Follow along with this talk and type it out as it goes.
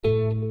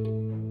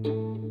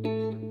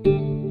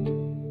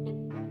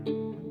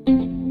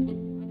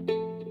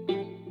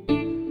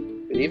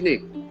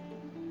evening.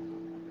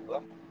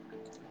 Hello?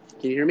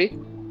 Can you hear me?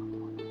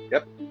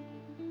 Yep.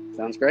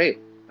 Sounds great.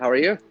 How are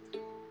you?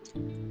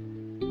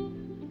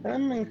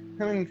 I'm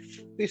in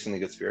decently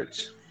good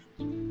spirits.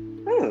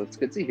 Oh, it's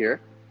good to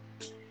hear.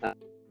 Uh,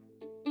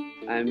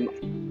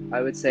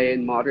 I would say,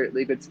 in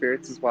moderately good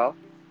spirits as well.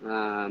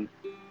 Um,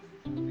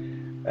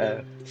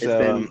 Uh, it's so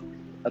been um,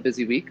 a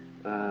busy week,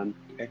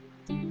 okay,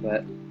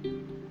 but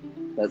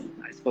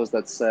I suppose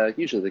that's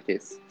usually the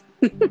case.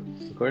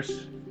 of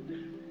course.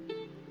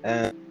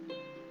 Uh,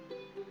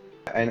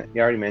 and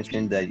you already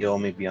mentioned that you'll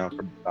only be on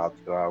for about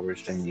 2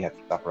 hours, and you have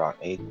to stop around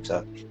 8.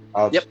 So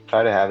I'll Yep.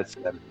 try to have it so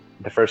that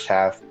the first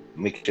half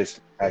we could just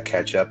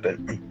catch up and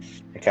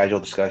a casual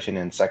discussion,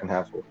 and the second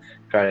half we'll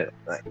try to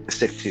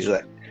stick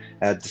to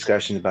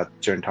discussions about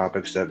certain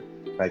topics that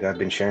I've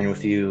been sharing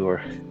with you,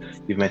 or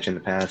you've mentioned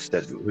in the past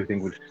that we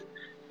think would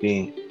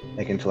be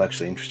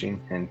intellectually interesting,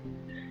 and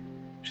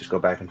just go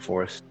back and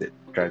forth to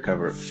try to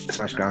cover as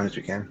much ground as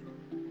we can.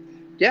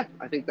 Yeah,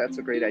 I think that's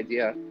a great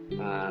idea.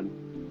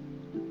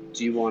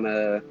 Do you want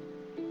to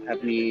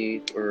have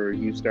me or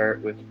you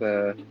start with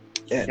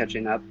Yeah,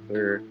 catching up,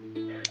 or?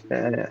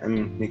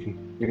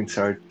 you can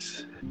start.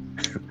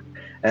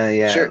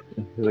 Yeah, Sure.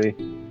 we,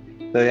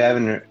 so you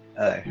haven't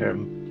heard.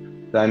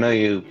 So I know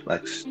you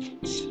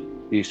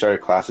you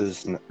started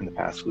classes in the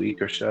past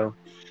week or so,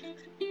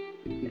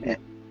 Mhm.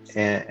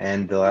 and,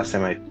 and the last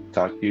time I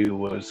talked to you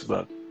was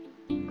about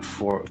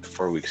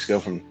 4 weeks ago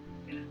from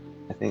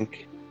I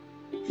think.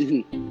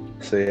 Mhm.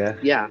 So yeah,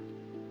 Yeah.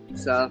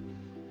 So,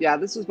 yeah,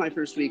 this was my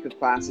first week of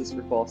classes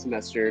for fall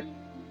semester.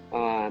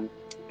 Um,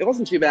 it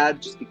wasn't too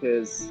bad, just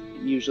because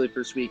usually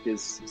first week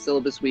is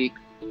syllabus week.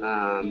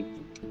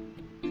 Um,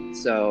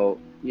 so,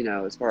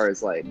 as far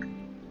as like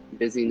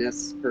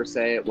busyness per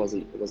se, it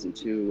wasn't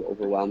too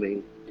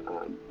overwhelming.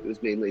 It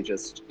was mainly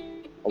just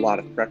a lot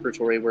of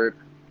preparatory work,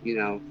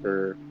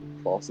 for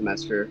fall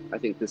semester. I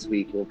think this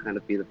week will kind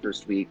of be the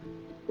first week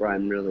where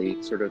I'm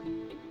really sort of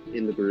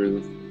in the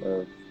groove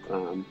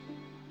um,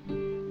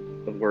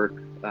 of work,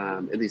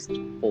 at least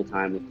full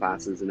time with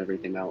classes and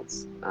everything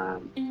else.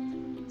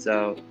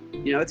 So,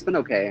 it's been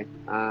okay.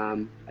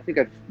 I think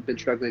I've been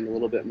struggling a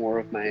little bit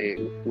more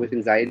with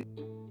anxiety,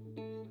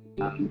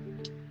 um,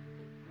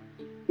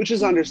 which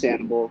is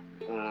understandable.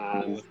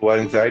 what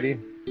anxiety?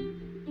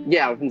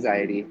 Yeah, with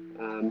anxiety,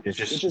 It's which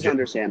just is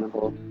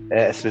understandable.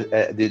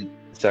 did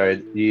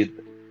sorry you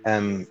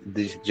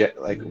did you,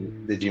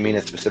 did you mean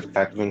a specific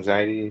type of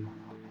anxiety?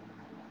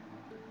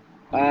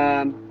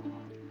 Um,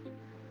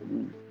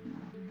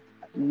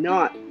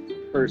 Not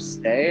per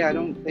se, I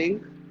don't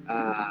think.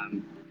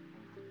 Um,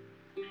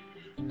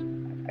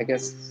 I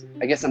guess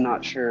I'm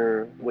not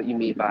sure what you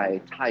mean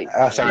by type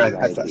Oh, of sorry.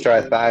 anxiety. Sorry.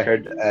 I thought I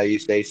heard you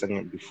say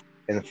something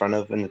in front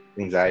of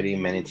anxiety,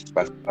 meaning to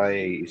specify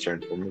a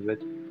certain form of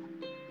it.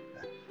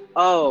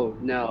 Oh,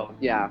 no,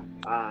 yeah.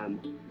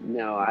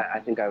 No,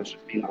 I think I was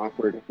just being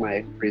awkward with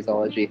my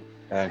phraseology.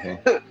 Okay.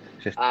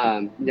 Just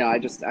No, I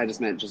just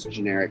meant just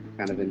generic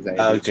kind of oh,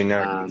 anxiety.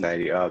 generic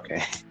anxiety. Oh,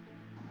 okay.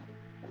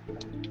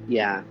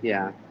 Yeah,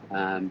 yeah.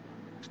 Um,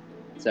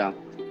 so,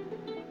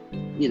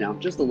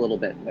 just a little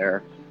bit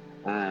there.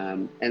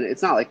 And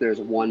it's not like there's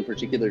one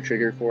particular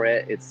trigger for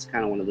it. It's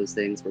kind of one of those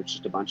things where it's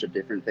just a bunch of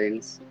different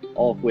things,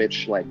 all of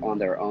which, like on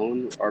their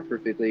own, are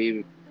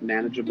perfectly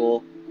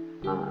manageable.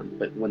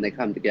 But when they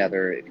come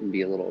together, it can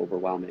be a little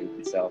overwhelming.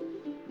 And so,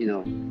 you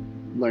know,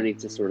 learning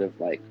to sort of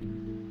like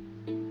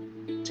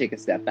take a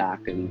step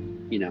back and,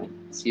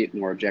 see it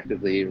more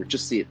objectively, or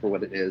just see it for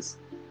what it is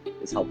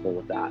helpful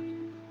with that.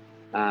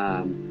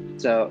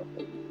 So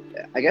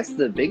I guess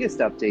the biggest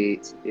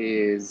update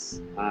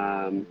is,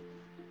 I've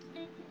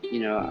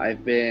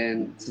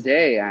been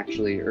today,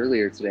 actually,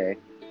 earlier today,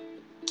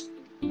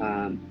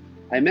 um,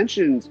 I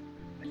mentioned,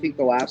 I think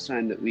the last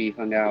time that we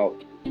hung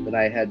out, that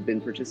I had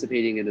been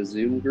participating in a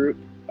Zoom group,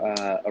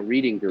 a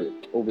reading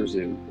group over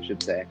Zoom, I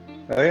should say.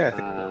 Oh yeah.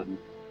 Um,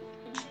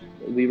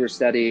 we were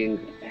studying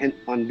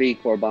Henri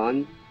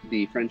Corbin,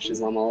 the French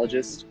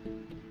Islamologist.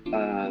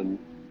 Um,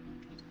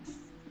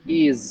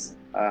 he is,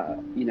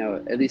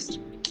 at least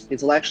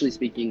intellectually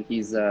speaking,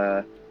 he's,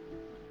 I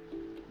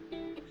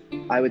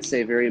would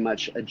say, very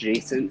much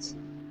adjacent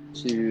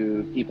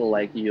to people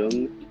like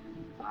Jung,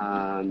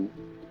 um,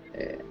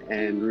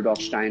 and Rudolf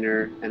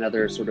Steiner and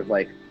other sort of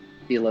like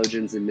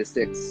theologians and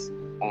mystics,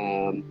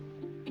 um,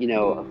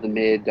 of the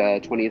mid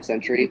 20th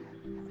century.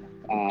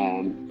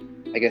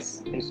 I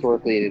guess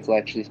historically and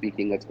intellectually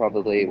speaking, that's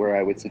probably where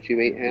I would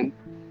situate him.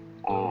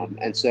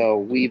 And so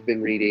we've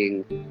been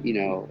reading,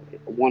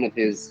 one of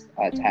his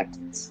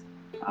texts,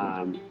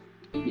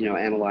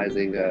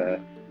 analyzing a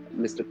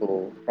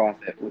mystical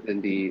prophet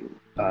within the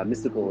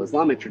mystical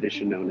Islamic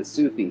tradition known as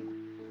Sufi.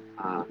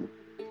 Um,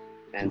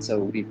 and so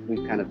we've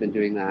kind of been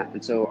doing that.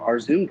 And so our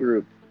Zoom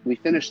group, we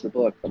finished the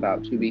book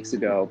about 2 weeks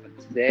ago, but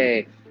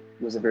today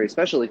was a very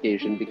special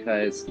occasion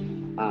because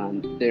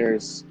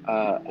there's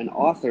an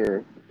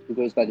author who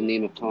goes by the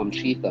name of Tom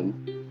Cheetham,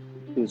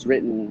 who's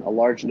written a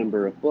large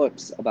number of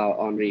books about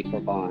Henri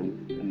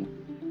Corbin. And,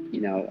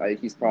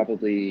 he's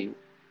probably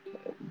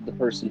the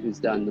person who's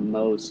done the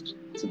most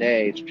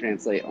today to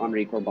translate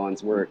Henri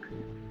Corbin's work,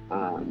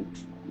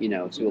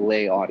 to a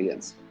lay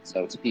audience.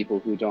 So to people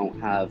who don't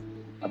have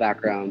a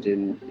background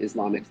in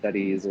Islamic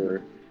studies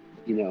or,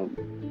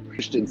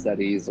 Christian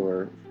studies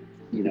or,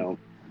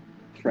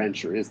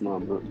 French or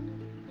Islam or,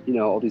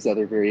 all these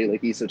other very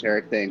like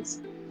esoteric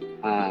things.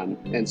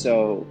 And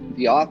so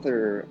the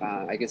author,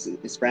 I guess,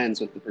 is friends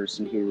with the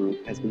person who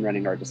has been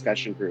running our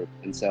discussion group.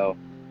 And so,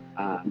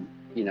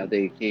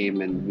 they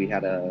came and we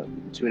had a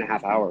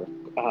 2.5 hour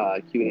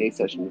Q&A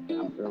session with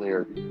them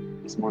earlier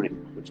this morning,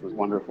 which was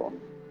wonderful.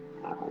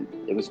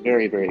 It was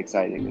very, very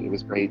exciting, and it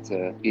was great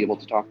to be able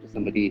to talk to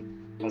somebody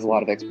who has a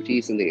lot of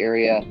expertise in the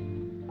area,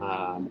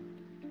 and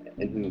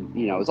who,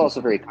 was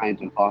also very kind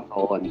and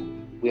thoughtful.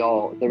 And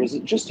there was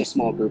just a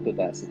small group of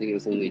us. I think it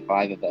was only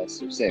 5 of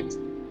us or 6,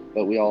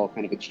 but we all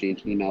kind of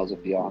exchanged emails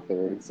with the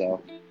author. And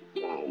so,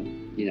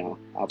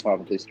 I'll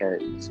probably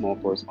start a small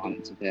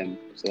correspondence with him.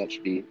 So that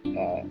should be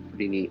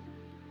pretty neat.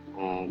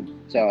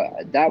 So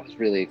that was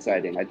really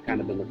exciting. I'd kind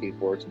of been looking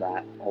forward to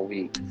that all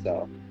week.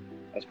 So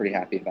I was pretty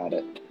happy about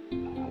it.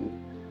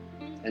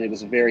 And it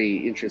was a very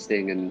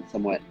interesting and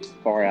somewhat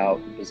far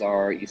out,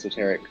 bizarre,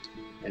 esoteric,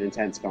 and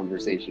intense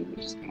conversation,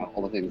 which is kind of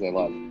all the things I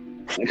love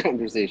in a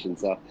conversation.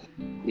 So,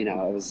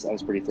 I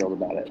was pretty thrilled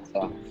about it.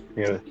 So,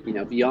 Yeah.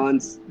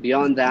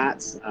 Beyond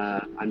that,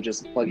 I'm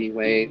just plugging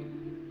away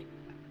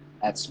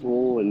at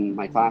school and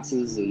my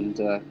classes and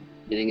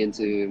getting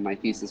into my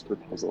thesis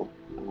proposal.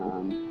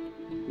 And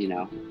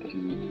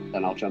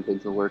then I'll jump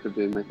into the work of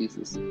doing my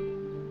thesis.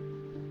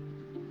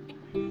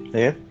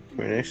 Yeah,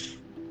 very nice.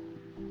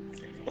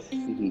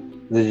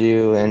 Mm-hmm. Did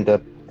you end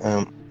up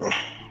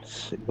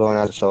going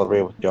out to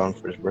celebrate with John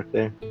for his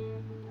birthday?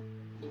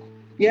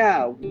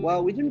 Yeah,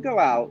 well, we didn't go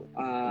out.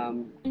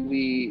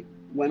 We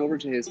went over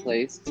to his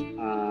place,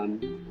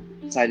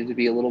 decided to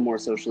be a little more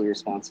socially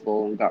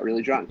responsible, and got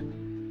really drunk.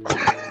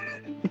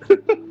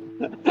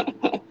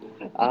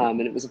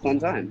 And it was a fun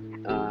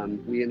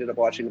time. We ended up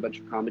watching a bunch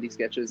of comedy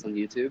sketches on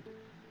YouTube.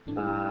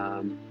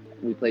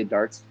 We played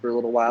darts for a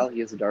little while. He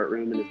has a dart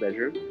room in his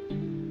bedroom.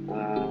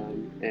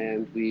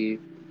 And we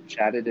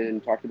chatted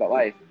and talked about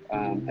life.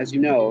 As you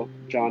know,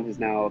 John has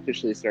now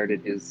officially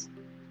started his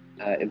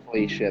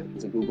employeeship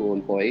as a Google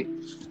employee.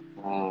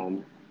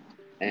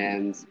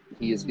 And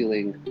he is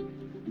feeling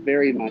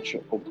very much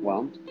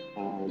overwhelmed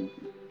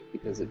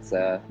because it's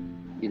a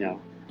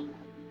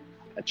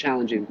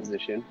challenging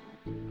position.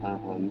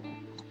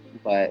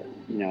 But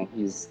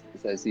he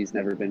says he's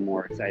never been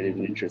more excited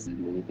and interested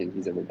in anything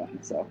he's ever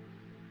done. So,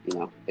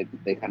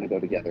 they kind of go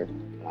together.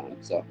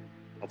 So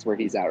that's where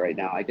he's at right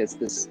now. I guess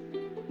this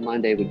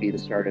Monday would be the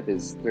start of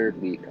his 3rd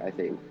week, I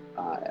think,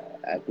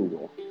 at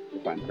Google,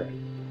 if I'm correct.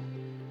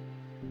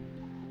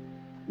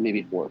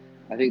 Maybe 4th.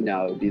 I think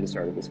now it would be the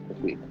start of his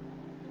 4th week.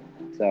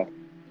 So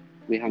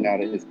we hung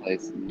out at his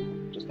place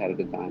and just had a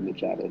good time and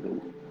chatted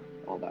and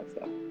all that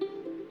stuff.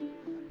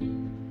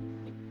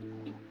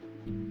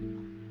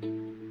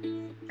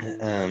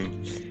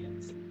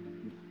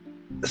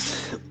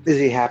 Is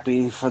he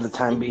happy for the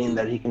time being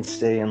that he can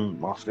stay in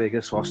Las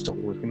Vegas while still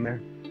working there?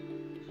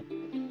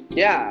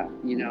 Yeah,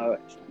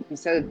 he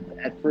said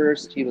at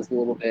first he was a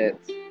little bit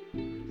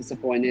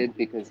disappointed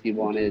because he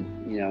wanted,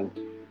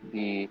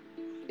 the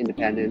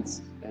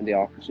independence and the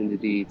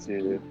opportunity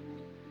to,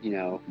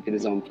 get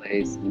his own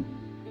place. And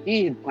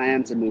he had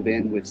planned to move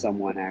in with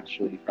someone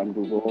actually from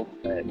Google,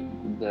 but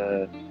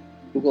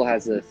Google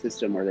has a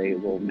system where they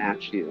will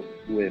match you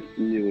with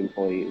new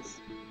employees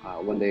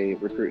when they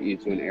recruit you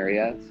to an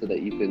area, so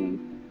that you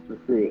can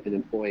recruit an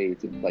employee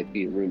to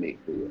be a roommate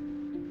for you.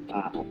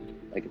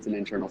 It's an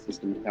internal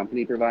system the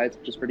company provides,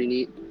 which is pretty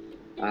neat.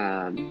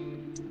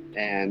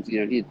 And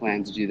he had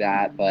planned to do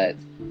that, but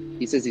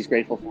he says he's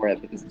grateful for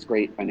it because it's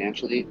great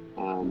financially.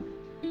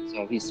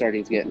 So he's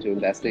starting to get into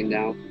investing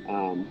now,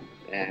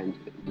 and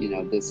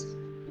this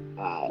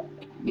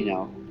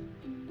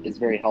is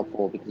very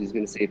helpful because he's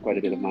going to save quite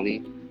a bit of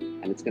money,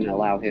 and it's going to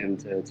allow him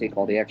to take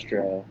all the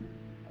extra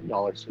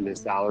dollars from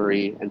his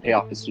salary and pay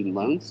off his student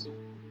loans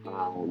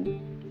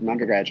from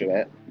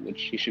undergraduate,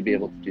 which he should be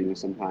able to do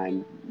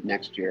sometime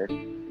next year,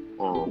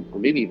 or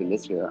maybe even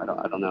this year.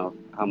 I don't know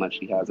how much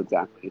he has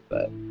exactly,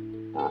 but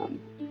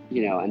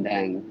and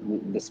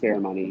then the spare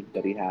money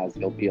that he has,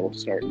 he'll be able to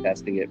start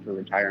investing it for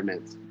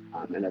retirement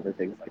and other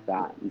things like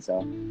that. And so,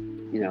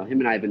 him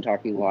and I have been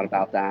talking a lot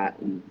about that,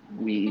 and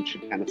we each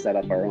should kind of set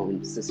up our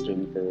own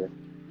system for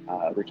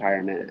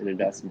retirement and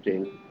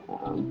investing.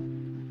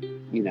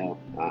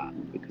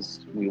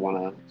 Because we want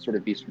to sort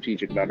of be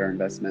strategic about our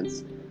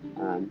investments.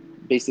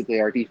 Basically,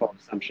 our default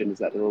assumption is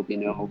that there will be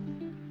no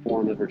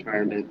form of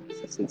retirement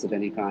assistance of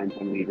any kind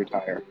when we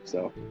retire.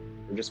 So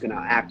we're just going to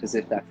act as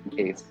if that's the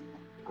case,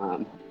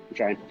 and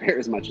try and prepare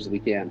as much as we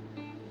can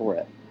for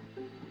it.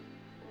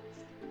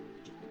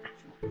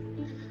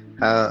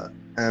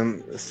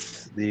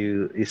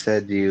 You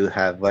said you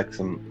have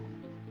some.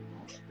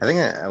 I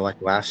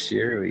think last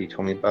year you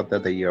told me about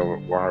that you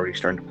were already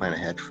starting to plan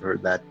ahead for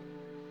that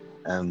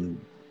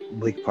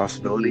bleak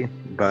possibility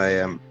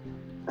by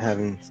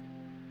having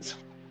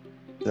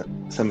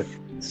some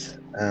accounts.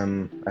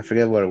 I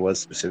forget what it was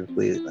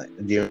specifically. Like,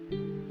 do you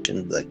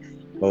mention, like,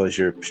 what was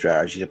your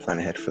strategy to plan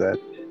ahead for that?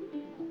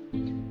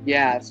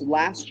 Yeah, so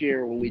last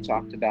year when we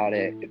talked about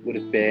it, it would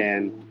have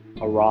been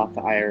a Roth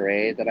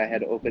IRA that I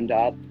had opened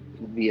up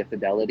via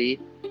Fidelity,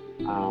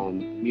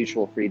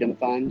 Mutual Freedom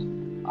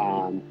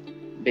Fund.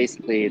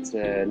 Basically, it's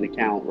an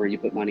account where you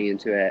put money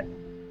into it.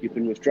 You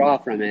can withdraw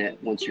from it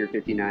once you're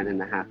 59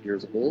 and a half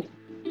years old.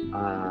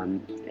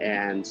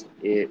 And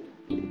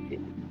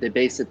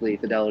basically,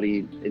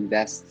 Fidelity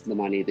invests the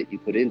money that you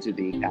put into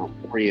the account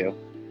for you.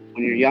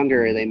 When you're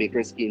younger, they make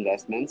risky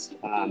investments,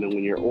 and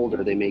when you're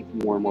older, they make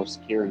more and more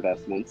secure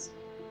investments.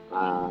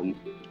 So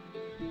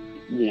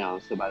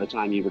by the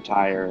time you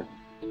retire,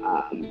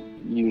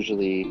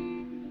 usually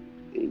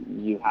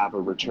you have a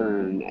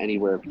return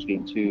anywhere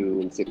between 2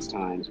 and 6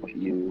 times what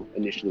you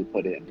initially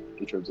put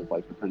in terms of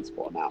like the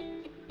principal amount.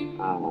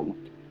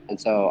 And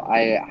so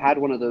I had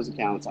one of those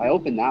accounts. I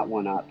opened that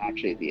one up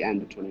actually at the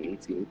end of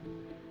 2018.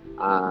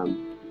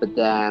 But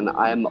then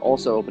I'm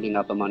also opening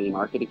up a money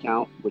market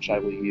account, which I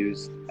will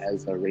use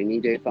as a rainy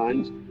day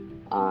fund,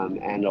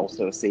 and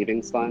also a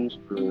savings fund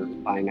for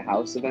buying a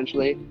house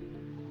eventually.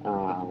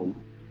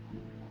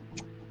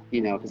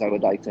 Because I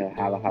would like to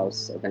have a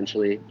house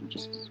eventually,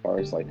 just as far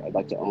as like I'd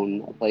like to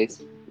own a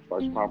place as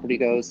far as property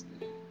goes.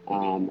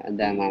 And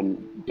then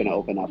I'm going to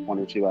open up 1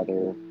 or 2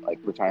 other like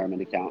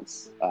retirement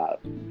accounts,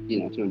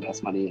 to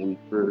invest money in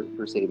for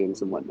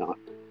savings and whatnot.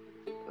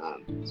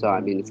 So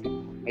I mean,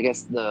 I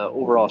guess the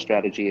overall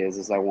strategy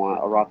is I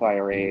want a Roth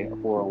IRA, a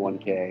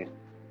 401k,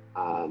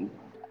 and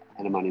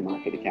a money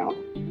market account.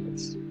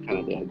 That's kind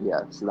of the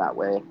idea. So that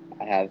way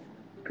I have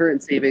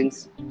current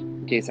savings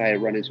in case I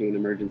run into an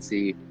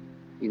emergency,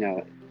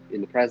 in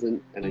the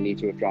present, and I need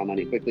to withdraw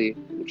money quickly,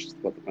 which is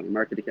what the money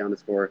market account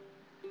is for.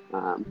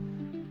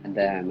 And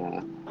then,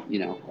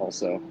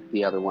 also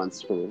the other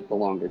ones for the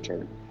longer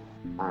term.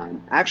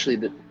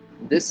 Actually,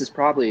 this is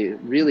probably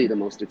really the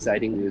most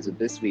exciting news of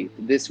this week.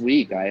 This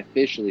week, I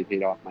officially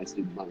paid off my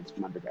student loans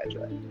from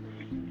undergraduate.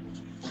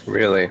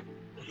 Really?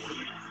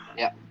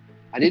 Yeah.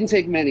 I didn't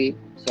take many,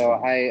 so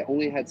I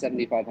only had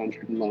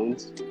 $7,500 in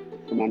loans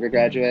from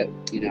undergraduate.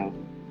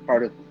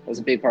 That was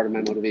a big part of my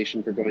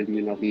motivation for going to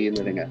UNLV and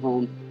living at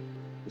home,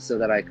 so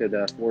that I could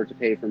afford to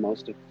pay for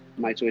most of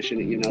my tuition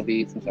at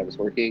UNLV since I was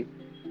working.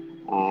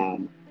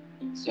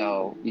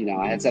 So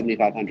I had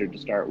 $7,500 to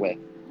start with,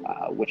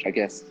 which I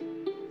guess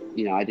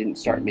I didn't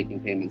start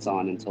making payments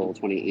on until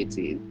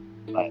 2018,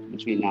 but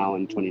between now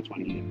and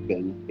 2020, I've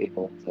been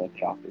able to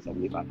pay off the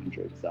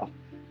 $7,500. So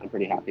I'm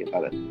pretty happy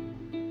about it.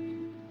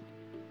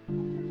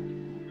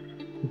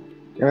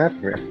 Yeah,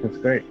 that's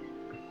great.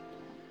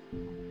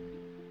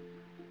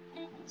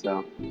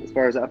 So as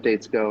far as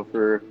updates go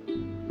for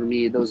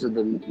me, those are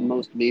the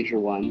most major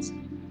ones.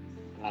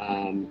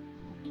 I'm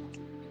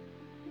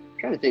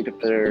trying to think if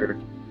there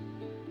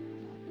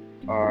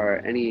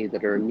are any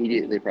that are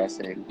immediately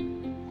pressing.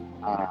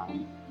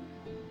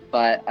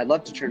 But I'd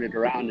love to turn it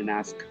around and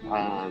ask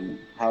how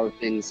have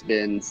things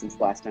been since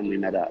the last time we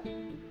met up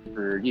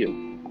for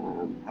you?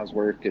 How's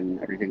work and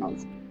everything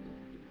else?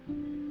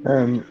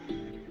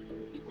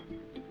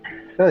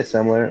 Fairly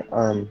similar.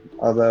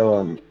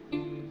 Although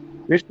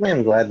recently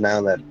I'm glad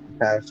now that the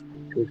past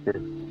 2 weeks are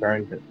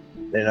starting to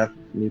enough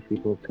new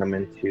people come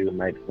into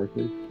my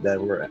courses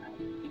that we're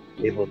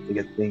able to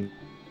get things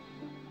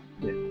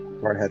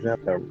far ahead enough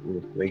that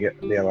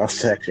they allow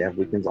us to actually have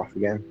weekends off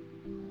again.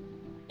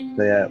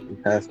 So yeah, the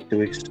past 2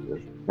 weeks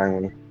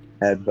I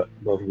had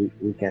both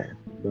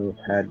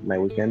had my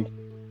weekend,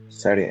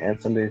 Saturday and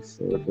Sunday,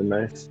 so it's been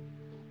nice.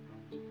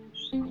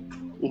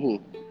 Mm-hmm.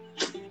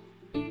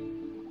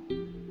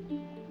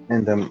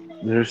 And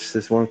there's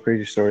this one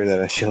crazy story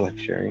that I feel like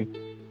sharing.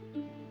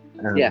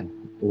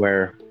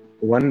 Where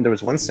there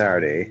was one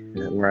Saturday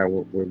where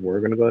we were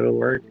gonna go to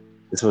work.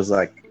 This was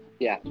like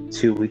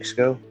 2 weeks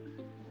ago.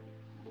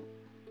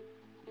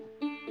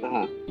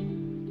 Uh-huh.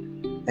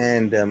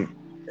 And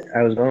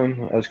I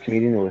was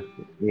commuting with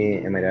me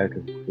and my dad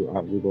because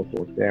we both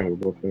worked there and we were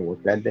both going to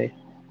work that day.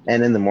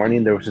 And in the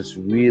morning there was this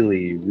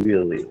really,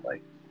 really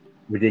like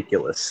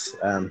ridiculous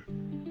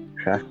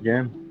traffic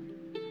jam.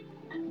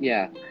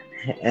 Yeah.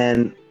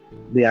 And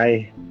through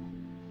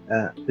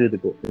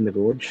in the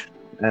gorge.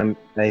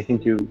 I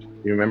think you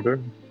remember.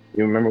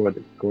 You remember what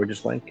the gorge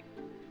is like?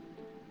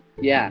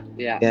 Yeah.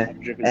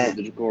 I've driven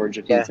through the gorge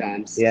a few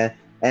times. Yeah,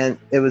 and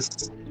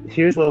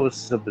here's what was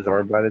so bizarre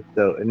about it.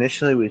 So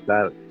initially we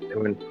thought it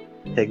wouldn't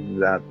take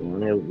that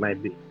long. It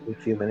might be a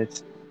few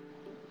minutes,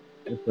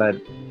 but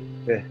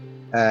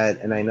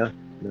and I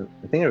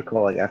think I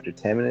recall like after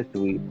 10 minutes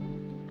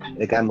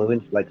it got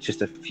moving like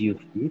just a few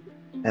feet,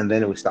 and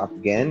then it would stop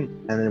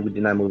again, and then we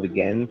did not move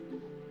again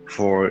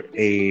for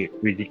a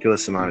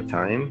ridiculous amount of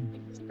time.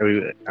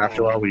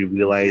 After a while, we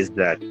realized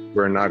that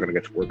we're not going to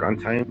get to work on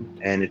time,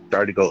 and it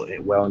started to go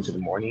well into the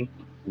morning.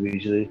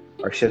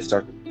 Our shift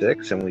starts at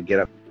 6, and we get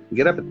up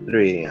at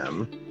 3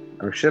 a.m.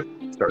 Our shift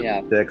starts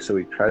at 6, so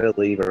we try to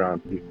leave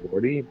around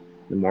 3:40 in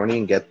the morning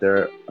and get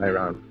there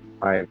around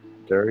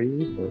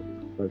 5:30 or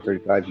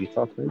 5:35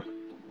 Utah time.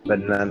 But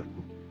none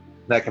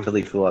that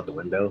completely flew out the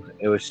window.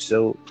 It was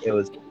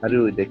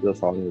utterly ridiculous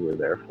how long we were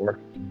there for,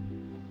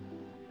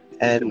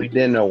 and we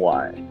didn't know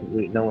why.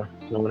 No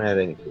one had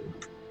any clue.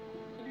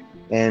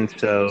 And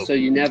so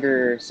you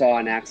never saw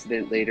an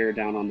accident later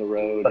down on the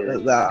road or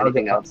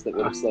anything else that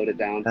would have slowed it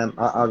down?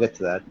 I'll get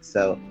to that.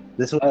 So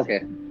this was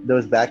okay. There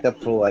was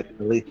backup for at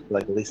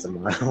least a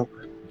mile.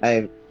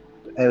 It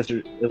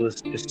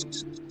was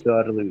just so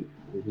utterly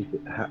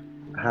ridiculous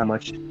how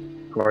much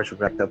cars were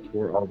backed up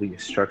for, all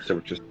these trucks that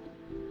were just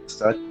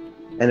stuck,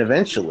 and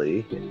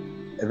eventually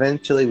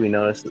we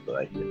noticed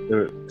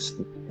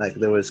that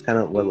there was kind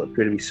of what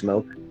appeared to be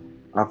smoke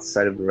off the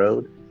side of the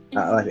road,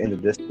 in the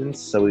distance.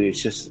 So we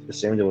just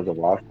assumed it was a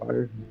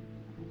wildfire,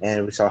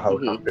 and we saw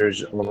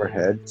helicopters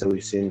overhead. So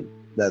we seen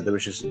that there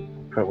was just,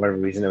 for whatever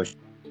reason,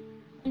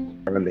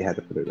 and they had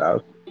to put it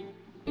out.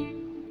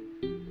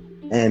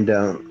 And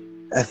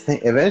I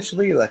think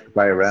eventually, like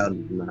by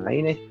around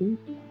 9, I think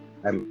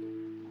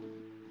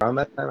around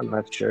that time, I'm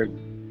not sure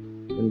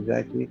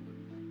exactly.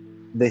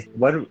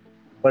 What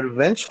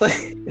eventually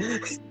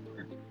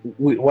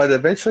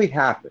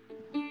happened,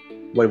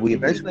 what we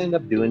eventually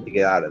ended up doing to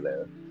get out of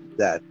there,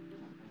 that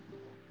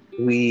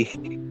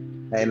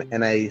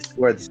and I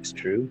swear this is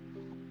true.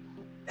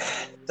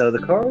 So the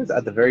car was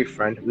at the very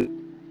front,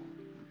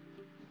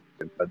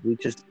 but we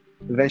just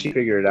eventually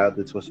figured out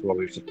this was what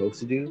we were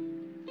supposed to do.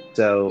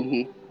 So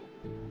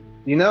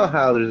you know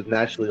how there's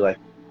naturally like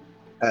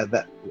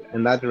that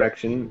in that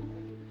direction,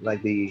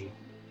 like the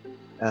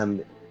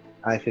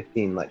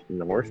I-15 like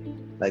north,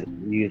 like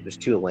there's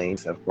 2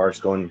 lanes of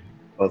cars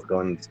both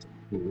going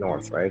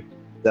north, right?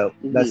 So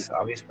that's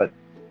obvious. But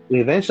what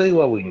eventually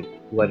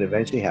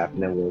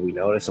happened, and what we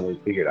noticed and we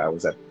figured out,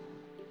 was that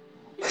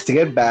to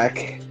get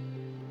back,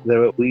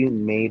 we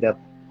made up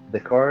the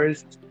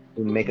cars.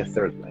 We make a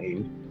 3rd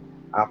lane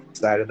off the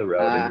side of the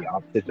road in the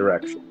opposite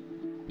direction.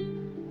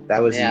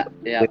 That was the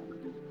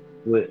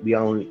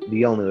only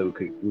way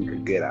we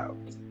could get out.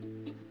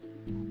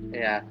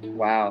 Yeah.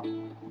 Wow.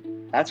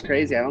 That's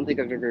crazy. I don't think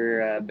I've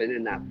ever been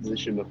in that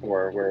position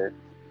before, where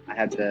I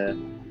had to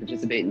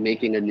participate in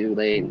making a new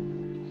lane.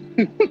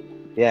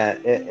 Yeah,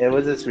 it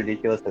was as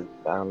ridiculous as it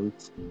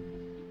sounds,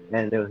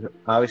 and it was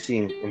obviously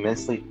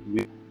immensely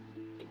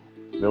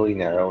really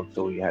narrow,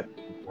 so we're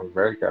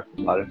very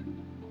careful about it.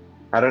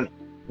 I'm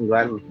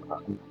glad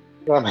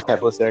my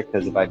dad was there,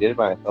 because if I did it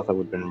by myself, I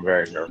would have been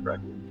very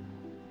nerve-wracking.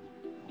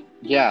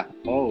 Yeah.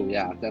 Oh,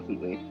 yeah,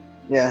 definitely.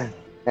 Yeah,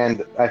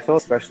 and I feel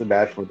especially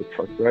bad for the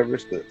truck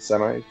drivers, the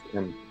semis,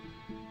 and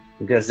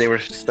because they were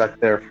stuck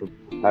there for,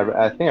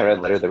 I think I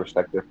read later, they were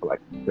stuck there for like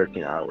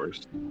 13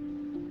 hours.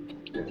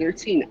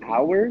 13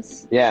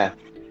 hours? Yeah,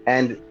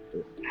 and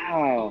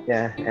wow.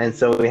 Yeah, and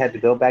so we had to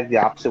go back the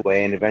opposite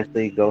way and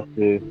eventually go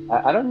through,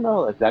 I don't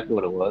know exactly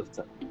what it was,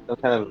 some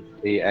kind of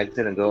the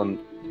exit, and go in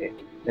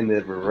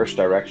the reverse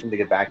direction to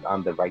get back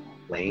on the right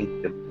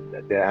lane, to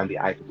get on the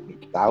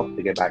I-15 south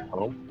to get back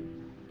home.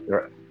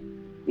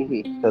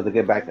 So to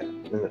get back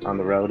on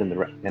the road in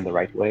the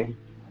right way.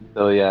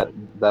 So yeah,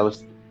 that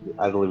was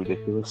utterly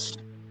ridiculous.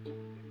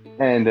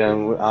 And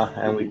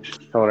we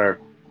told our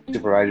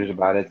supervisors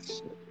about it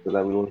so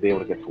that we wouldn't be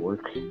able to get to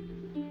work.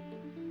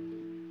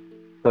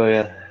 So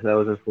yeah, that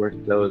was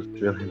unfortunate. That was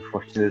really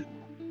unfortunate.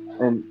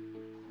 And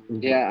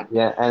yeah,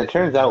 and it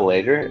turns out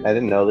later, I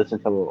didn't know this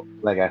until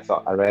I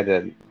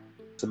read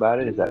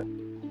about it.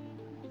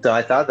 So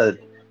I thought that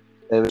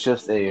it was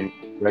just a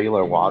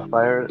regular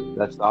wildfire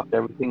that stopped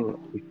everything,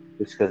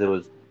 just because it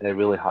was a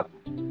really hot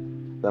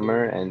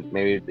summer and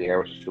maybe the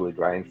air was just really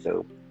dry, and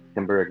so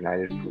timber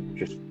ignited for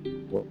just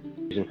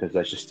reason, because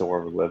that's just the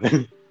world we live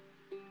in.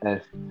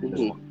 And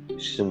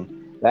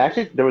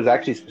there was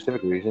actually a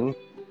specific reason,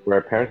 where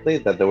apparently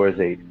that there was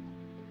a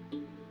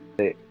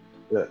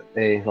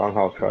long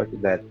haul truck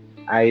that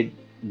I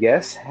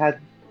guess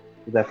had,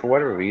 that for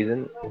whatever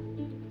reason,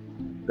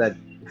 that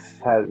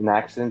had an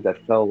accident,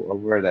 that fell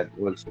over, that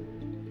was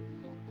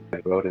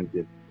the road, and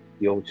the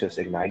fuel just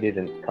ignited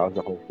and caused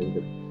the whole thing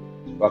to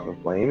go up in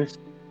flames.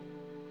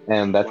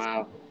 And that's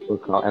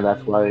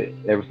why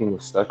everything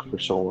was stuck for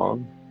so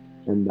long,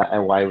 and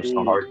why it was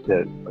so hard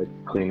to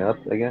clean up,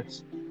 I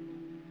guess.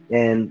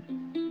 And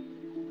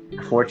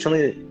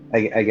fortunately,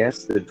 I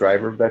guess the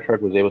driver of that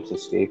truck was able to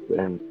escape,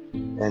 and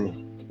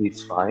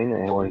he's fine.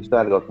 And he still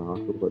had to go to the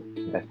hospital, but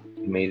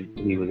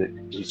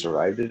he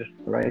survived it,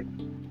 right?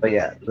 But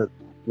yeah,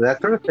 that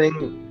sort of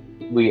thing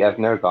I've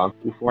never gone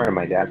through before, and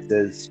my dad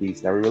says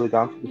he's never really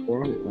gone through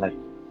before. Like,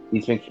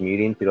 he's been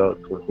commuting to go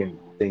to work in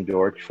St.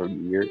 George for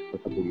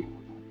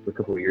a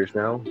couple of years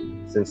now,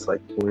 since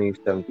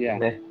 2017. Yeah.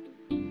 Never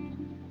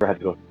had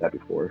to go through that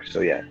before,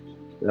 so yeah,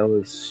 that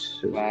was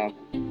wow.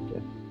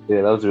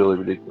 Yeah, that was a really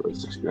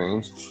ridiculous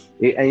experience.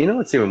 And you know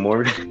what's even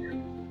more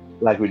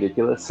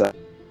ridiculous? I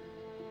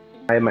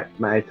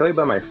tell you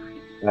about my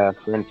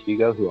friend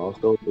Hugo, who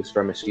also is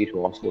from Mesquite,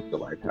 who also works at the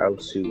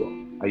Lighthouse,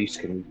 who I used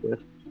to commute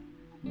with.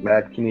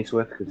 Matt commutes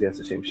with, because he has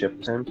the same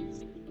shift as him.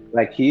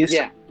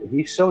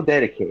 He's so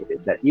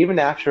dedicated that even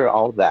after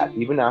all that,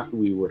 even after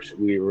we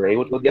were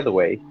able to go the other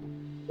way,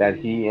 that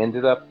he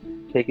ended up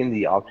taking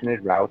the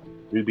alternate route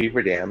through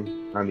Beaver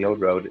Dam on the old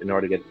road in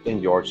order to get to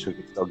St. George so we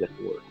could still get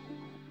to work.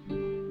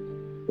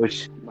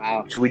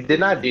 Wow. Which we did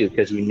not do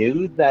because we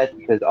knew that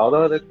because all the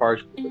other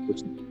cars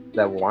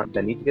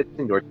that need to get to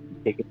St. George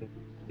would be taking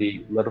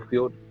the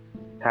Littlefield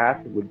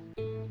path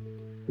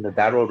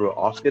that road will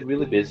also get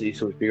really busy,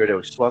 so we figured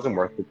it just wasn't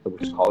worth it, so we'll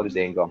just call it a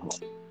day and go home.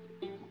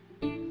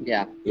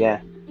 Yeah.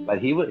 Yeah, but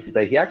he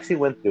actually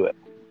went through it.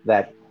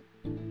 That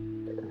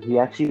he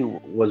actually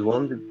was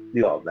willing to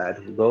do all that.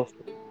 Go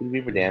through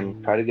Beaver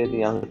Dam, try to get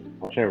the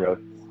alternate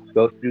road,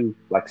 go through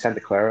like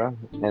Santa Clara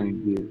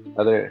and the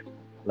other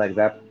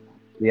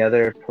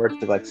parts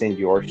of like St.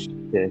 George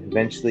to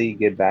eventually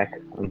get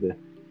back on the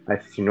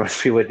I-50 North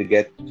Freeway to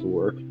get to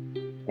work.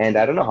 And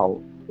I don't know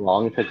how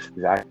long it took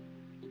exactly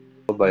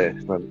by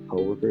some of the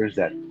coworkers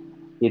that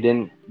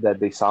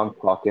they saw him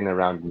clock in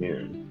around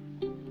noon.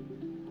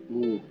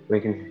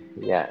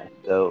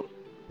 So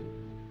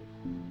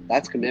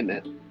that's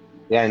commitment.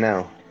 Yeah, I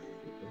know.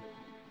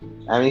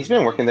 I mean, he's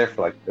been working there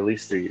for like at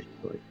least 3 years,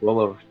 like well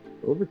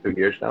over 3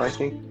 years now, I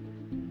think.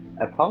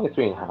 Probably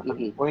 3.5 at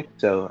this point.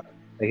 So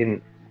I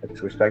can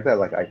respect that.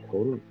 Like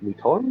we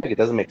told him like it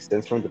doesn't make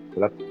sense for him to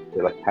have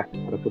to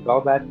put up with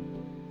all that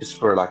just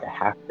for like a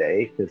half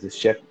day because his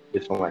shift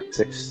is from like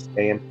 6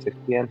 a.m. to 6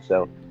 p.m.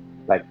 So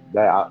like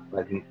that,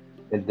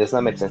 it does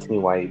not make sense to me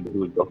why he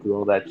would go through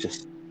all that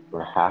just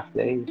for a half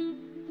day.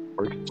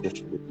 Or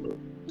just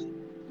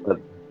but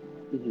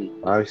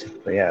obviously,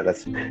 but yeah,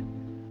 that's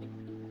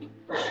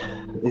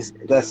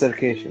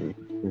dedication,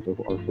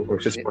 or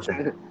just or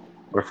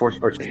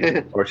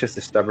just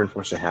a stubborn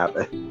force of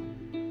habit.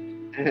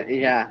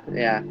 Yeah.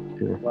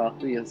 Well,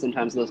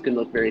 sometimes those can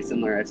look very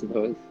similar, I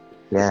suppose.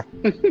 Yeah,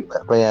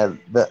 but yeah,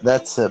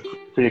 that's a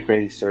pretty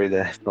crazy story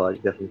that I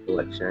definitely feel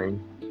like sharing.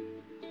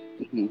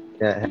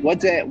 Yeah. What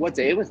day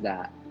was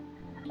that?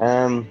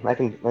 Let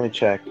me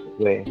check.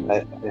 Wait,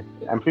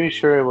 I'm pretty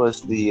sure it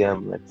was the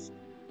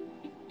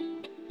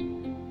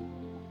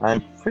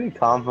I'm pretty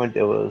confident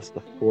it was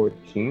the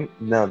 14th.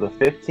 No, the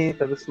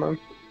 15th of this month.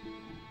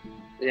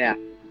 Yeah.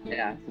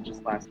 So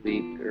just last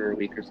week or a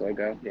week or so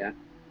ago. Yeah.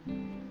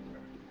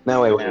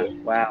 No, wait.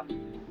 Wow.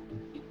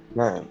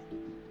 No,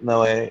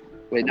 wait.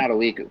 Wait, not a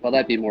week. Well,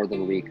 that'd be more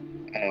than a week.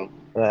 Oh.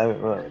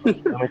 Let me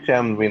check.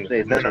 I'm reading.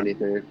 Today's the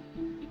 23rd.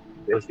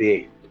 It was the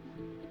 8th.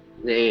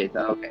 The 8th.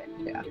 Okay.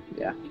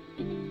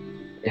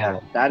 Yeah.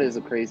 That is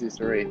a crazy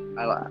story.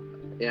 I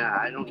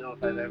don't know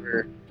if I've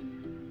ever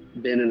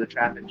been in a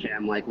traffic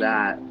jam like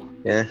that.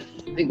 Yeah.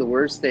 I think the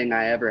worst thing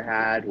I ever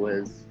had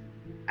was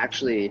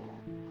actually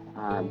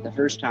the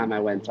first time I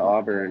went to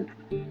Auburn.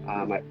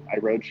 I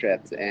road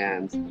tripped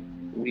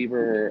and we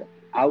were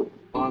out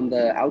on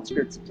the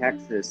outskirts of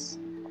Texas,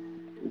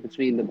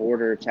 between the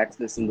border of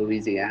Texas and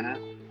Louisiana,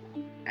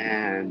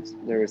 and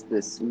there was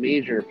this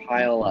major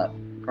pile-up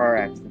car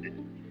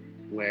accident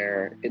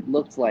where it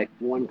looked like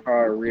one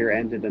car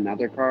rear-ended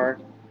another car,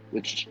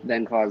 which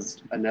then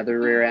caused another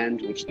rear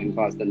end, which then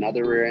caused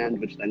another rear end,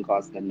 which then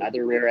caused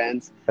another rear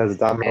end. As a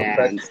domino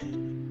effect?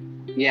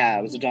 Yeah,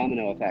 it was a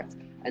domino effect.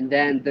 And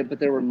then, but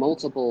there were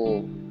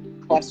multiple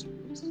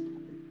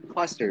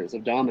clusters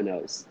of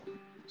dominoes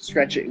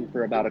stretching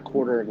for about a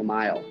quarter of a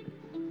mile.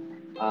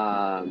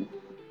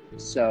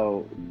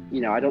 So,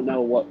 I don't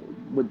know what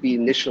the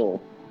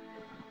initial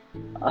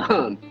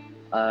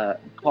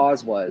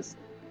cause was,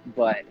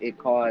 but it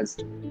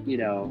caused,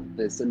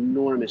 this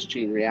enormous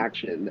chain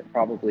reaction that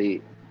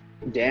probably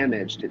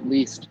damaged at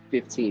least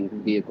 15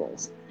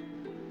 vehicles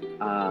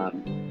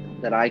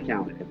that I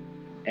counted.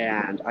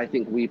 And I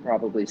think we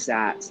probably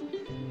sat,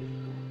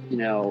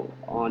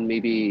 on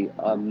maybe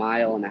a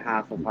mile and a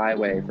half of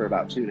highway for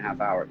about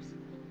 2.5 hours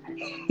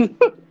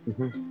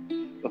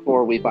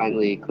before we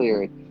finally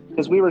cleared.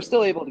 Because we were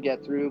still able to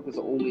get through, because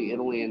it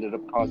only ended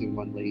up causing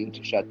one lane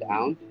to shut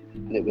down,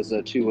 and it was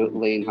a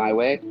 2-lane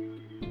highway.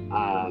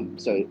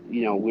 So,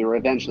 we were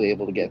eventually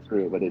able to get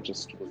through, but it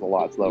just was a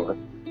lot slower.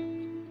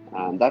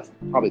 That's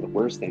probably the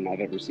worst thing I've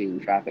ever seen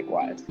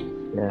traffic-wise.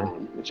 Yeah.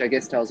 Which I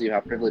guess tells you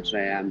how privileged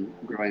I am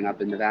growing up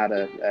in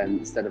Nevada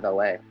instead of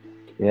LA.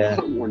 Yeah.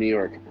 Or New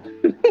York.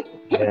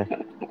 Yeah.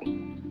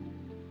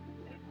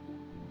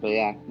 But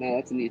yeah, no,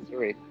 that's a neat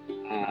story.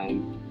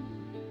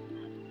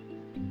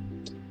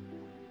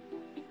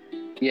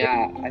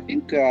 Yeah, I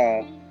think...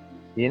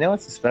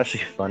 what's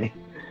especially funny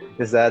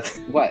is that...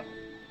 What?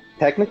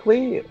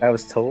 Technically, I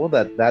was told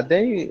that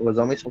day was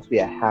only supposed to be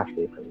a half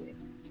day for me.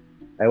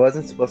 I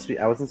wasn't supposed to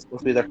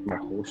be there for my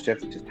whole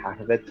shift, just half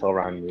of it till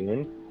around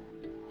noon.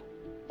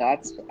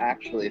 That's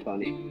actually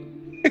funny.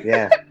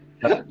 Yeah.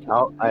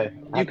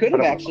 You could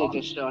have actually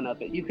just shown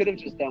up. You could have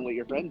just done what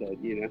your friend did,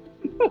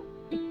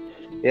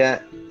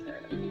 Yeah.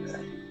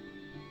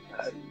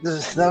 That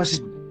was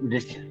just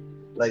ridiculous.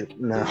 Like,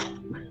 no.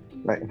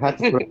 Like, had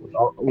to put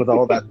up with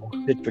all that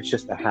bullshit for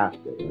just a half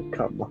day. Like,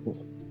 come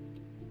on.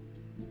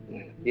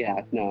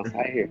 Yeah, no,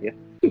 I hear you.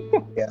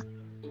 Yeah.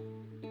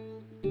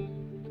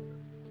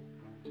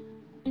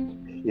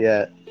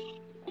 Yeah.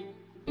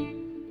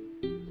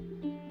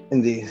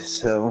 Indeed.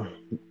 So,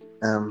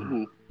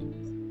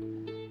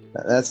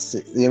 that's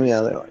the only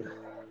other one.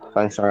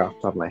 funny story off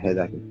the top of my head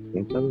I can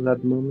think of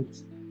at the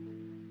moment.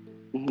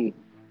 Hmm.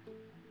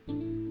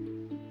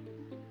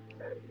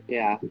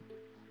 Yeah.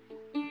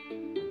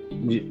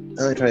 I'm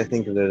trying to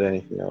think if there's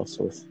anything else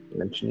worth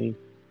mentioning.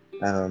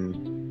 Oh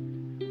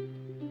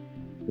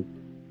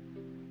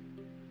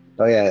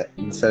yeah.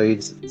 So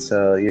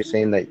you're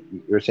saying that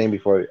you were saying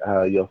before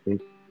you'll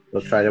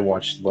try to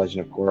watch The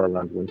Legend of Korra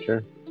around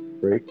winter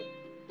break.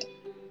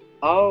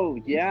 Oh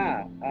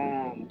yeah.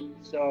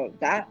 So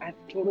that I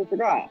totally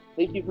forgot.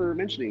 Thank you for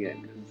mentioning it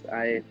because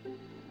I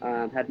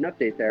had an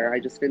update there. I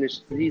just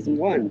finished season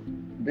 1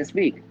 this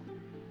week.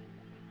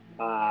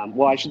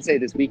 Well, I should say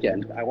this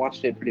weekend. I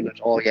watched it pretty much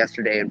all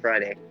yesterday and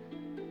Friday.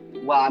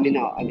 Well, I mean,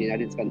 no, I mean, I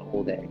didn't spend the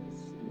whole day.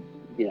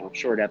 It's,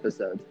 short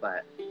episodes,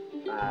 but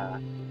uh,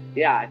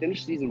 yeah, I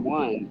finished season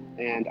 1,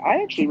 and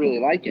I actually really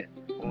like it.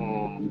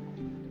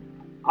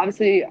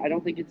 Obviously, I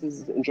don't think it's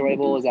as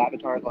enjoyable as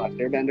Avatar: The Last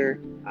Airbender.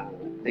 I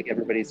think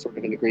everybody's sort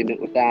of in agreement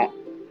with that.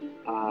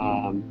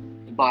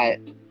 But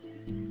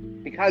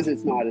because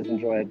it's not as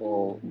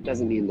enjoyable,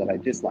 doesn't mean that I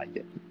dislike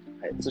it.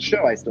 It's a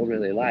show I still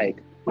really like.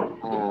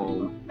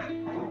 Um,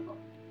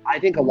 I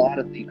think a lot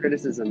of the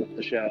criticism of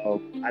the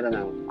show, I don't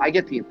know, I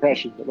get the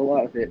impression that a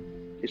lot of it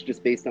is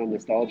just based on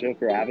nostalgia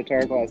for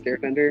Avatar: The Last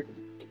Airbender.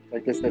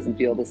 Like, this doesn't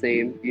feel the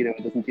same,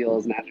 it doesn't feel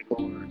as magical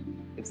or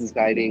as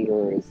exciting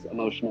or as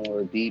emotional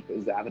or deep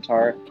as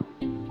Avatar.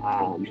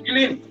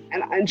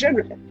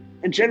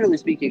 And generally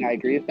speaking, I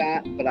agree with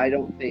that, but I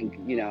don't think,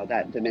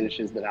 that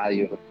diminishes the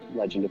value of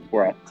Legend of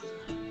Korra.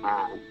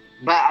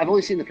 But I've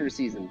only seen the first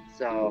season,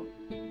 so,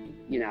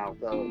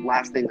 the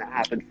last thing that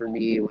happened for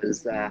me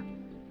was, Amon,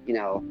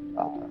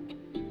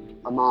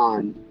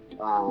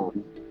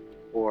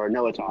 or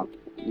Noatok,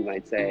 you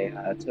might say,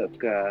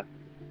 took,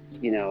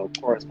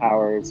 Korra's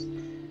powers,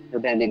 her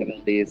bending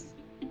abilities,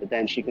 but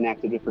then she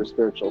connected with her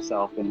spiritual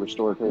self and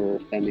restored her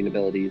bending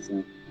abilities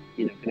and,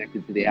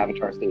 connected to the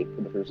Avatar state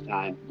for the first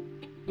time.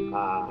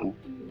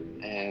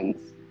 And,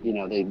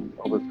 they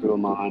overthrew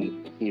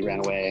Amon, he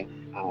ran away,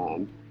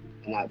 and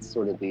that's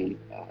sort of that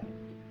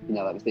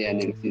was the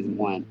ending of season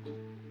 1.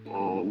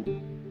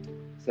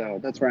 So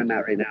that's where I'm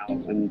at right now,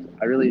 and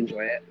I really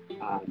enjoy it.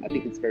 I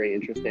think it's very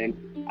interesting.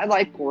 I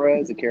like Korra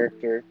as a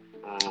character.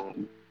 I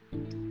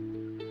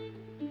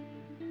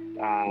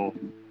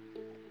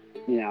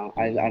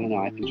don't know.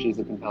 I think she's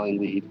a compelling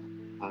lead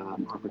or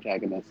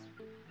protagonist.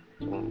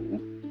 A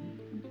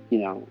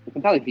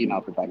compelling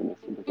female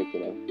protagonist in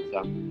particular. So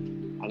I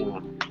don't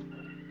know.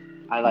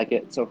 I like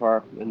it so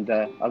far, and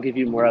I'll give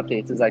you more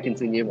updates as I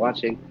continue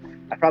watching.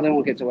 I probably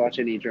won't get to watch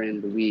any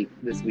during the week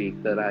this week,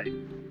 but I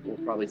will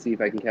probably see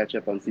if I can catch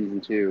up on season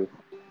 2,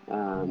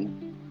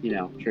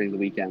 during the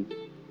weekend.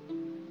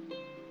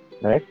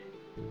 All right.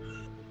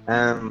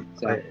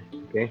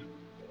 Okay.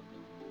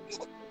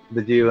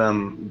 Did you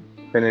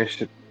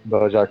finish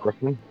BoJack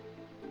Horseman?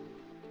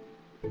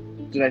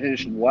 Did I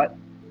finish what?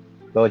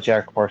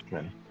 BoJack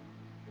Horseman.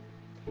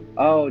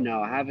 Oh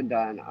no, I haven't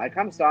done. I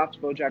kind of stopped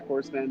BoJack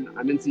Horseman.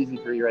 I'm in season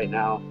 3 right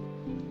now.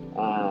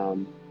 I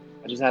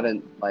just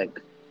haven't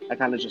I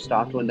kind of just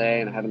stopped one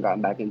day and I haven't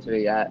gotten back into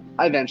it yet.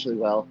 I eventually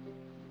will.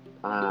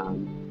 I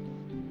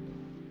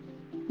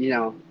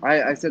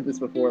said this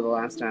before the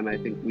last time I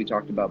think we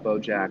talked about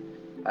BoJack.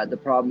 The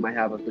problem I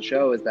have with the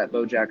show is that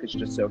BoJack is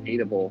just so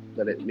hateable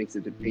that it makes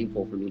it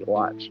painful for me to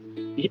watch,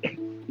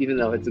 even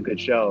though it's a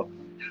good show.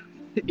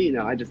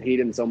 I just hate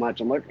him so much.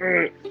 I'm like,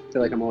 I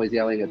feel like I'm always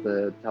yelling at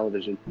the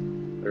television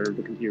or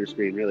the computer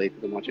screen, really,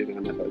 because I'm watching it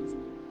on my phone.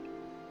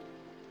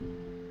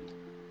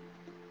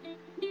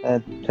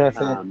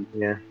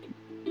 Yeah.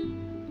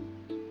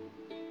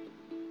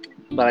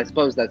 But I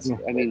suppose that's,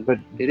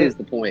 it is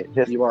the point.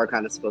 You are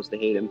kind of supposed to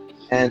hate him.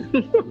 And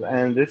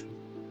there's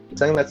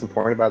something that's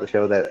important about the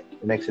show that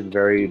makes it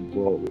very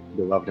well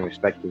beloved and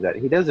respected is that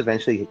he does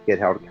eventually get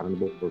held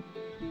accountable for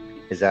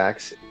his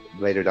acts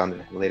later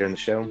in the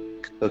show.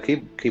 So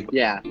keep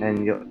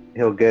and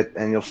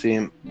you'll see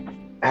him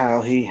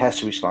how he has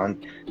to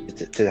respond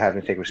to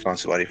having to take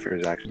responsibility for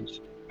his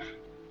actions.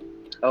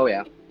 Oh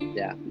yeah.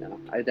 No,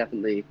 I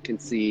definitely can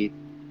see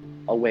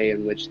a way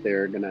in which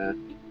they're gonna,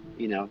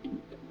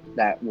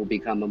 that will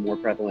become a more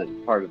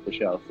prevalent part of the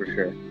show for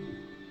sure.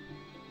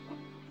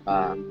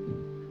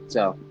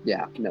 So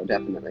yeah, no,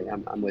 definitely,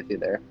 I'm with you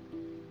there.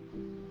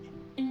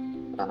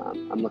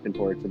 I'm looking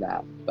forward to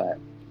that, but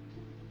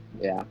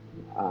yeah,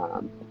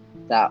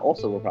 that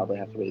also will probably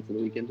have to wait till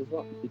the weekend as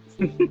well.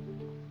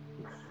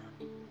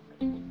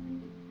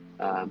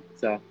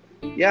 So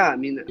yeah,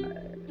 I'm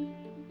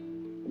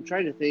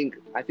trying to think.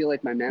 I feel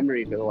like my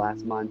memory for the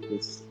last month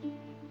is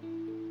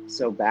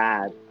so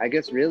bad. I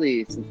guess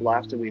really since the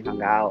last time we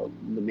hung out,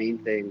 the main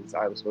things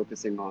I was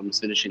focusing on was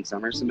finishing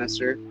summer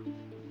semester.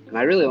 And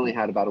I really only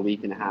had about a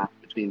week and a half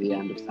between the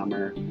end of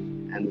summer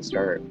and the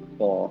start of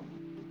fall.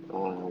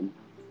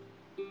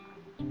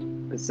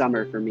 The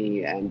summer for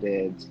me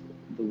ended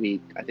the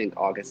week, I think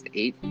August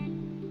 8th.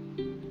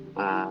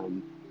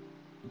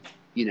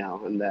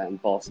 And then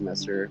fall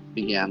semester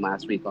began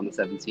last week on the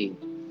 17th.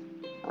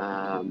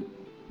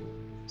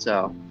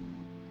 So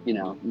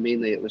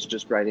mainly it was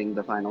just writing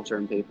the final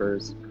term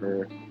papers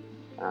for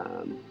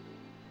um,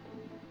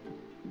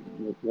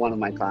 one of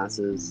my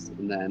classes,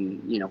 and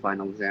then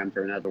final exam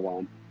for another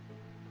one.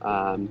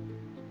 Um,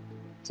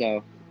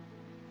 so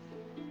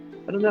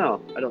I don't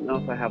know. I don't know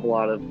if I have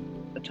a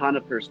ton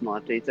of personal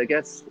updates. I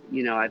guess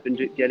I've been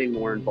getting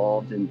more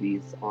involved in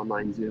these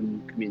online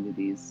Zoom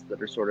communities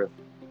that are sort of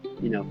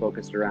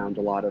focused around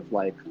a lot of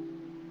like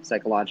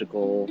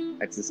psychological,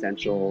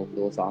 existential,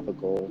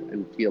 philosophical,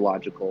 and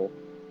theological,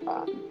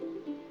 um,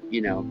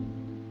 you know,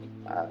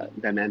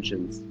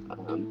 dimensions.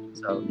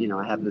 So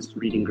I have this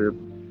reading group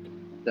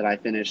that I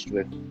finished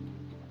with,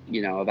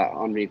 about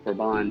Henri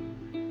Corbin.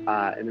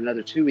 In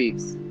another 2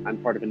 weeks, I'm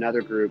part of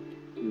another group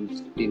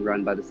who's being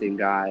run by the same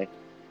guy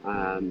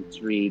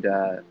to read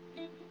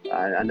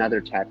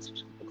another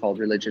text called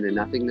Religion and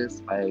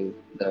Nothingness by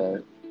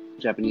the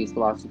Japanese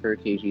philosopher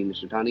Keiji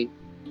Nishitani.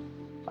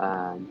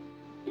 Um,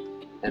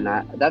 and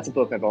that's a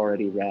book I've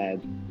already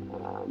read,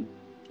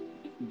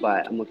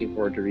 but I'm looking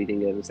forward to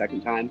reading it a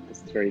second time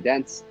because it's very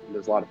dense.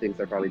 There's a lot of things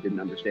I probably didn't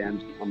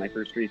understand on my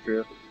first read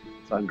through,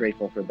 so I'm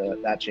grateful for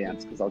that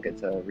chance because I'll get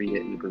to read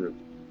it in a group.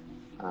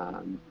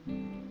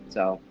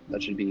 So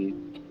that should be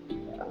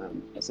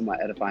a somewhat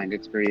edifying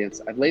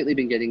experience. I've lately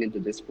been getting into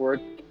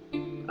Discord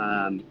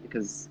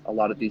because a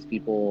lot of these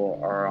people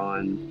are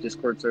on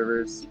Discord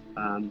servers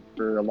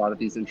for a lot of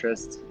these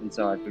interests, and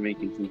so I've been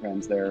making some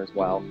friends there as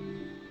well.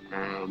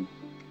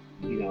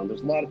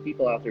 There's a lot of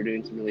people out there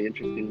doing some really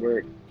interesting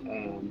work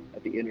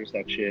at the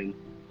intersection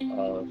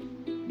of,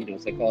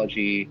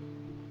 psychology,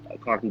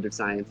 cognitive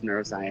science,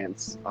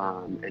 neuroscience,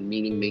 and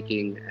meaning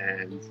making,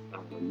 and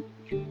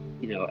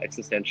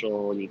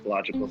existential and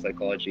ecological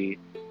psychology.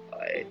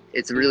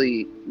 It's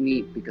really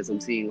neat because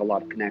I'm seeing a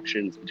lot of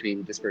connections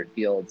between disparate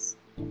fields,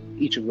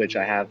 each of which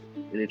I have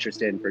an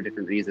interest in for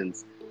different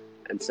reasons.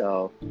 And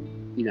so,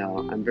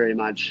 I'm very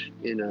much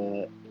in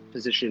a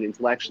position,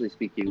 intellectually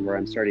speaking, where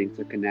I'm starting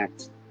to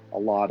connect a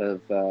lot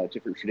of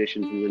different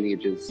traditions and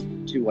lineages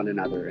to one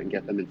another and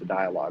get them into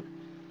dialogue.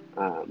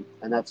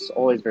 And that's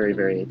always very,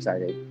 very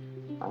exciting.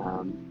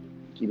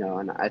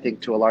 And I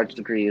think to a large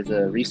degree, as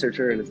a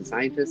researcher and as a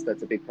scientist,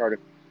 that's a big part of,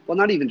 well,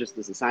 not even just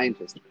as a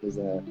scientist, but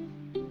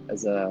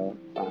as a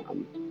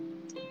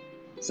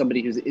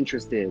somebody who's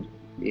interested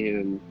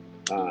in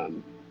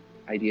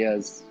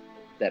ideas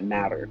that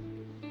matter.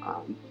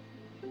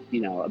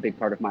 A big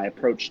part of my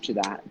approach to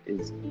that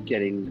is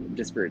getting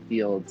disparate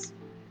fields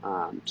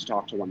to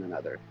talk to one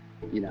another,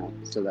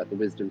 so that the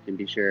wisdom can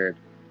be shared,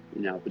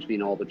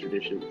 between all the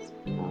traditions,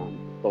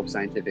 both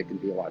scientific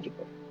and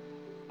theological.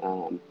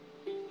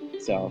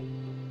 So,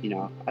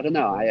 I don't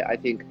know. I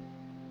think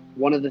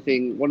one of the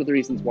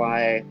reasons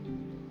why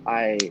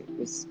I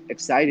was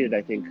excited,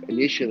 I think,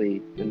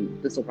 initially,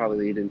 and this will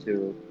probably lead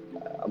into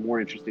a more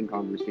interesting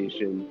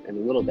conversation in a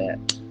little bit.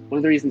 One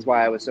of the reasons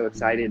why I was so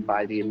excited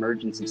by the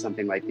emergence of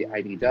something like the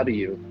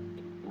IDW,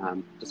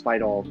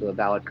 despite all the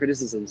valid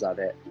criticisms of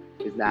it,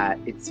 is that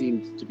it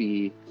seemed to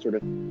be sort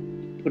of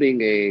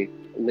putting a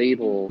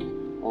label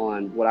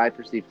on what I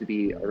perceive to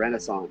be a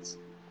renaissance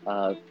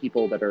of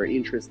people that are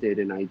interested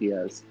in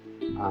ideas,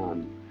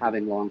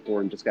 having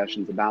long-form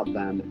discussions about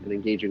them and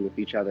engaging with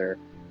each other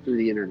through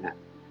the internet,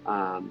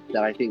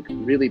 that I think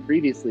really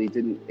previously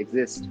didn't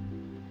exist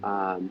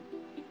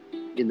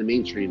in the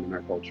mainstream in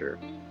our culture.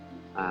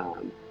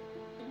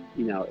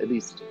 At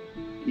least,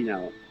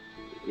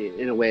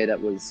 in a way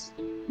that was,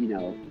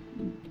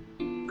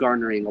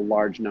 garnering a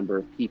large number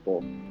of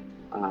people.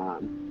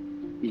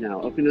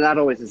 That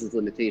always has its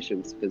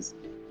limitations because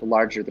the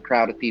larger the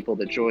crowd of people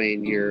that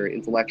join your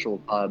intellectual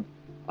club,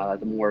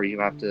 the more you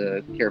have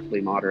to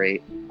carefully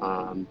moderate,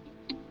 and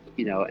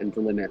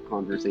delimit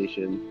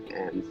conversation,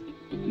 and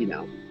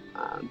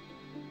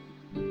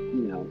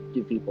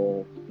give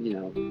people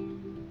who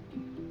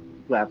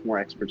have more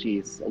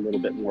expertise a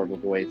little bit more of a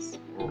voice,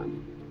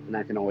 and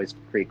that can always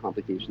create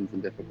complications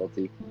and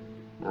difficulty.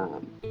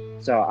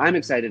 So I'm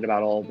excited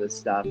about all of this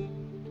stuff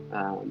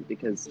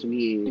because to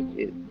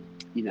me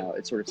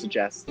it sort of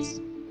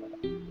suggests.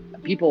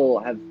 People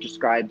have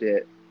described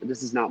it,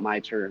 this is not my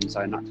term, so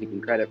I'm not taking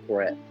credit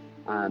for it,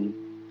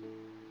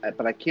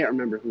 but I can't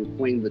remember who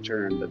coined the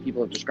term, but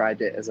people have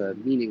described it as a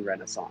meaning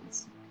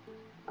renaissance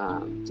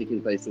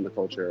taking place in the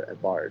culture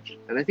at large.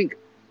 And I think,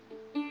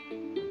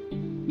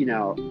 maybe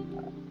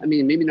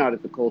not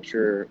at the whole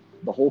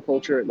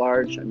culture at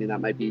large.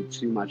 That might be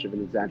too much of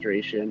an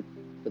exaggeration,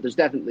 but there's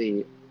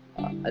definitely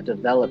a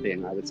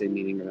developing, I would say,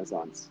 meaning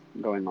renaissance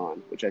going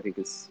on, which I think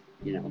is,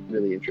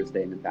 really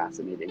interesting and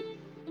fascinating.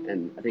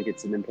 And I think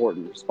it's an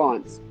important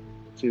response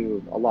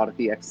to a lot of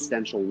the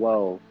existential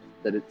woe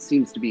that it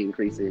seems to be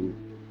increasing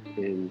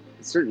in,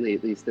 certainly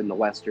at least in the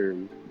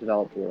Western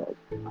developed world,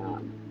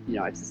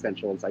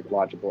 existential and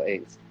psychological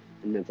angst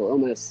and mental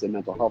illness and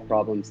mental health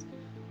problems.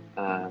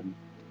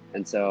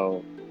 And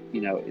so,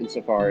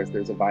 insofar as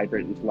there's a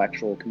vibrant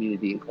intellectual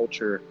community and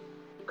culture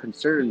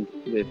concerned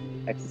with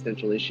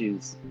existential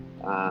issues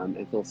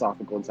and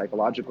philosophical and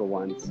psychological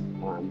ones,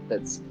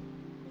 that's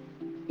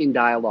in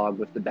dialogue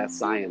with the best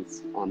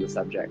science on the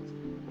subject,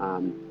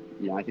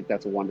 I think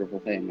that's a wonderful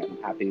thing. I'm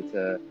happy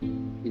to,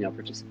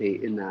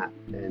 participate in that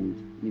and,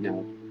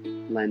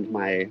 lend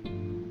my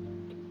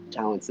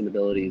talents and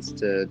abilities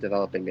to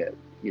developing it,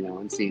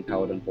 and seeing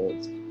how it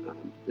unfolds.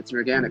 It's an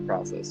organic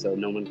process, so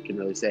no one can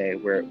really say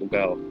where it will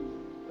go.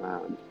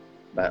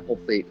 But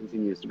hopefully it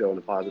continues to go in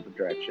a positive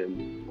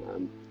direction,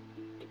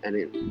 and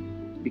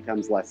it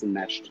becomes less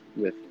enmeshed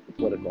with the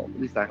political. At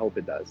least I hope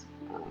it does.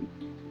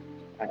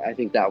 I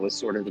think that was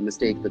sort of the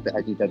mistake that the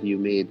IDW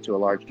made to a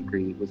large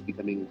degree, was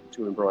becoming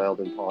too embroiled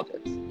in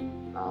politics.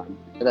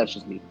 But that's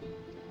just me.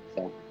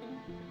 So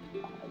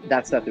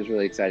that stuff is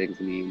really exciting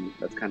to me, and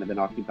that's kind of been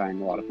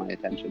occupying a lot of my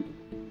attention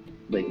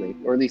lately,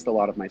 or at least a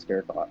lot of my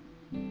spare thought.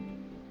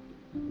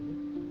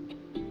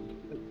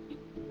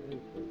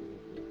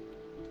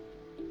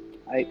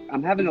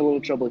 I'm having a little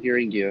trouble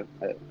hearing you.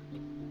 I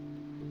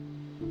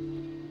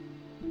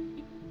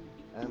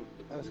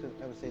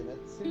was saying that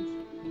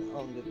seems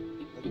on the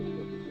I can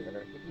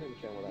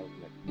understand what I was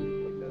like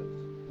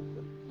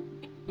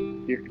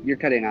You're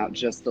cutting out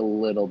just a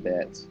little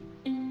bit.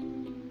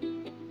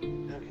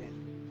 Okay.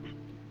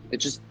 It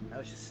just I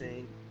was just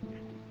saying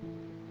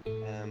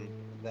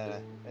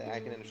that I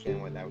can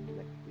understand why that would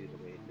connect you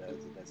the way it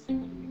does, and that's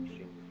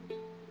extremely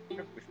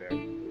perfectly fair. What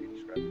you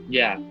described.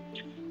 Yeah.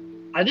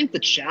 I think the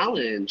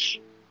challenge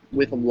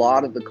with a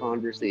lot of the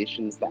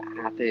conversations that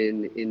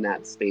happen in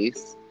that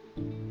space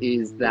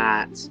is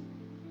that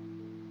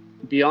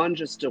beyond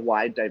just a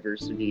wide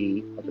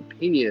diversity of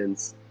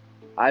opinions,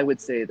 I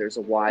would say there's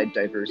a wide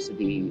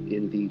diversity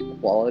in the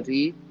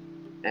quality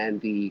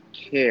and the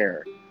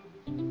care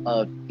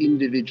of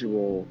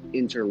individual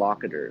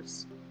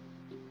interlocutors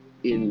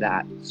in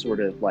that sort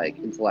of like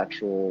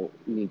intellectual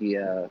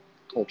media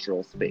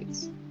cultural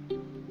space,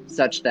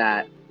 such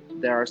that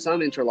there are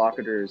some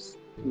interlocutors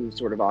who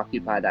sort of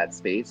occupy that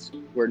space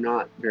who are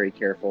not very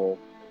careful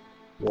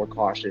or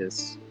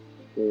cautious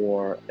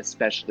or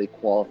especially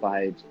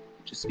qualified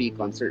to speak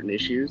on certain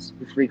issues,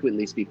 who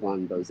frequently speak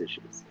on those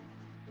issues.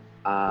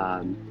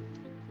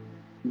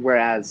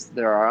 Whereas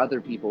there are other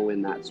people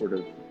in that sort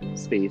of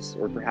space,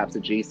 or perhaps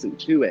adjacent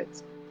to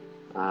it,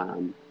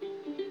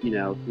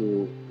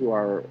 who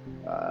are,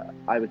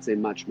 I would say,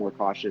 much more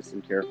cautious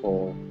and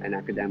careful and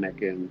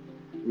academic and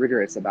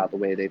rigorous about the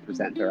way they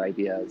present their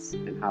ideas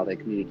and how they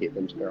communicate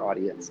them to their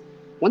audience.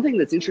 One thing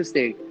that's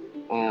interesting,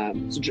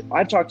 so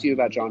I've talked to you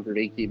about John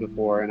Vervaeke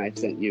before, and I've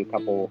sent you a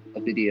couple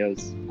of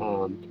videos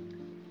of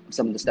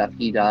some of the stuff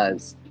he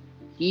does.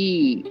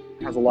 He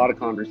has a lot of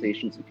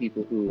conversations with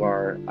people who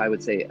are, I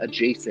would say,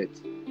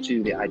 adjacent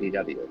to the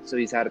IDW. So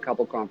he's had a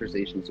couple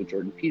conversations with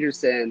Jordan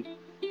Peterson,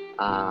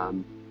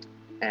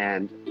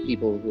 and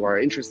people who are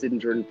interested in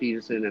Jordan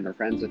Peterson and are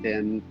friends with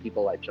him,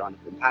 people like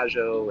Jonathan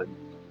Pajot and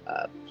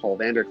Paul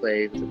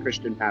Vanderklay, who's a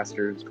Christian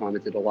pastor who's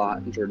commented a lot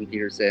on Jordan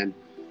Peterson,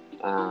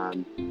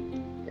 and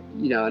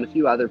a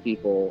few other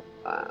people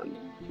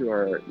who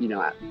are,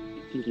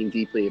 thinking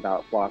deeply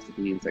about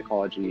philosophy and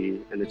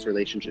psychology and its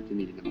relationship to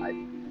meaning in life.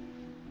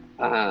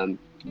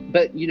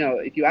 But,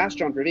 if you ask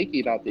John Vervaeke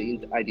about the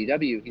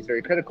IDW, he's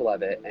very critical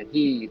of it, and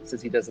he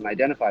says he doesn't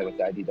identify with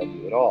the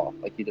IDW at all.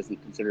 Like, he doesn't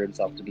consider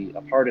himself to be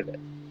a part of it.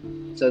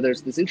 So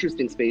there's this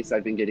interesting space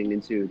I've been getting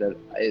into that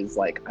is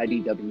like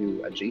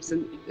IDW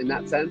adjacent in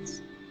that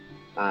sense.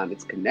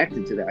 It's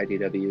connected to the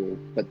IDW,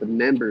 but the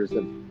members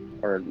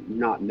are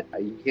not,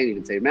 you can't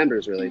even say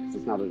members really, because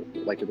it's not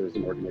like there's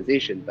an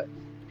organization, but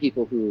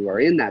people who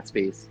are in that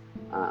space,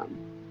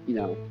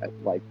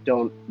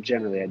 don't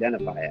generally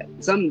identify it.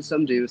 Some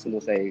do. Some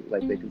will say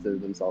like they consider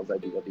themselves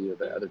IDW,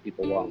 but other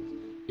people won't.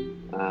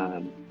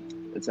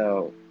 And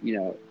so,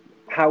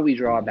 how we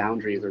draw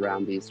boundaries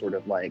around these sort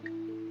of like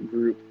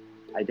group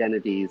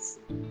identities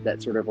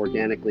that sort of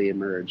organically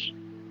emerge,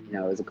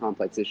 is a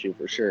complex issue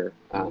for sure.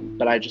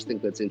 But I just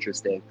think that's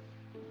interesting,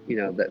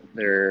 that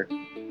there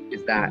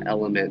is that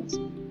element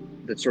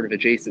that's sort of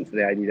adjacent to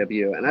the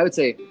IDW. And I would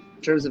say,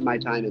 in terms of my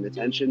time and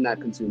attention,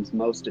 that consumes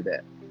most of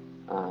it.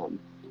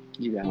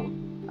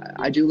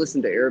 I do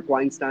listen to Eric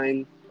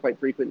Weinstein quite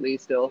frequently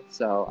still.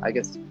 So I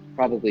guess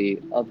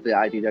probably of the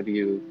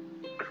IDW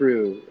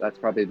crew, that's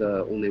probably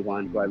the only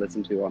one who I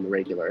listen to on the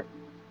regular,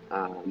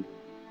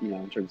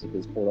 in terms of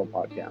his Portal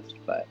podcast.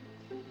 But,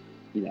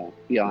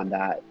 beyond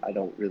that, I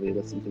don't really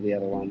listen to the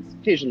other ones.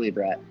 Occasionally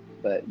Brett,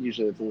 but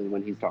usually it's only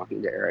when he's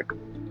talking to Eric.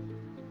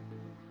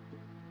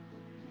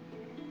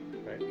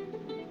 Right.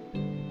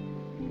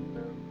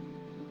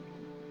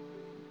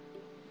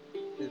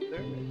 Is there?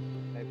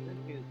 I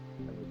think it's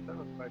been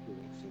quite a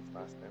week since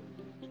last time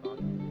we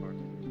talked, or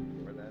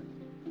before that.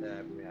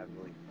 We have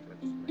really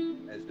touched.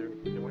 Is there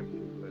one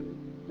that you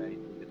think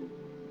is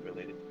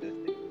related to this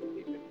that you would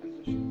keep it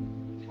transition?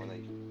 One that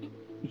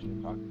you should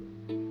talk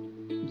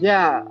about?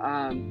 Yeah.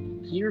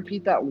 Can you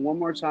repeat that one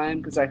more time?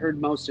 Because I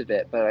heard most of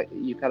it, but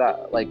you cut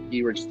out, like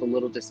you were just a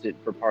little distant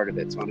for part of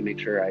it. So I want to make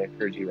sure I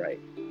heard you right.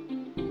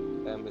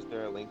 Is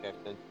there a link I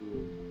sent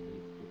you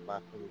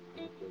last time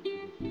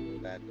we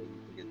that you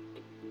can get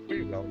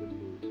pretty relevant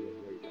to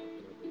what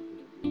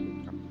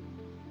you're talking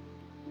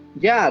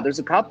about? Yeah, there's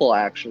a couple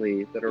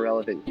actually that are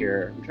relevant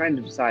here. I'm trying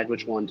to decide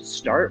which one to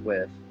start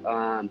with.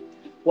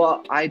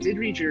 Well, I did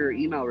read your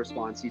email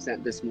response you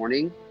sent this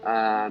morning,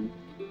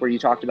 where you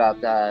talked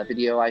about the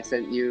video I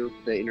sent you,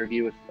 the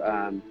interview with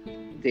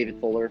David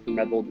Fuller from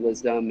Red Bull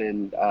Wisdom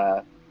and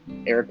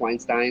Eric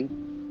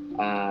Weinstein.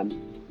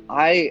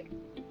 I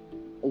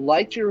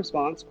liked your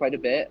response quite a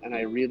bit, and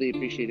I really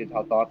appreciated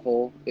how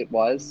thoughtful it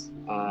was.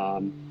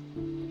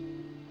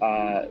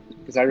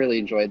 Because I really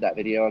enjoyed that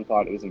video and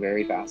thought it was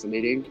very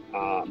fascinating.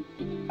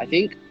 I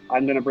think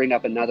I'm going to bring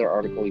up another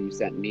article you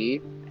sent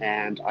me,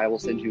 and I will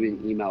send you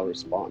an email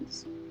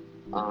response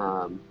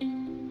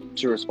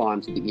to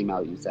respond to the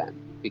email you sent,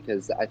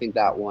 because I think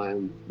that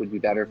one would be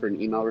better for an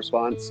email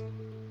response.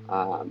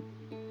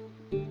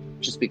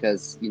 Just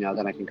because,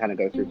 then I can kind of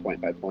go through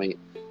point by point.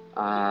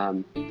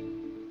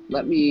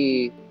 Let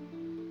me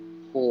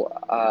pull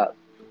up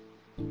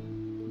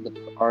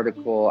the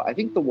article. I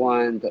think the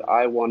one that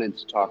I wanted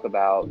to talk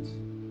about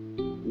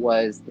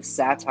was the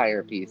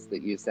satire piece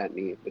that you sent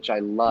me, which I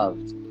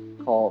loved,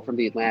 called from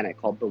the Atlantic,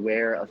 called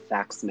 "Beware of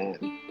Facts Man."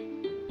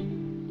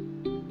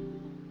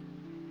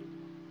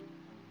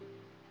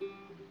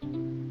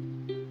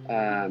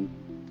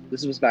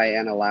 This was by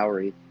Anna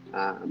Lowry.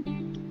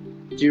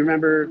 Do you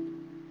remember?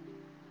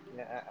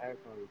 Yeah, I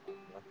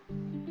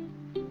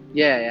remember.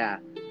 Yeah.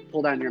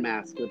 Pull down your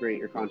mask, liberate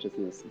your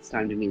consciousness. It's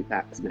time to meet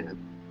Facts Man.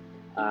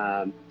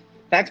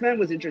 Facts Man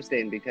was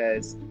interesting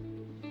because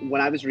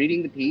when I was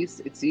reading the piece,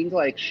 it seemed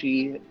like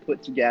she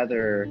put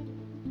together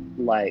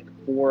like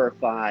 4 or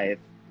 5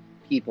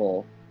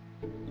 people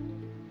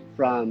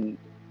from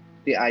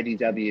the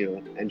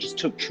IDW and just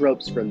took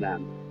tropes from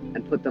them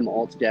and put them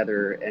all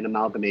together and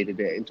amalgamated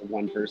it into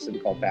one person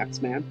called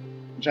Facts Man,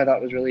 which I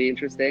thought was really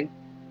interesting.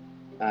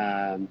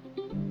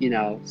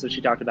 So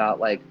she talked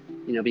about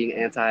being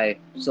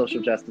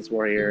anti-social justice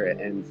warrior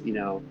and,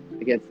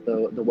 against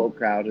the woke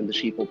crowd and the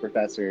sheeple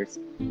professors.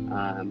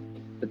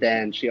 But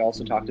then she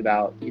also talked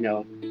about,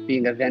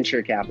 being a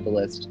venture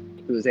capitalist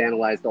who has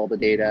analyzed all the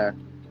data,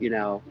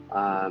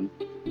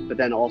 but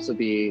then also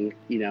being,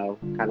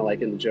 kind of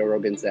like in the Joe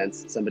Rogan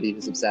sense, somebody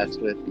who's obsessed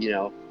with,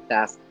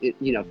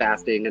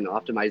 fasting and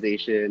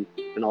optimization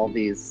and all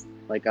these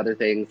like other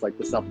things like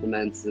the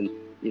supplements and,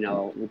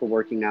 the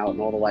working out and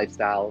all the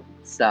lifestyle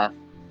stuff.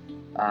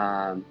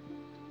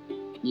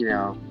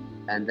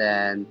 And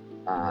then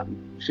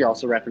she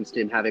also referenced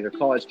him having a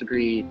college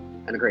degree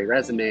and a great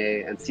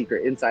resume and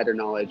secret insider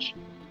knowledge.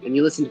 And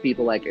you listen to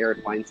people like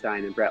Eric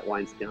Weinstein and Brett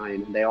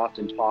Weinstein, and they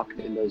often talk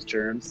in those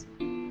terms.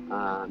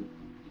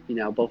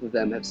 Both of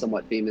them have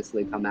somewhat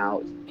famously come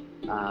out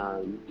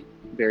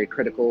very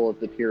critical of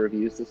the peer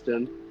review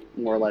system,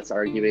 more or less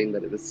arguing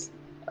that it was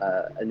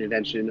an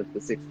invention of the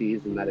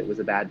 60s and that it was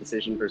a bad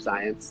decision for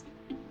science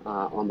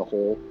on the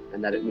whole,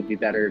 and that it would be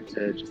better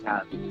to just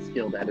have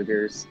skilled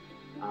editors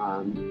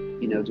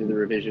do the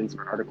revisions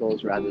for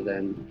articles rather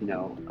than,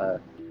 a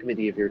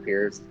committee of your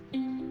peers,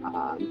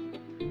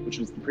 which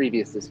was the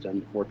previous system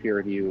before peer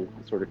review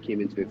sort of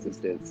came into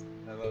existence.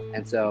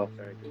 And so,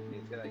 sorry, can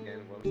you say that again?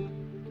 What was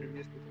the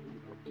previous?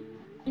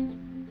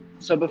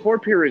 So before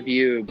peer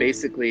review,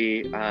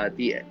 basically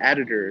the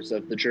editors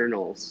of the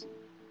journals,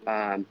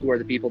 who are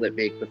the people that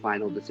make the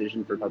final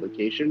decision for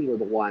publication, were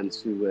the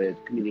ones who would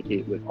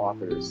communicate with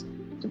authors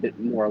to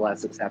more or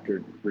less accept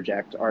or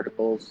reject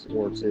articles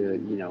or to,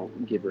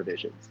 give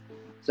revisions.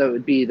 So it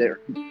would be the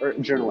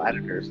journal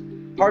editors.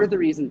 Part of the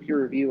reason peer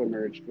review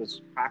emerged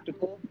was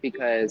practical,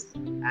 because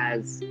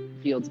as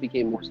fields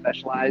became more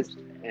specialized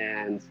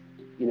and,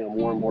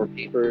 more and more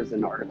papers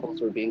and articles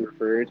were being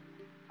referred,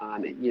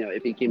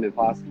 it became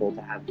impossible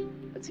to have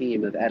a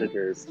team of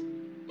editors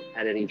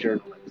at any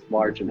journal that was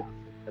large enough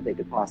that they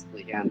could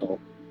possibly handle,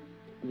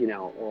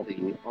 all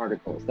the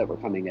articles that were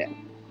coming in,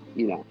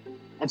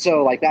 And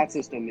so that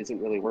system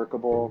isn't really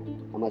workable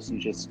unless you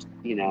just,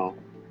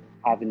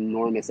 have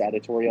enormous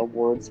editorial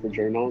boards for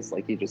journals.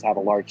 Like you just have a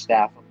large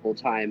staff of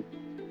full-time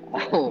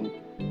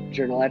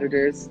journal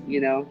editors,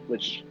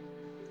 which,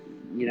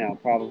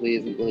 probably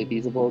isn't really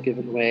feasible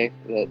given the way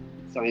that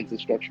science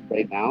is structured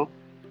right now.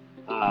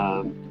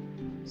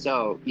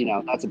 So,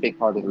 that's a big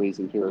part of the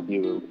reason peer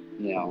review,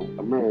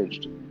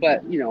 emerged.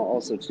 But,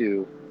 also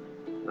too,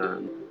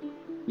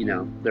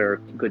 there are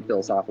good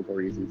philosophical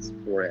reasons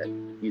for it,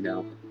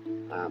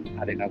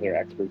 having other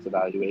experts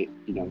evaluate,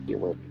 your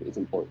work is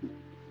important,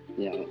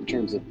 in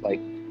terms of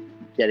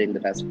getting the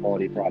best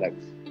quality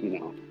products,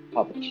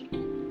 published.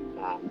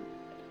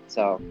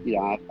 So,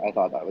 I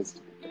thought that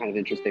was kind of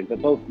interesting.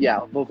 But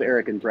both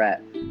Eric and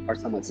Brett are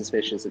somewhat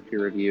suspicious of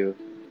peer review,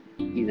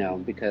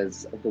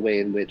 because of the way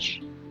in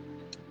which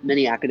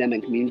many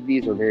academic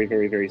communities are very,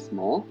 very, very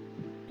small.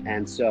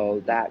 And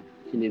so that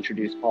can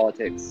introduce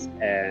politics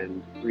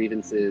and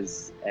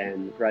grievances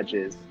and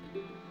grudges,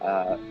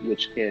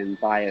 which can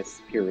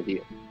bias peer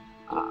review.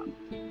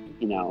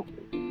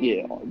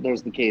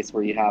 There's the case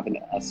where you have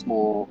a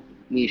small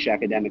niche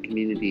academic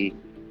community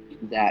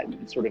that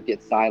sort of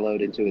gets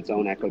siloed into its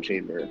own echo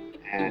chamber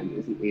and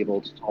isn't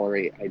able to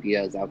tolerate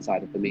ideas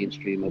outside of the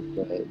mainstream of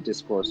the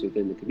discourse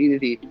within the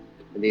community.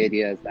 And the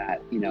idea is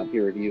that,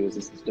 peer review is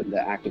a system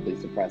that actively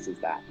suppresses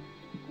that.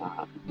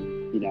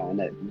 and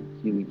that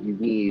you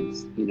need,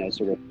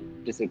 sort of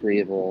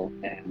disagreeable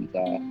and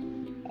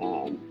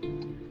how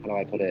do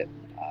I put it,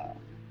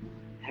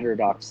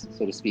 heterodox,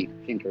 so to speak,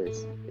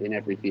 thinkers in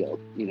every field,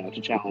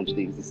 to challenge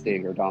the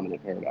existing or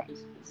dominant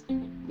paradigms,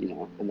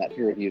 and that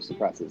peer review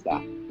suppresses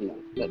that.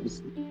 That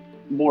was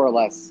more or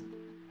less,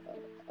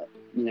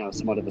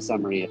 somewhat of a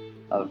summary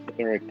of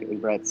Eric and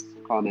Brett's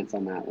comments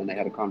on that when they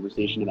had a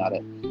conversation about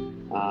it.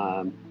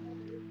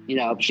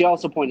 She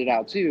also pointed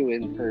out too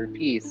in her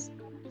piece,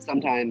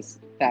 sometimes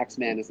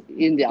Faxman is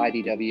in the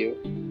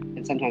IDW,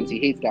 and sometimes he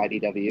hates the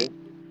IDW.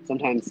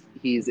 Sometimes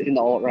he's in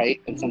the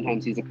alt-right, and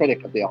sometimes he's a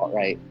critic of the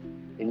alt-right,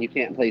 and you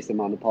can't place him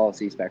on the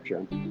policy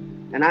spectrum.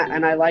 And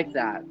I like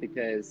that,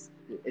 because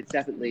it's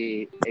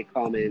definitely a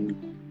common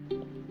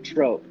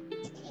trope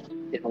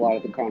in a lot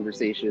of the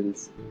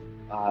conversations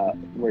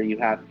where you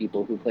have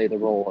people who play the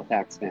role of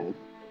Faxman,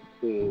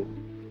 who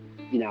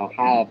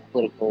have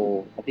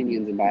political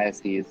opinions and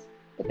biases,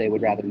 but they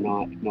would rather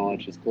not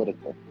acknowledge as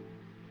political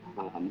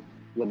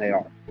when they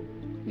are.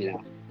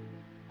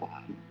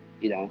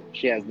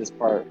 She has this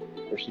part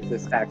where she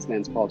says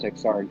Faxman's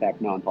politics are in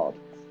fact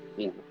non-politics.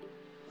 He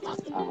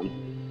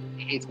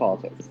hates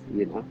politics.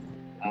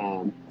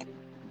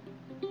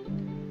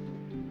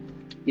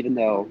 Even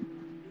though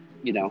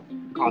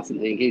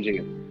constantly engaging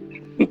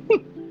it.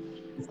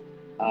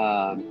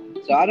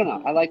 So I don't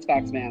know. I liked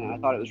Faxman, and I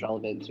thought it was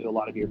relevant to a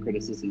lot of your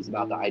criticisms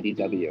about the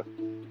IDW.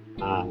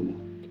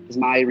 Because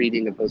my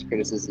reading of those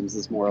criticisms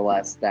is more or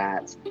less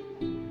that,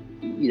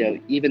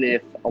 even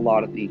if a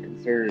lot of the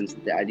concerns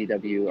that the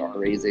IDW are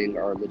raising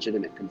are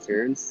legitimate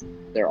concerns,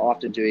 they're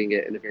often doing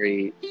it in a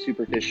very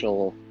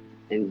superficial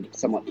and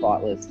somewhat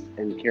thoughtless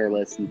and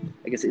careless and,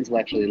 I guess,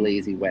 intellectually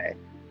lazy way.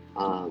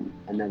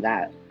 And then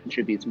that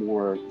contributes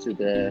more to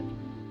the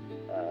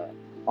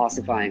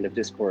ossifying of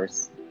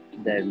discourse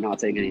than not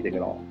saying anything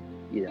at all.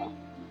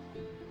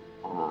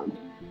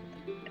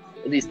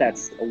 At least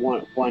that's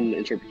one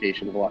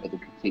interpretation of a lot of the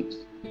critiques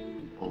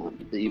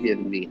that you've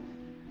given me.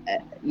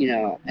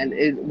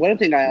 And one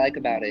thing I like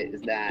about it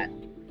is that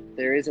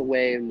there is a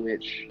way in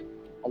which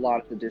a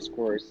lot of the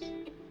discourse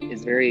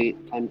is very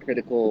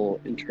uncritical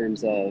in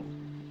terms of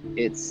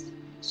its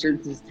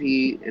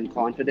certainty and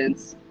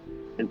confidence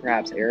and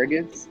perhaps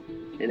arrogance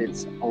in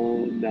its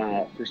own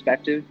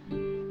perspective.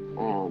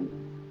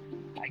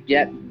 I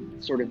get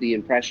sort of the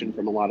impression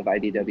from a lot of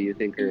IDW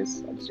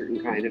thinkers of a certain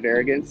kind of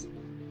arrogance,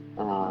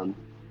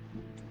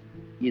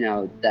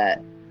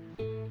 that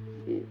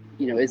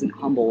isn't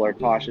humble or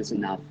cautious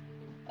enough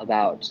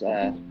about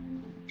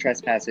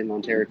trespassing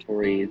on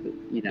territory that,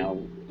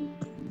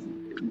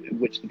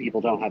 which the people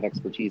don't have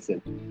expertise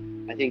in.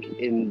 I think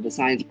in the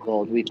science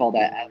world we call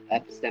that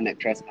epistemic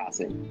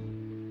trespassing,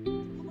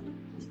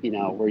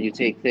 where you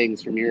take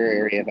things from your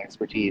area of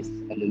expertise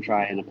and then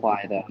try and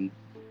apply them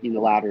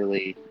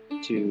unilaterally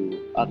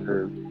to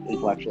other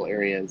intellectual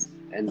areas,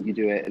 and you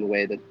do it in a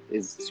way that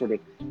is sort of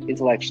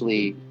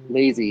intellectually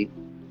lazy,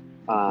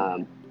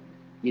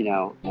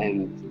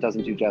 and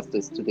doesn't do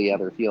justice to the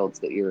other fields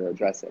that you're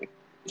addressing.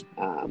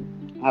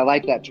 I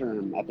like that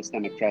term,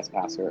 epistemic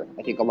trespasser.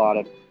 I think a lot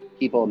of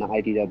people in the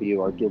IDW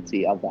are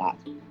guilty of that,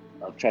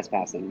 of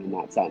trespassing in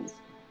that sense.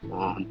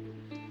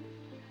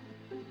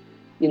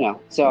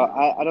 So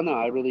I don't know.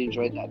 I really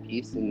enjoyed that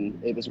piece,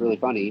 and it was really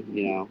funny,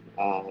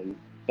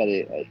 but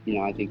it,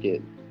 I think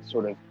it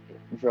sort of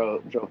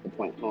drove the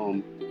point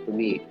home for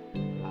me.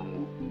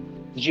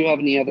 Did you have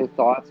any other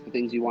thoughts or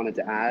things you wanted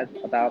to add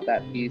about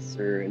that piece,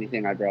 or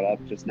anything I brought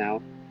up just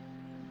now?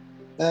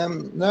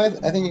 No, I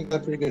think you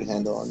got a pretty good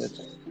handle on it.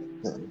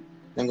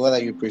 I'm glad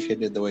that you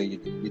appreciated the way you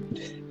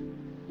did.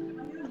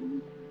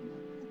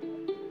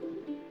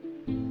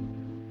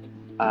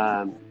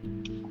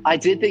 I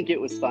did think it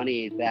was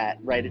funny that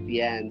right at the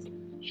end,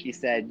 she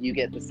said, you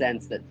get the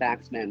sense that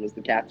Faxman was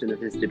the captain of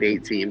his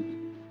debate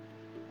team.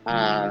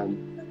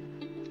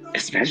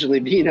 Especially,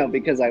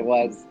 because I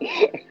was.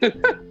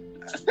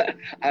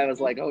 I was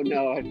like, oh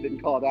no, I've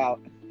been called out.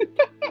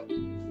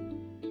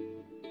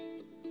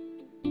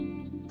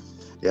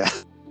 Yeah.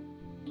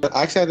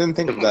 Actually, I didn't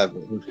think of that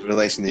in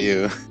relation to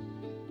you.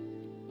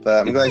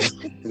 But I'm glad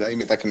you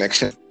made that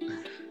connection.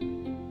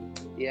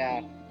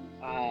 Yeah.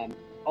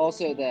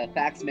 Also, the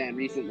Faxman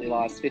recently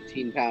lost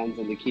 15 pounds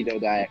on the keto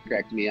diet.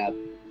 Correct me up.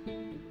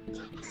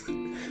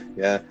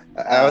 Yeah.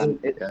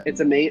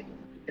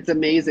 It's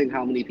amazing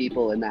how many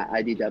people in that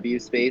IDW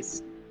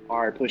space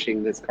are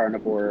pushing this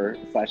carnivore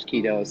 /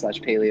 keto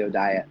 / paleo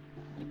diet.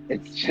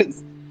 It's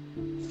just,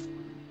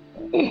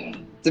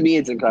 to me,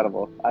 it's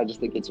incredible. I just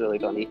think it's really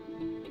funny.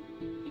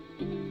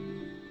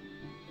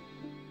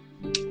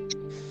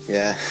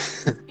 Yeah.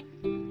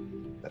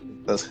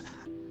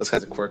 those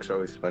kinds of quirks are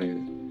always funny.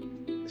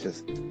 It's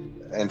just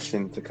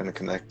interesting to kind of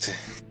connect.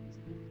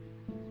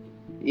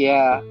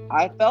 Yeah,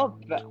 I felt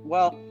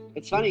well.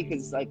 It's funny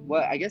because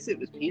I guess it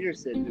was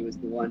Peterson who was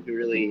the one who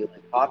really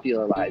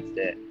popularized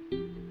it.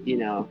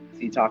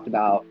 He talked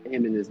about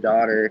him and his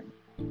daughter,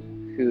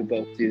 who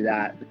both do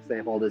that because they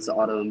have all this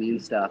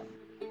autoimmune stuff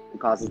that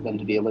causes them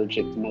to be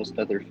allergic to most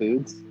other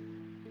foods,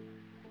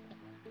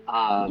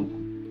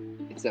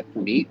 except for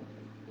meat.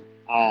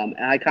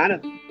 And I kind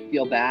of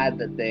feel bad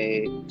that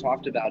they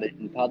talked about it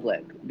in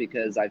public,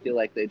 because I feel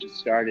like they just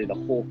started a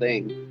whole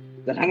thing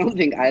that I don't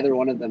think either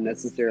one of them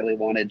necessarily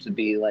wanted to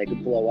be like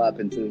blow up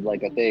into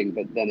like a thing,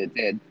 but then it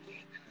did.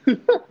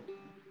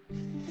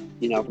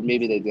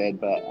 Maybe they did,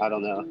 but I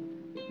don't know.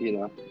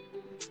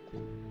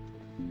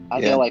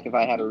 I feel like if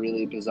I had a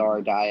really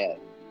bizarre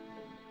diet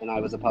and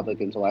I was a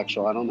public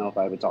intellectual, I don't know if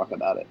I would talk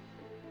about it.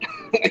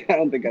 I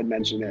don't think I'd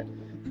mention it.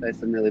 If I had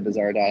some really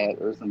bizarre diet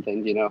or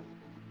something,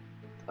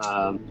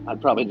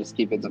 I'd probably just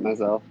keep it to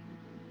myself.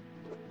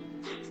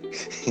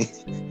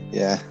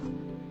 Yeah.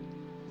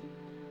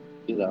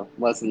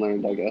 Lesson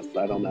learned, I guess.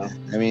 I don't know.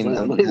 I mean,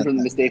 learn from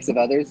the mistakes of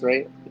others,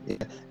 right? Yeah.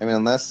 I mean,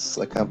 unless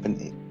a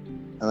company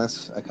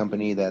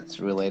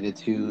that's related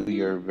to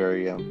your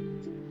very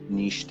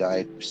niche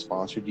diet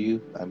sponsored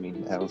you, I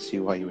mean, I don't see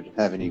why you would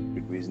have any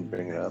good reason to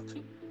bring it up.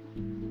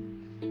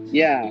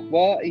 Yeah,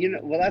 well,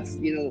 that's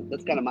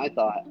kind of my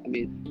thought. I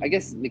mean, I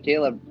guess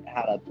Michaela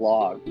had a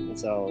blog,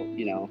 so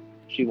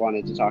she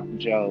wanted to talk to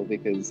Joe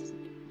because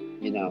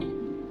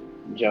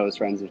Joe is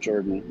friends with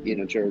Jordan,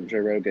 Joe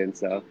Rogan,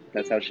 so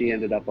that's how she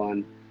ended up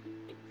on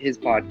his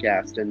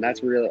podcast, and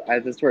that's where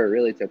it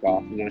really took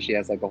off. She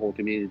has like a whole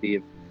community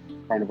of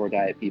carnivore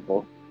diet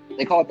people.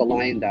 They call it the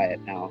lion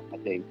diet now, I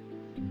think.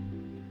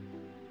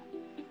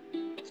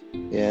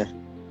 Yeah.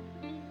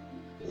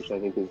 Which I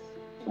think is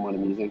somewhat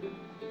amusing.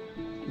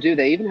 Dude,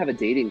 they even have a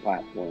dating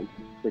platform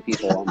for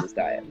people on this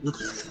diet.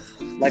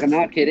 Like, I'm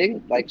not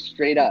kidding. Like,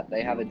 straight up,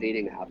 they have a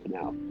dating app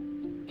now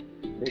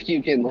where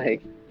you can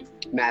like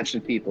match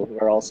with people who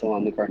are also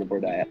on the carnivore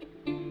diet.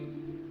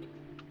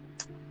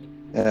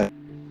 Yeah.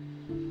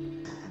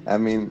 I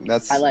mean,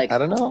 I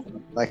don't know.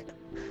 Like,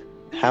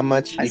 how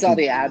much I saw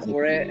the ad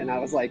for it and I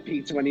was like,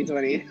 peak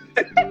 2020.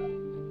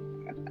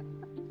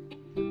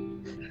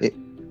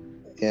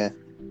 Yeah.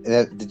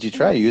 Did you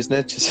try using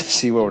it just to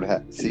see what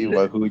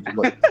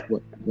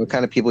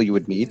kind of people you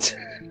would meet?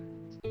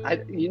 I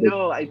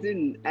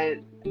didn't,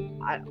 and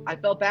I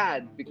felt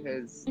bad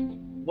because,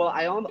 well,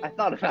 I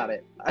thought about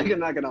it. I'm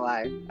not gonna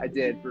lie, I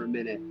did for a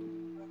minute.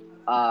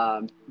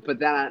 But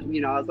then I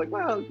was like,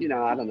 well,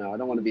 I don't know. I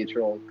don't want to be a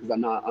troll because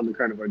I'm not on the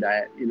carnivore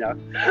diet.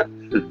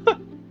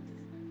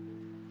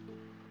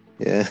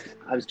 Yeah.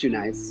 I was too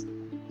nice.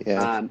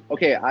 Yeah.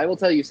 Okay, I will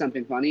tell you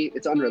something funny.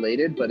 It's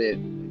unrelated, but it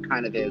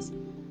kind of is.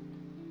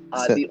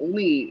 The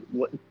only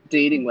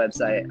dating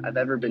website I've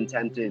ever been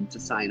tempted to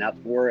sign up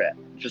for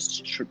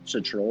just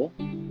to troll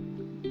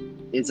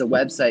is a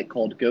website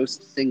called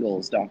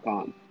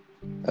ghostsingles.com.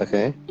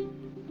 Okay.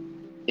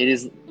 It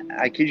is,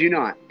 I kid you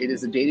not, it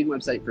is a dating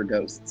website for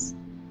ghosts.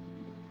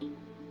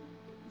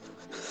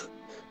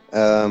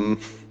 Okay.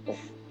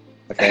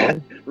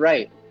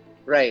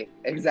 Right,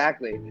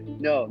 exactly.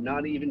 No,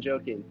 not even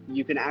joking.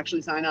 You can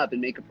actually sign up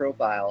and make a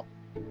profile,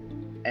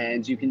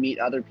 and you can meet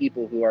other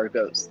people who are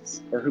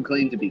ghosts or who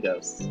claim to be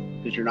ghosts,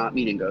 because you're not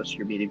meeting ghosts,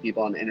 you're meeting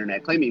people on the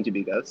internet claiming to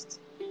be ghosts.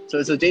 So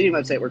it's a dating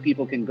website where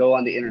people can go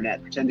on the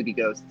internet, pretend to be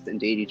ghosts, and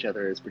date each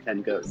other as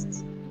pretend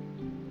ghosts.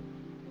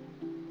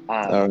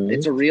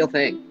 It's a real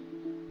thing.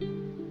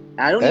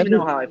 I don't even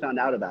know how I found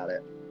out about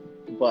it,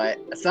 but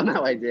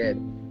somehow I did,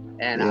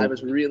 and I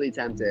was really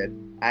tempted.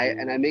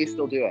 I may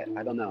still do it.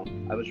 I don't know.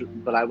 I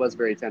was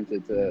very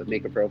tempted to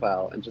make a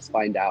profile and just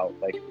find out,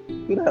 like,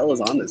 who the hell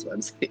is on this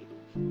website?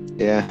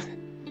 Yeah.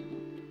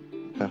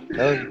 I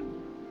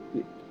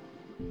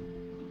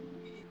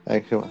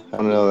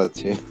don't know that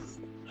too.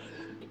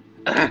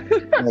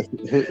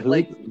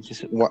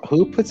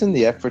 Who puts in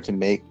the effort to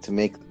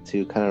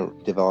kind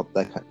of develop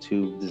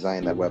to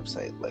design that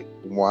website? Like,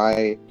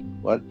 why?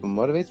 What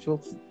motivates people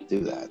to do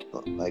that?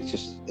 Like,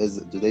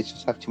 do they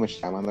just have too much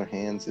time on their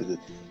hands? Is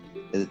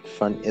it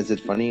fun? Is it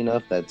funny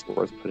enough that it's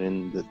worth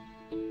putting the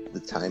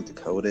time to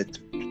code it,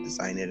 to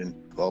design it, and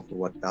develop and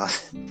whatnot?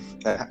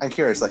 I'm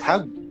curious,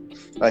 how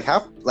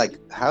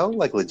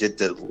legit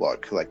did it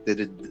look? Like, did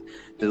it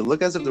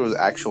look as if there was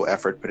actual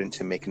effort put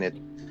into making it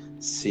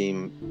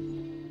seem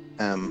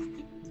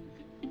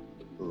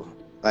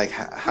like,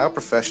 how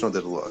professional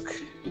did it look?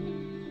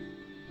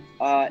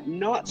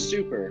 Not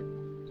super.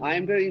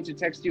 I'm going to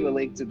text you a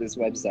link to this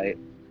website.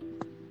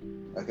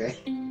 Okay.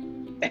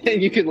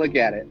 And you can look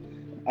at it.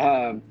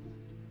 I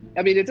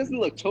mean, it doesn't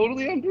look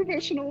totally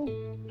unprofessional,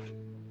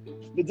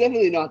 but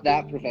definitely not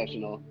that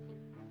professional.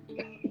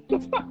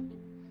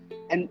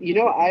 And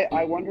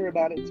I wonder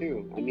about it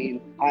too. I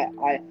mean,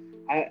 I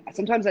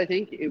sometimes I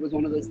think it was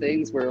one of those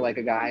things where like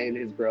a guy and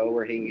his bro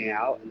were hanging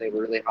out and they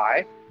were really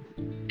high,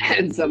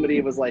 and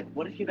somebody was like,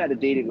 "What if you had a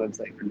dating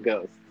website for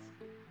ghosts?"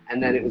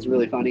 And then it was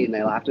really funny and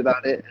they laughed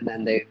about it, and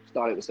then they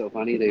thought it was so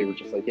funny they were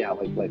just like, "Yeah,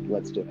 like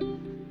let's do it."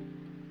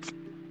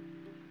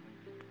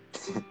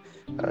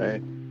 All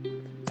right.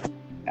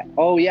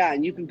 Oh yeah,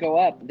 and you can go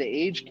up. The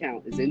age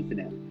count is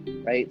infinite,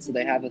 right? So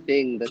they have a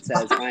thing that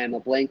says, "I am a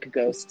blank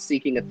ghost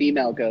seeking a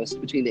female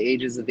ghost between the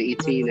ages of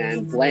 18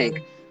 and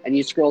blank," and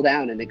you scroll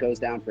down and it goes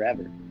down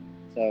forever.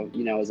 So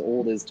as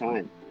old as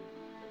time.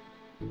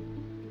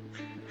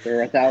 There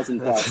are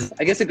 1,000 plus.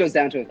 I guess it goes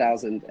down to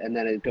 1,000, and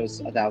then it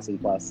goes 1,000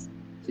 plus.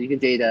 So you can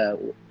date a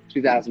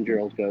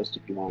 2,000-year-old ghost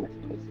if you want it.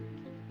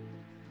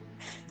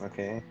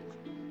 Okay.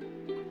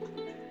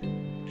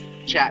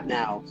 Chat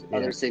now. Yeah.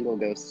 Other single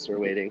ghosts are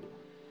waiting.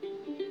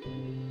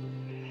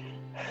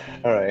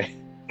 All right.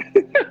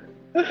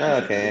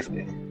 Okay. I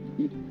see.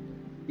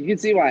 You can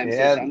see why I'm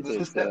Yeah, so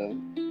this tempted.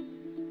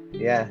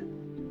 is yeah.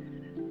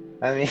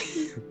 I mean,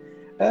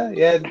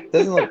 yeah, it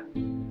doesn't look.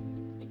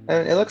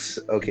 It looks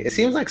okay. It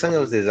seems like something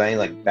that was designed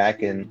like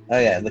back in. Oh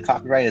yeah, the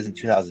copyright is in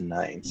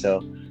 2009.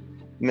 So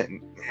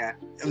Yeah.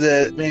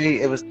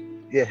 maybe it was.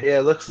 Yeah, yeah.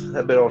 It looks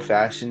a bit old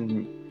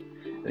fashioned.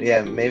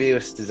 Yeah, maybe it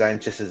was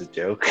designed just as a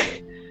joke.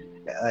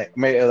 Like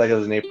maybe like it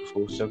was an April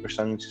Fool's joke or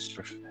something, just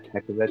for the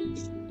heck of it.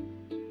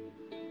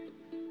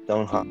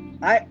 Don't.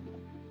 I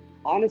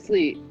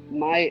honestly,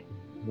 my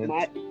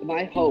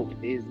hope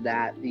is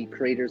that the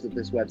creators of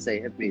this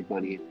website have made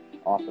money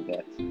off of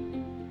it.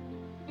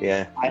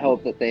 Yeah. I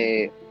hope that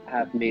they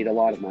have made a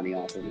lot of money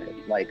off of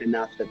it, like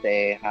enough that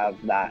they have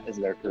that as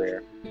their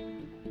career.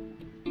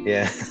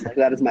 Yeah. Like,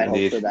 that is my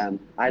Indeed. hope for them.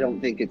 I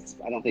don't think it's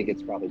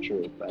probably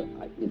true, but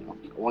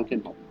one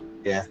can hope.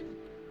 Yeah.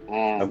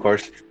 Of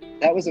course.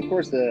 That was, of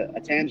course, a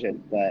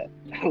tangent, but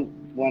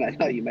one I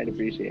thought you might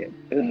appreciate.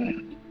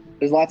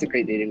 There's lots of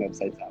great dating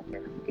websites out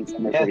there, and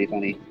some are pretty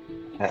funny.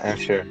 I'm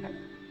sure.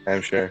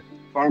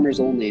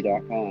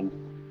 FarmersOnly.com.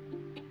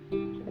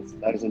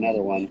 That was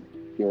another one.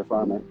 If you're a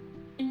farmer.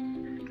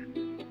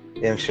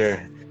 Yeah, I'm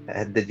sure.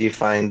 Did you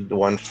find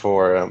one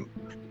for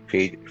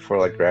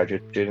like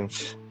graduate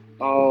students?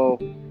 Oh,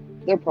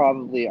 there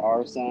probably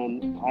are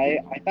some. I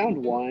found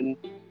one.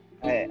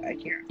 I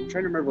can't. I'm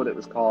trying to remember what it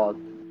was called.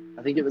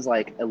 I think it was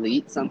like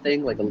Elite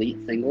something, like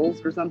Elite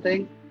Singles or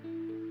something.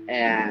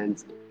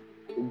 And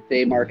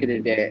they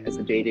marketed it as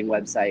a dating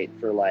website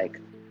for like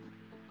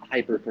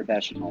hyper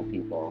professional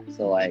people.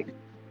 So like,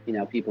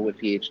 people with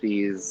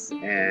PhDs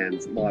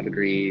and law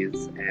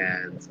degrees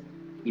and,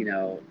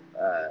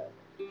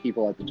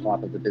 people at the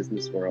top of the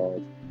business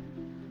world,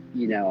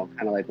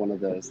 kind of like one of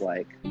those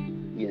like,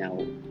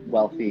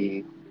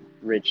 wealthy,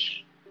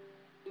 rich,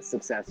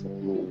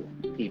 successful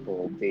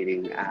people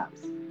dating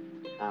apps.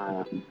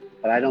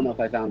 But I don't know if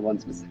I found one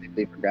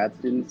specifically for grad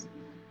students.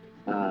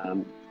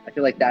 I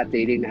feel like that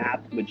dating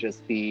app would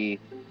just be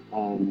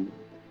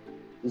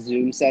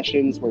Zoom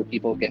sessions where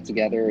people get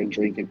together and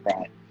drink and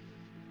cry.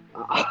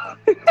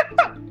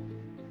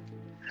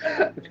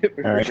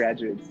 For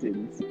graduate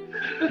students,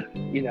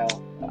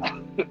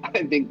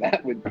 I think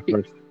that would be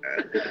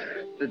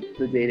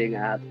the dating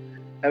app.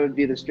 That would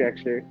be the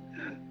structure.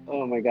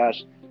 Oh my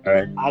gosh. All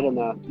right. I don't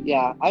know.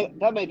 Yeah,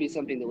 that might be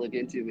something to look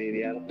into.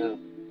 Maybe, I don't know.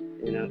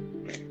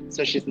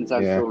 Especially since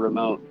I'm still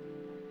remote.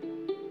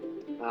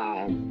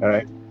 All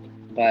right.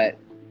 But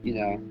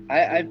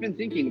I've been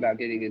thinking about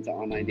getting into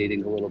online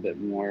dating a little bit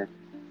more,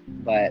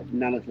 but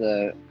none of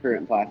the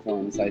current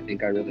platforms I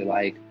think I really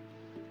like.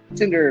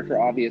 Tinder, for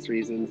obvious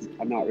reasons.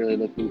 I'm not really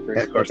looking for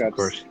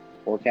hookups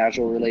or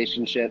casual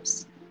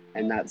relationships,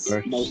 and that's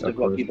most of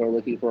what people are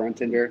looking for on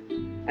Tinder.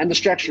 And the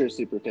structure is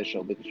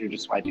superficial because you're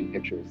just swiping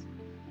pictures.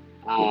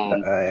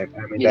 I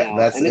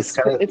mean,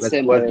 it's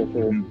similar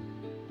for.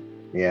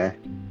 Yeah.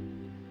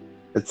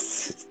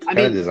 It's kind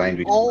of designed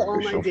to be all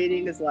online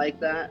dating is like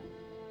that.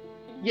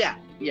 Yeah.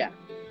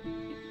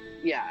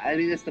 I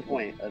mean, that's the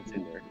point of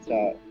Tinder.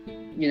 So,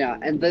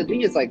 and the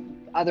thing is, like,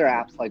 other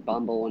apps like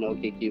Bumble and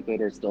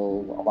OkCupid are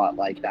still a lot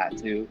like that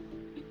too,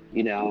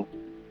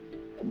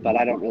 but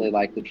I don't really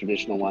like the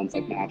traditional ones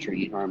like Match or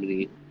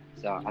eHarmony.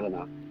 So I don't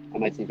know. I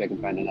might see if I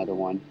can find another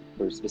one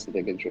for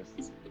specific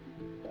interests.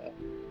 But,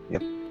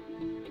 yep.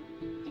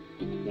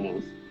 Who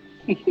knows?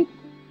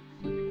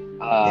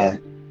 Yeah.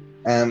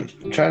 I'm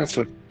trying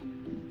to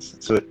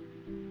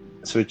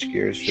switch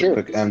gears real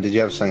quick. Did you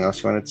have something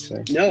else you wanted to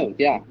say? No.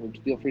 Yeah.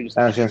 Feel free to.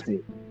 I was gonna say.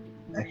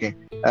 Okay.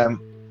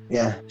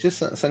 Yeah, just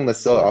something that's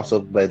still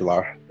also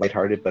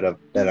lighthearted, but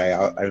that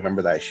I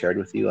remember that I shared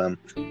with you.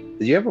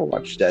 Did you ever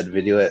watch that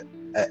video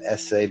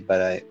essay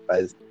by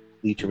this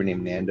YouTuber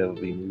named Nando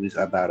Movies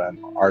about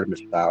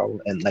Artemis Fowl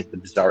and like the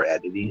bizarre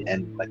editing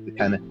and like the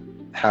kind of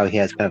how he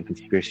has kind of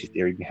conspiracy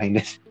theory behind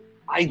it?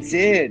 I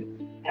did,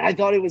 and I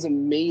thought it was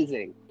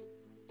amazing.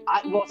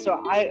 At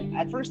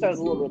first I was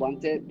a little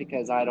reluctant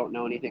because I don't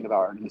know anything about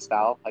Artemis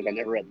Fowl. Like, I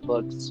never read the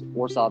books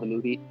or saw the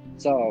movie,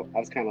 so I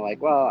was kind of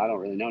like, well, I don't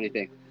really know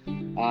anything.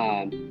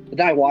 But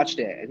then I watched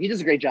it, and he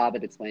does a great job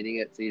at explaining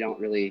it, so you don't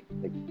really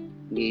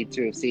need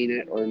to have seen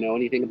it or know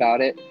anything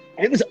about it.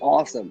 And it was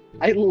awesome.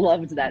 I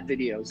loved that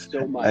video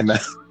so much. I know.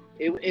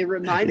 It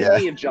reminded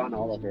me of John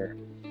Oliver.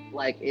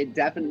 Like, it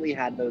definitely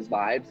had those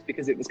vibes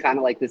because it was kind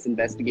of like this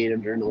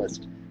investigative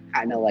journalist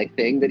kind of like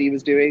thing that he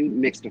was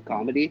doing, mixed with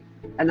comedy.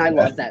 And I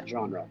love that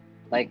genre.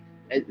 Like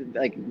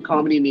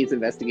comedy meets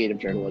investigative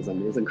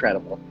journalism. It was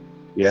incredible.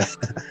 Yeah,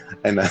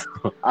 I know.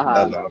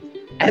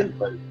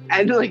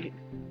 And like,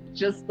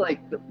 just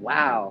like,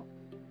 wow.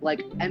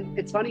 Like, and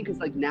it's funny because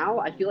like now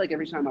I feel like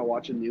every time I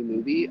watch a new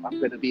movie, I'm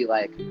going to be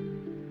like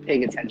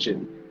paying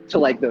attention to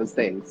like those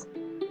things.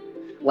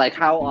 Like,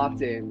 how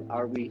often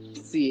are we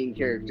seeing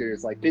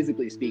characters like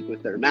physically speak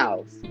with their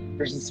mouths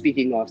versus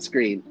speaking off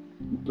screen?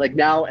 Like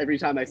now, every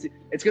time I see,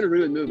 it's gonna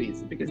ruin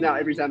movies because now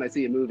every time I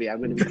see a movie,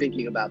 I'm gonna be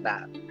thinking about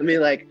that. I mean,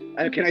 like,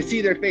 can I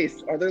see their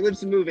face? Are their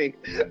lips moving?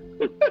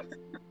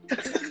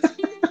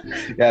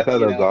 Yeah, I thought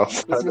that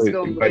was This awesome. was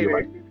filmed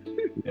later.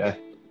 Yeah,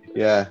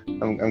 yeah.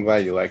 I'm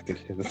glad you liked it.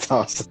 It's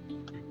awesome.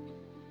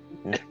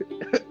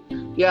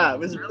 Yeah, it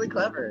was really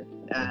clever.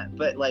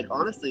 But like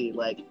honestly,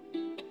 like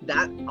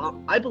that,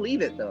 I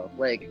believe it though.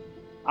 Like,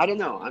 I don't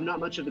know. I'm not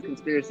much of a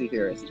conspiracy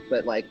theorist,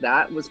 but like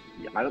that was,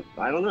 I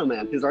don't know,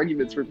 man. His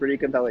arguments were pretty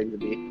compelling to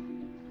me.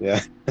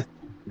 Yeah.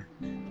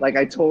 Like,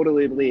 I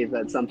totally believe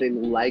that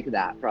something like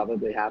that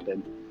probably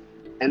happened.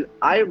 And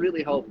I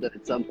really hope that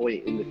at some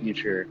point in the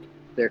future,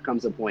 there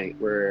comes a point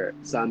where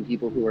some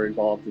people who were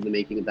involved in the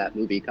making of that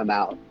movie come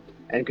out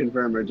and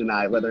confirm or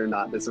deny whether or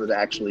not this was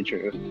actually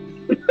true.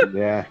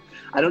 Yeah.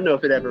 I don't know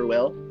if it ever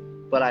will,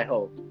 but I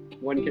hope.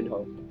 One can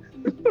hope.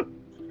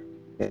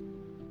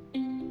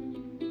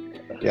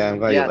 Yeah, I'm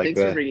glad you Yeah, like thanks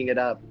that. for bringing it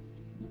up.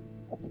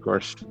 Of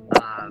course.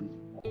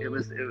 It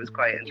was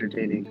quite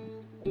entertaining.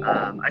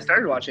 I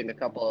started watching a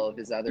couple of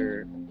his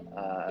other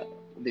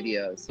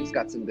videos. He's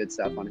got some good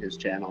stuff on his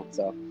channel,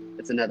 so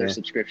it's another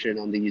subscription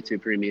on the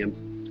YouTube Premium,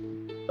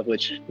 of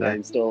which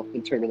I'm still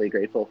eternally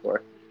grateful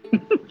for.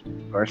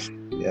 Of course.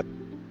 Yep.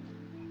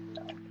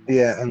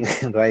 Yeah, I'm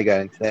glad you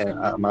got into that.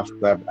 I'm also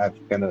glad I've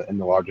kind of, in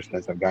the larger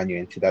sense, I've gotten you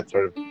into that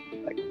sort of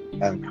like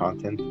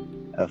content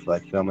of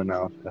like film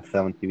analysis,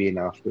 film and TV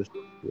analysis,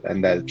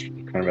 and that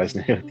kind of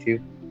resonated with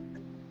you.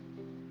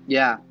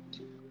 Yeah.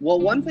 Well,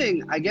 one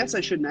thing, I guess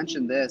I should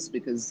mention this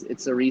because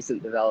it's a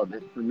recent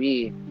development for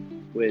me,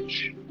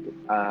 which,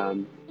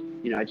 I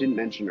didn't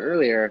mention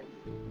earlier.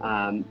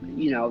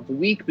 The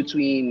week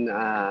between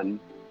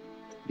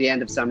the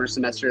end of summer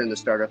semester and the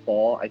start of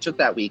fall, I took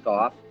that week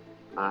off.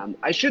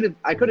 I could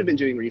have been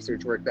doing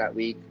research work that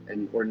week,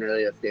 and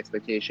ordinarily that's the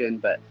expectation,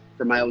 but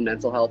for my own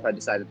mental health, I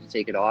decided to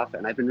take it off,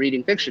 and I've been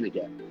reading fiction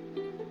again.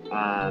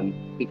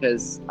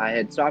 Because I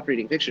had stopped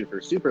reading fiction for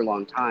a super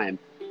long time.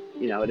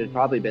 It had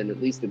probably been at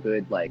least a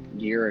good like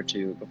year or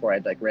two before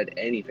I'd like read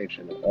any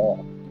fiction at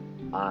all.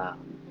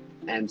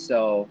 And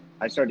so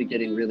I started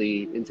getting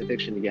really into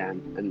fiction again.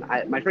 And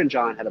my friend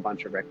John had a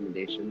bunch of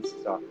recommendations,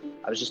 so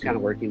I was just kind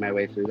of working my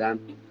way through them.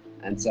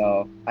 And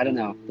so, I don't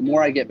know, the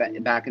more I get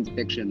back into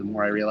fiction, the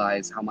more I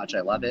realize how much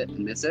I love it and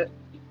miss it.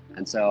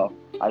 And so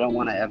I don't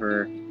want to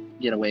ever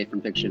get away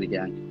from fiction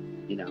again.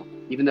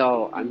 Even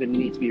though I'm going to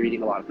need to be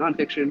reading a lot of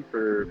nonfiction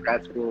for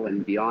grad school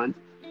and beyond,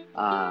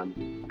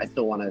 I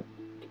still want to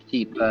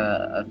keep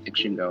a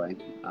fiction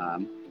going.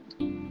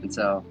 And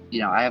so,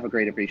 I have a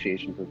great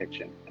appreciation for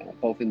fiction,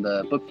 both in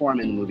the book form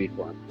and the movie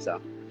form. So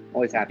I'm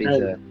always happy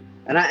to,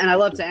 and I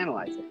love to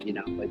analyze it,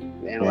 like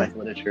analyze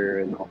literature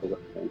and all those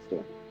other things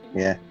too.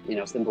 Yeah.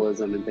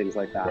 Symbolism and things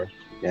like that.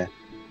 Yeah.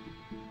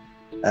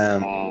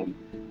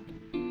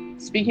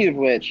 Speaking of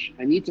which,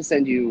 I need to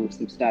send you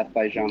some stuff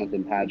by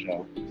Jonathan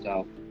Pageau.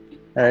 So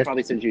I'll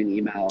probably send you an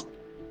email.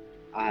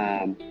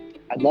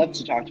 I'd love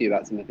to talk to you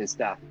about some of his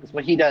stuff. Because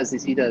what he does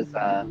is he does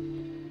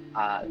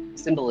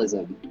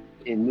symbolism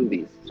in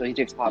movies. So he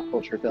takes pop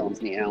culture films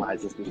and he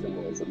analyzes the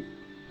symbolism.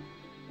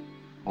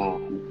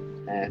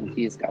 And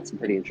he's got some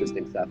pretty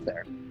interesting stuff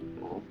there.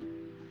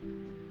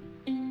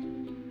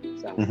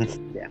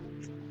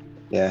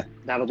 Yeah.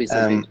 That'll be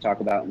something to talk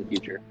about in the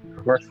future.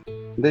 Of course.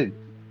 Indeed.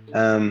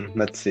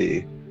 Let's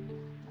see.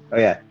 Oh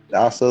yeah.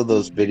 Also,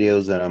 those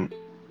videos that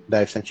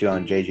I sent you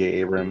on J.J.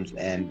 Abrams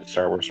and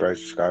Star Wars: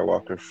 Rise of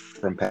Skywalker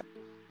from Pat.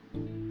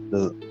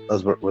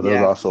 Those were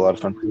those also a lot of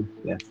fun too?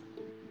 Yeah.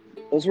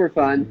 Those were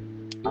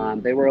fun.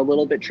 They were a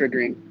little bit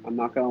triggering. I'm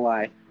not gonna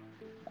lie.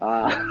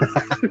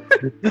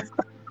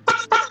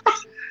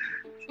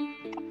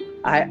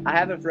 I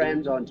have a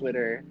friend on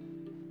Twitter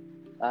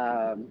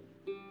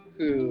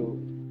who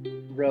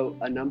wrote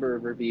a number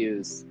of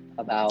reviews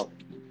about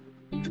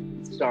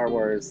Star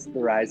Wars: The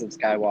Rise of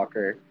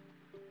Skywalker,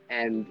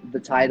 and the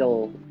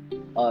title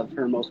of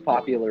her most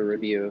popular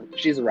review,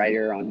 she's a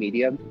writer on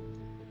Medium,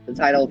 the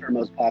title of her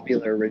most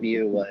popular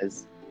review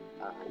was,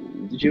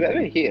 did you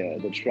ever hear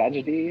the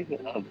tragedy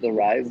of the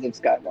rise of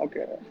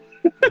Skywalker?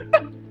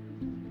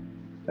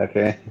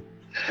 Okay.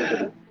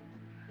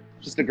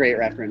 Just a great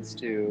reference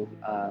to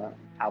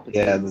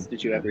Palpatine's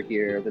Did You Ever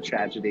Hear the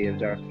Tragedy of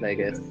Darth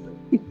Vegas?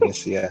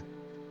 Yes, yeah.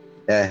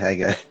 Yeah, I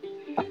get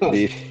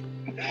it.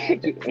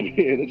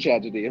 The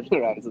tragedy of the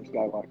rise of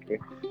Skywalker.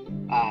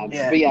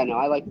 But yeah, no,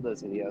 I liked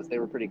those videos. They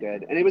were pretty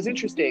good. And it was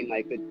interesting,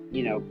 like,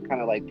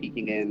 kind of like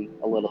peeking in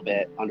a little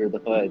bit under the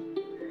hood,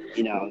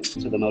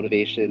 to the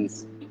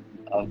motivations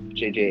of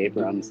J.J.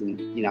 Abrams and,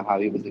 how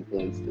he was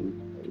influenced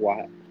and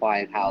why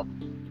and how,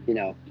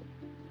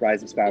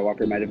 Rise of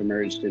Skywalker might have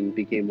emerged and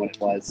became what it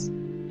was.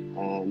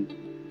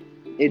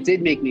 It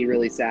did make me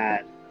really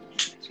sad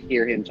to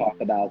hear him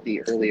talk about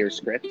the earlier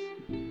scripts,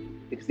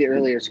 because the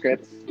earlier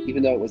scripts,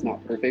 even though it was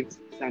not perfect,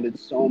 sounded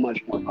so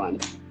much more fun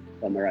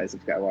than The Rise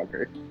of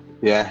Skywalker.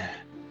 Yeah.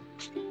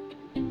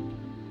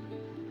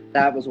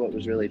 That was what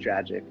was really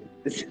tragic.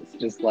 It's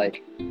just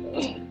like,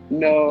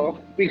 no,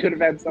 we could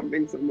have had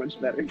something so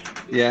much better.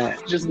 Yeah.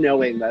 Just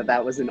knowing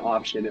that was an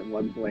option at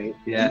one point.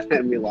 Yeah.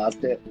 And we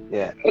lost it.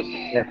 Yeah.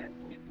 Yeah.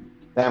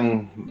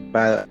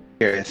 But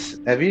curious.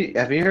 Have you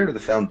heard of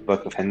the film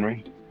Book of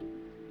Henry?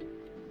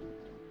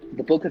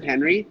 The Book of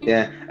Henry?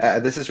 Yeah.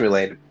 This is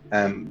related.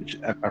 I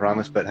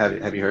promise. But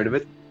have you heard of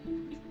it?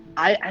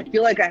 I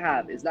feel like I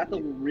have. Is that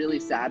the really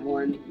sad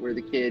one where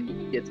the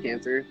kid gets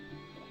cancer?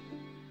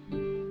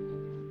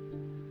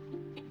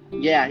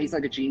 Yeah, he's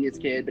like a genius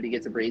kid, but he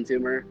gets a brain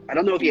tumor. I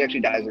don't know if he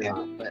actually dies or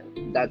not, but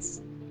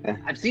that's...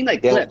 I've seen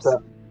like clips,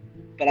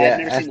 but I've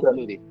never seen the whole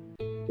movie.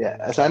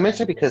 Yeah, so I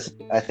mentioned it because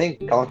I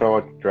think Colin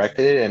Farrell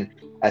directed it, and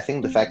I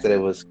think the fact that it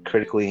was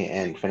critically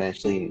and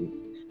financially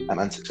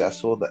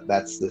unsuccessful,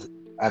 that's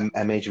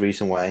a major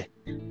reason why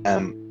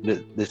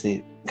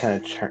Disney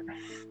kind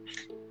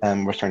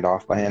of was turned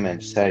off by him and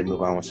decided to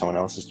move on with someone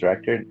else's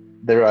director.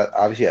 There are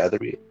obviously other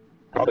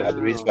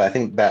reasons, but I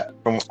think that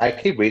I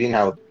keep reading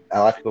how a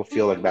lot of people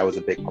feel like that was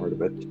a big part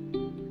of it.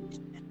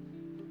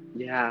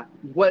 Yeah.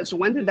 So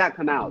when did that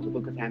come out, the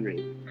Book of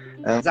Henry?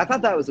 Because I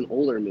thought that was an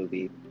older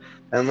movie.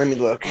 And let me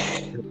look.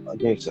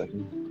 Give me a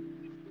second.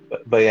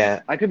 But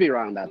yeah. I could be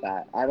wrong about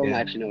that. I don't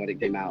actually know when it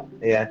came out.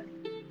 Yeah.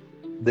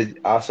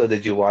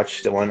 Did you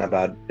watch the one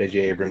about J.J.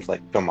 Abrams'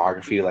 like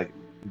filmography, like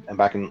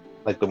back in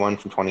like the one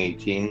from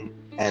 2018,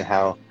 and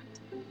how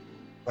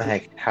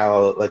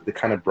the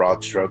kind of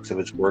broad strokes of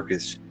his work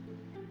is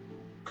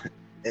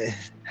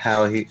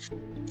how he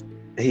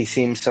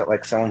seems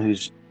like someone who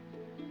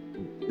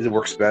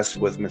works best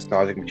with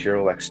nostalgic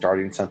material, like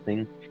starting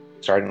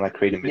like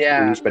creating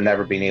mysteries, but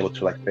never being able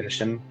to like finish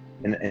them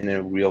in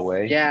a real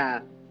way.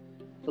 Yeah.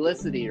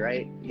 Felicity,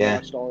 right? You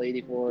watched all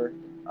 84,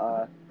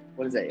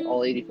 what is it,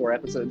 all 84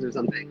 episodes or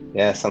something?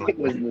 Yeah, something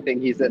was the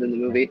thing he said in the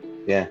movie.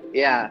 Yeah.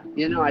 Yeah,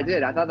 I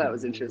did. I thought that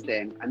was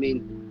interesting. I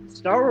mean,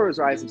 Star Wars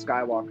Rise of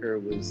Skywalker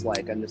was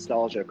like a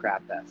nostalgia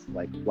crap fest.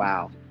 Like,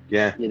 wow.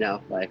 Yeah.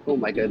 Like, oh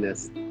my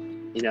goodness.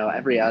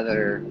 Every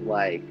other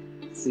like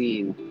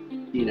scene,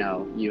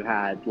 you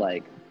had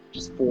like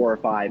just 4 or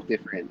 5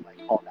 different like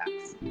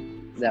callbacks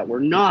that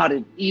were not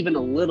even a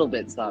little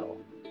bit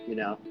subtle,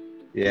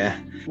 Yeah.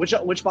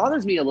 Which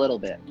bothers me a little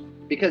bit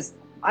because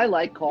I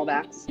like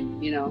callbacks,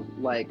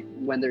 like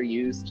when they're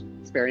used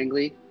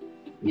sparingly,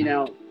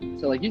 so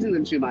like using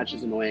them too much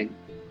is annoying,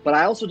 but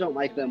I also don't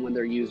like them when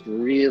they're used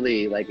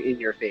really like in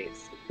your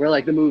face, where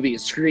like the movie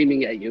is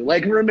screaming at you,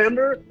 like,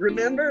 remember?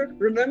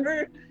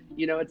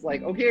 It's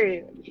like,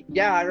 okay,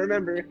 yeah, I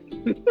remember.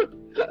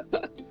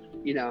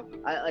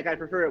 I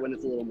prefer it when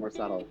it's a little more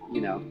subtle,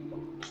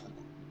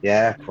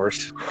 Yeah, of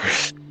course.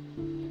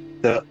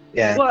 So,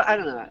 yeah. Well, I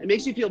don't know. It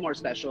makes you feel more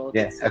special.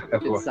 Yeah, of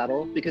it's course.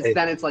 Subtle, because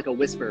then it's like a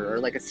whisper or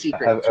like a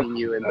secret between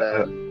you and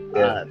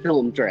the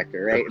film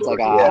director, right? It's like,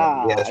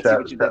 I see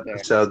what you did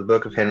there. So the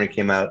Book of Henry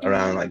came out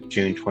around like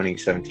June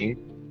 2017.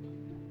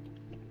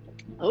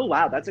 Oh,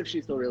 wow. That's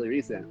actually still really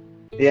recent.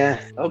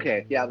 Yeah.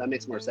 Okay. Yeah, that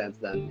makes more sense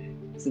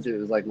then, since it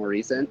was like more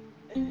recent.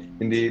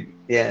 Indeed.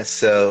 Yeah.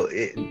 So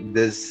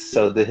his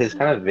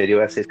kind of video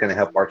essay is going to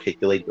help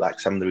articulate like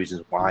some of the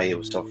reasons why it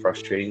was so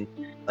frustrating.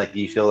 Like,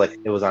 you feel like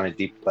it was on a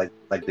deep like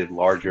the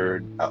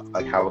larger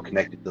like how it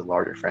connected to the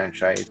larger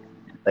franchise.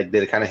 Like,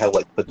 did it kind of help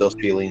like put those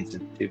feelings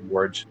into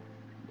words?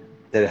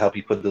 Did it help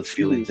you put those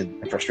feelings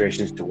and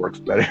frustrations into words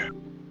better?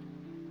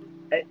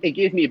 It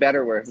gave me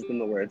better words than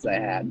the words I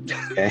had.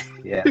 Okay.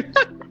 Yeah.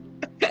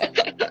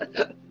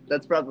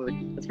 That's probably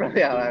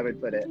how I would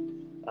put it.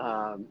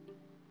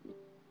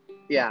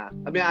 Yeah,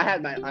 I mean, I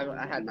had my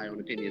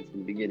own opinions from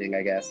the beginning,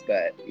 I guess,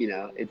 but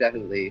it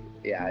definitely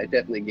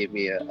gave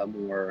me a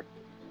more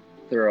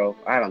thorough,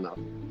 I don't know,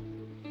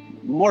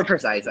 more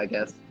precise, I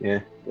guess,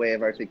 way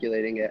of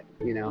articulating it.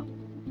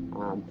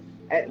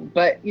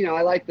 But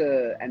I like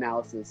the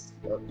analysis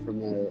from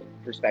the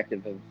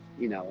perspective of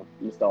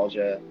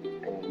nostalgia,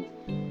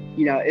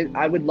 and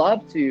I would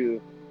love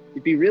to.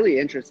 It'd be really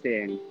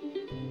interesting.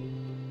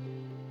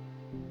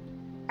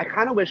 I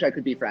kind of wish I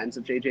could be friends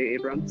with J.J.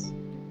 Abrams.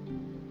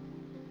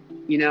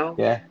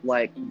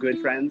 Like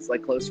good friends,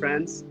 like close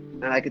friends,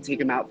 and I could take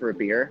him out for a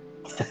beer,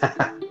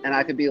 and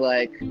I could be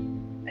like,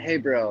 "Hey,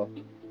 bro,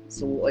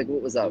 so like,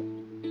 what was up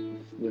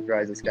with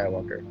Rise of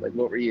Skywalker? Like,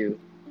 what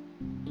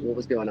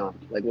was going on?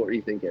 Like, what were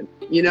you thinking?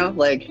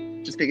 Like,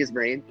 just pick his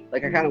brain.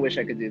 Like, I kind of wish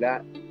I could do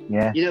that.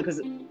 Yeah.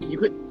 Because you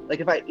could, like,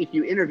 if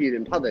you interviewed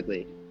him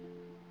publicly,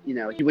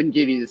 he wouldn't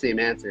give you the same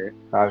answer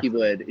he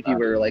would if you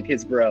were like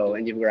his bro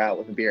and you were out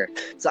with a beer.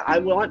 So I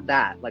want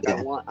that. Like,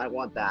 I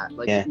want that.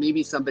 Like,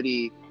 maybe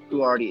somebody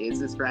who already is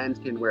his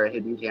friend can wear a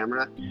hidden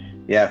camera.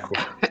 Yeah, cool.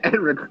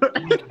 and record.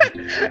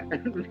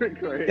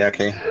 Yeah.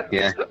 Okay.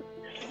 Yeah.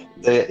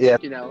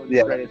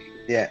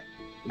 Yeah.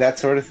 That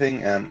sort of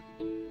thing.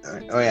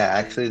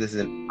 Actually, this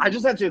is. I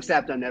just have to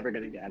accept I'm never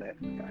gonna get it.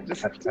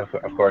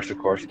 Of course.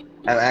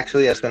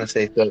 Actually, I was gonna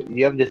say, so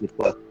you have Disney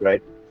Plus,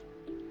 right?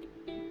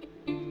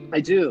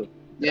 I do.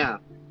 Yeah.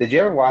 Did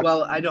you ever watch?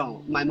 Well, I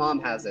don't. My mom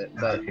has it,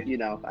 but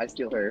I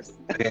steal hers.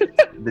 Okay.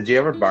 Did you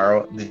ever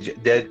borrow?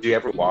 Did you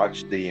ever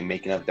watch the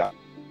making of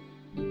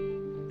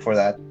for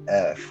that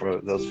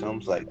for those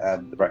films like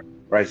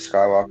Rise of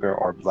Skywalker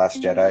or The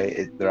Last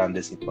Jedi. They're on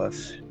Disney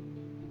Plus.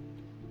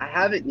 I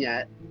haven't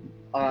yet.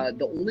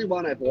 The only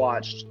one I've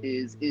watched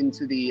is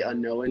Into the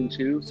Unknown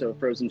 2, so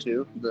Frozen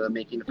 2, the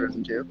making of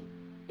Frozen 2.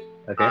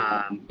 Okay.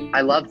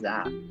 I loved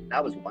that.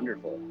 That was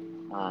wonderful.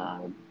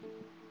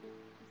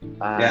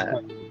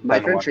 Yeah, my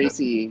friend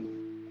Tracy,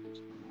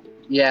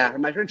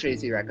 my friend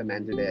Tracy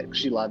recommended it.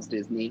 She loves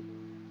Disney,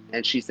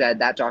 and she said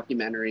that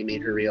documentary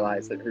made her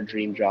realize that her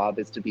dream job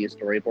is to be a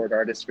storyboard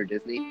artist for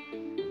Disney.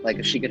 Like,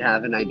 if she could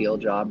have an ideal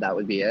job, that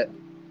would be it.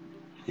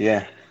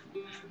 Yeah.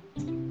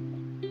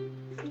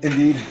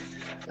 Indeed.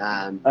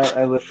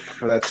 I live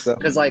for that stuff.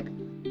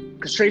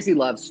 Because Tracy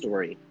loves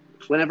story.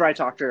 Whenever I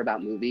talk to her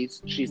about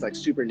movies, she's like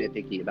super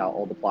nitpicky about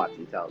all the plot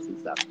details and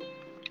stuff.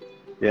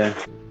 Yeah.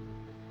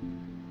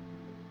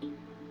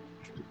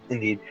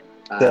 Indeed.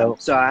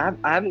 So I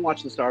haven't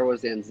watched the Star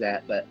Wars ends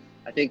yet, but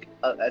I think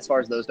as far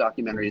as those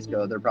documentaries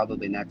go, they're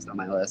probably next on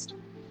my list.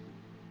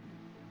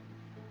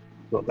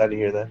 Well, glad to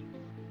hear that.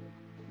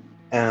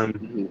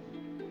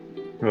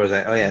 Where was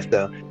I? Oh yeah.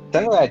 So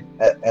something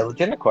a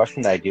legitimate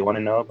question that I do want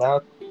to know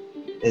about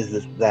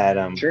is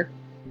that Sure.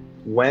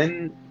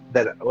 When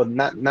that, well,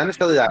 not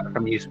necessarily that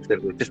from you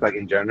specifically, just like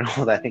in general,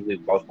 that I think we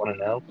both want to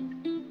know.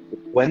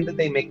 When did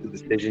they make the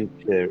decision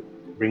to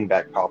bring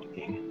back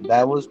Palpatine?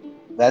 I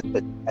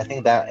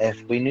think that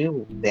if we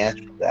knew the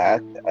answer to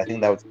that, I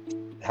think that would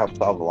help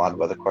solve a lot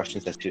of other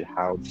questions as to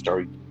how the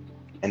story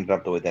ended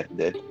up the way that it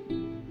did.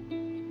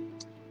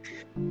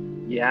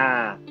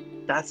 Yeah,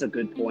 that's a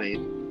good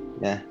point.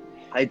 Yeah.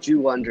 I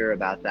do wonder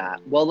about that.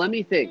 Well, let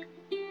me think.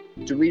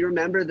 Do we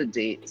remember the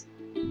date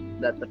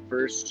that the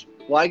first...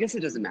 Well, I guess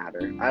it doesn't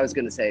matter. I was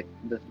going to say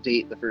the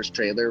date the first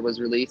trailer was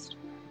released,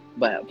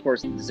 but of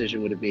course the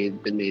decision would have been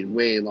made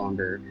way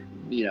longer,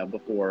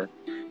 before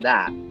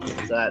that.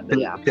 So that,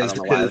 yeah, I don't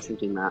know why I was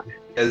thinking that.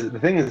 Because the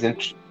thing is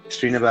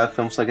interesting about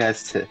films like that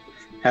is to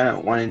kind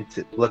of wanting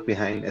to look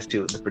behind as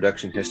to the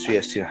production history,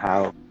 as to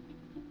how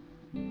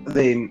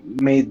they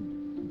made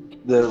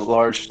the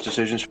large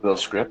decisions for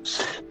those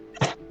scripts.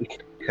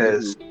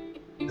 Because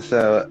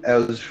so I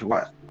was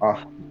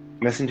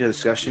listening to a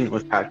discussion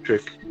with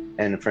Patrick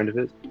and a friend of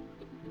his.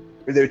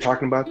 They were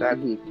talking about that,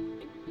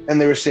 and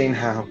they were saying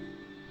how,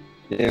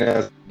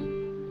 kind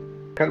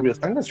of real. I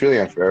think that's really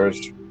unfair is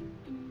to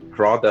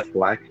draw the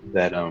flack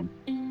that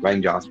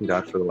Rian Johnson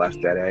got for The Last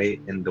Jedi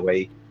in the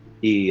way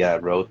he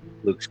wrote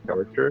Luke's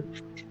character.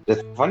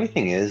 The funny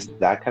thing is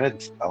that kind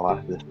of a lot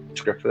of the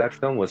script for that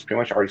film was pretty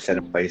much already set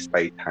in place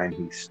by the time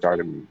he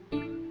started.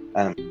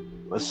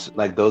 Was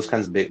like those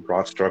kinds of big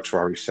broad strokes were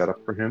already set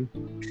up for him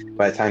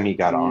by the time he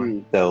got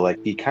on. So like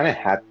he kind of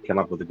had to come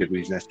up with a good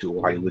reason as to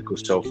why Luke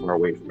was so far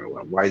away from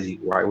everyone.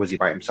 Why was he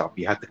by himself?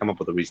 He had to come up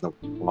with a reason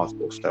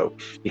possible. So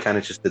he kind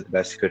of just did the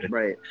best he could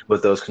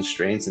with those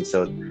constraints. And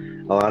so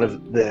a lot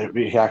of the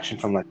reaction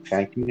from like the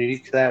fan community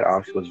to that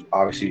was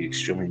obviously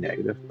extremely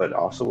negative, but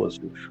also was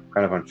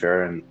kind of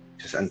unfair and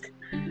just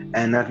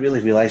and not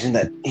really realizing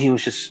that he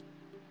was just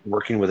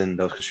working within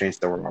those constraints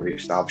that were already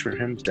established for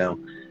him.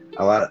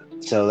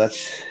 So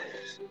that's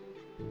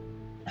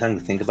something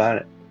to think about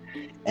it.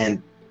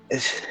 And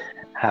it's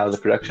how the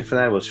production for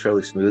that was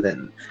fairly smooth,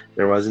 and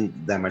there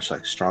wasn't that much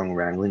like strong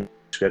wrangling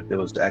script. It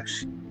was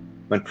actually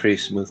went pretty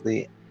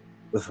smoothly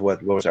with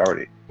what was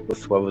already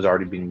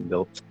being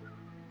built,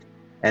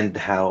 and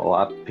how a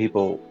lot of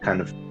people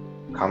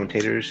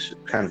commentators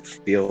kind of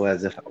feel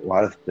as if a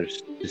lot of their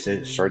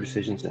story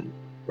decisions in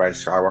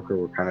Rise of Skywalker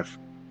were kind of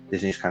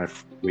Disney's kind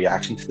of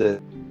reaction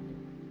to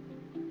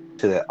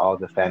all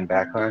the fan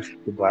backlash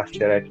to The Last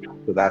Jedi.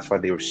 So that's why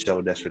they were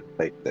so desperate to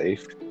play it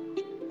safe.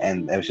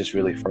 And it was just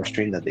really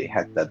frustrating that they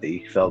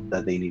felt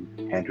that they needed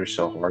to pander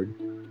so hard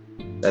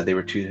that they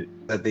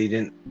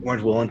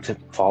weren't willing to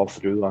follow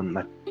through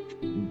on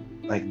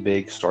like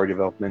big story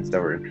developments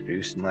that were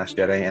introduced in Last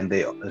Jedi, and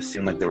they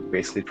seemed like they were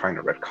basically trying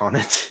to retcon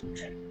it.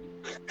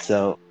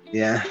 So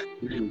yeah,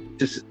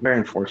 just very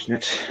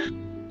unfortunate.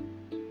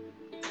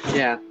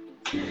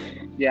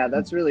 Yeah,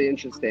 that's really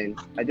interesting.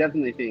 I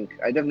definitely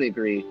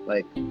agree.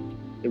 Like,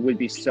 it would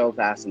be so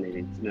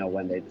fascinating to know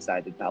when they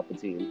decided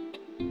Palpatine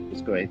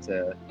was going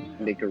to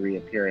make a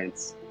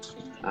reappearance.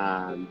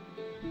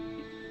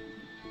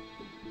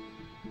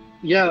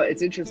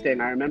 It's interesting.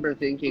 I remember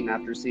thinking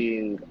after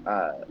seeing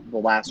The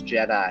Last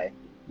Jedi,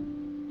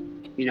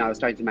 I was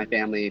talking to my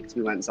family because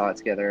we went and saw it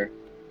together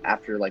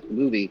after like the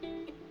movie,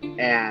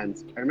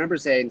 and I remember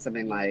saying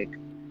something like,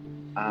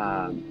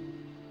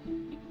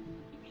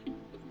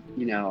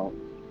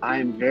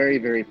 I'm very,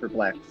 very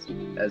perplexed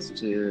as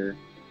to,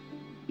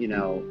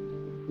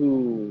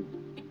 who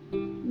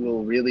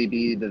will really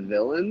be the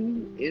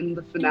villain in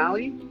the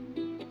finale,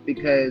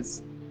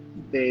 because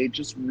they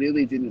just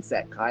really didn't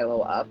set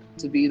Kylo up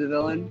to be the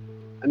villain.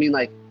 I mean,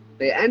 like,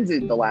 they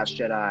ended The Last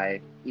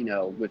Jedi,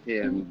 with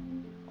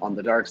him on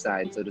the dark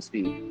side, so to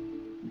speak.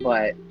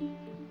 But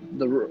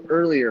the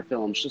earlier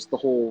films, just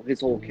his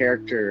whole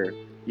character,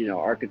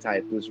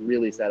 archetype was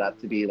really set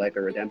up to be like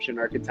a redemption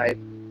archetype,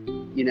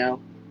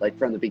 like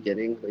from the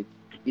beginning. Like,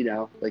 You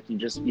know, like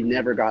you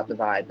never got the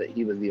vibe that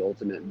he was the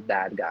ultimate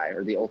bad guy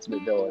or the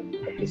ultimate villain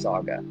of the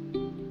saga.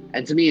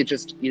 And to me, it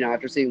just, you know,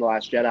 after seeing The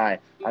Last Jedi,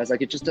 I was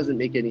like, it just doesn't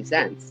make any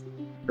sense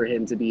for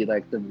him to be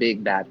like the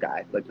big bad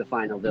guy, like the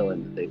final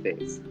villain that they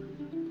face,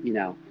 you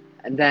know.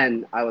 And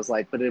then I was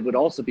like, but it would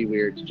also be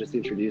weird to just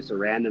introduce a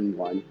random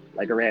one,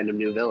 like a random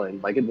new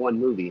villain, like in one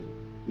movie,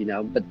 you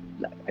know. But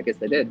I guess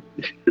they did.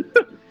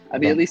 I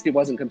mean, Yeah. at least he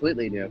wasn't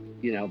completely new,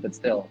 you know, but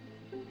still,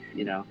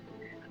 you know.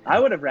 I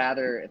would have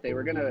rather, if they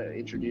were going to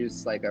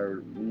introduce like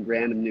a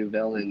random new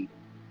villain,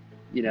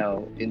 you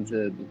know,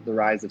 into the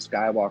Rise of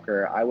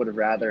Skywalker, I would have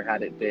rather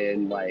had it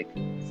been like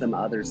some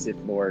other Sith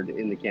Lord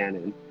in the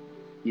canon,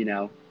 you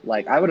know?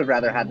 Like, I would have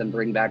rather had them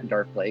bring back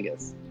Darth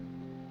Plagueis.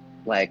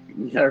 Like,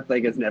 Darth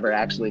Plagueis never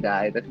actually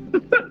died.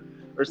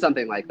 Or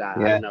something like that.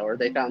 I Yeah. don't know. Or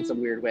they found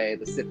some weird way,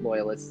 the Sith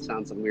loyalists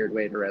found some weird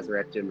way to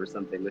resurrect him or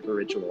something with a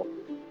ritual.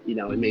 You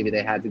know, and maybe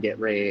they had to get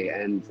Rey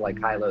and like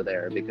Kylo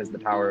there because the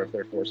power of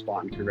their Force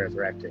bond could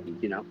resurrect him,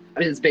 you know? I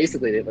mean, it's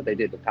basically what they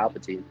did with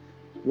Palpatine.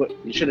 What,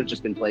 you should have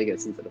just been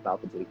Plagueis instead of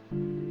Palpatine.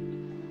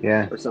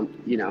 Yeah. Or some,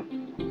 you know,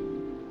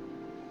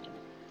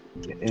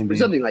 or Indeed.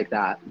 something like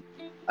that.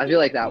 I feel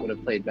like that would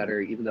have played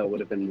better, even though it would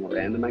have been more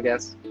random, I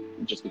guess,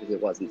 just because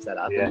it wasn't set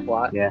up in the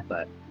plot. Yeah.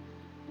 But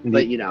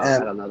Indeed. you know, I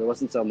don't know. There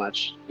wasn't so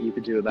much you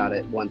could do about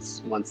it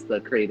once the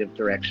creative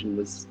direction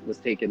was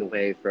taken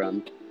away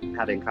from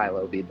having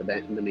Kylo be the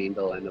main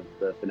villain of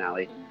the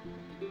finale.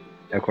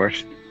 Of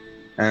course.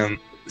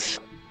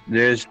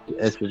 There's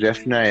a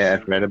suggestion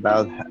I've read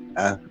about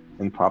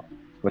in pop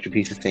culture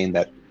pieces saying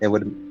that it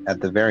would, at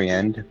the very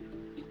end,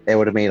 it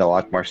would have made a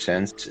lot more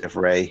sense if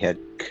Rey had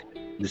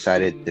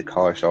decided to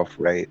call herself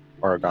Rey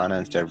Organa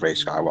instead of Rey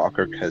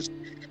Skywalker, because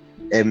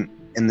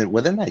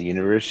within that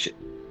universe,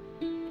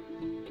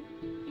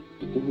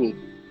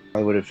 Mm-hmm.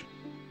 it would have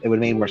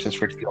made more sense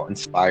for her to feel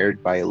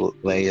inspired by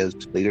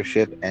Leia's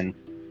leadership and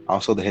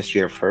also the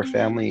history of her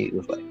family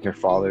with like her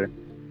father,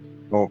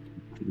 well,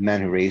 the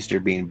man who raised her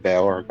being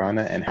Bail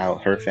Organa, and how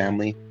her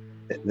family,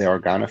 the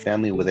Organa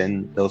family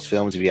within those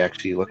films, if you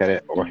actually look at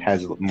it, or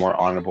has a more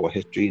honorable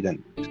history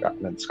than the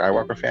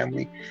Skywalker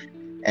family,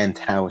 and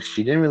how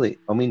she didn't really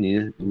only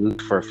knew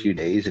Luke for a few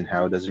days, and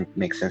how it doesn't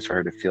make sense for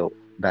her to feel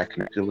that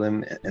connected with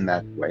him in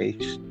that way,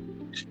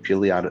 just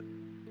purely out of,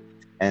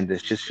 and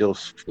it just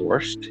feels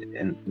forced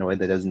in a way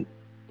that doesn't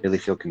really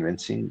feel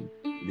convincing.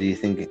 Do you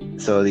think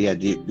so? Yeah,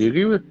 do you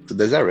agree with?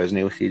 Does that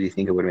resonate with you? Do you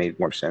think it would have made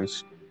more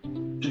sense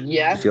to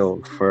Yes,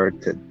 feel for her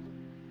to?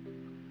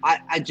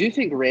 I do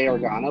think Rey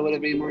Organa would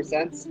have made more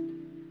sense,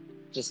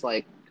 just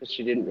like because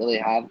she didn't really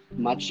have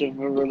much of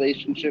a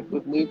relationship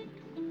with Luke,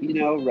 you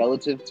know,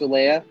 relative to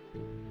Leia.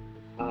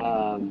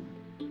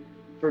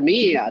 For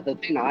me, the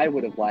thing I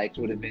would have liked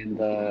would have been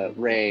the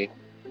Rey,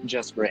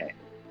 just Rey,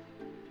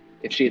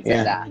 if she had said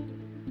Yeah. that.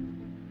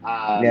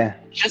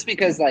 Just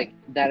because like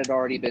that had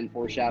already been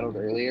foreshadowed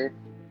earlier,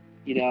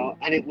 you know,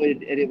 and it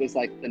was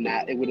like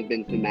it would have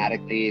been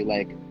thematically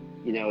like,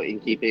 you know, in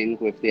keeping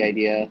with the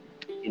idea,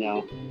 you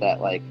know,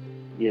 that like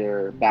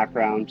your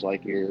background,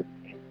 like your,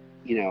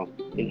 you know,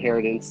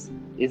 inheritance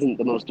isn't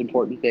the most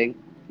important thing,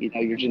 you know,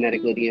 your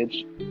genetic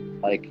lineage,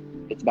 like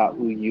it's about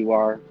who you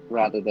are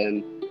rather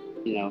than,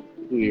 you know,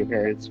 who your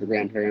parents or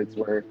grandparents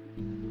were.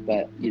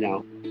 But you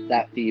know,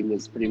 that theme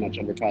was pretty much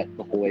undercut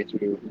the whole way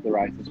through the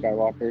Rise of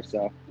Skywalker.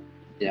 So,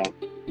 you know,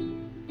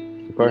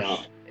 Of course. you know,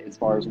 as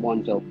far as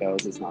one film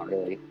goes, it's not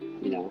really,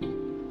 you know,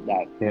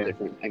 that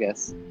different, I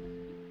guess.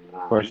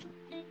 Of course.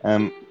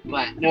 But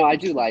no, I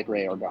do like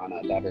Rey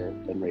Organa better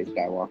than Rey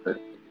Skywalker.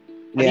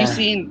 Have you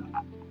seen?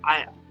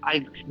 I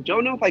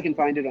don't know if I can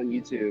find it on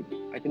YouTube.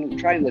 I can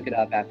try and look it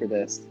up after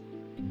this.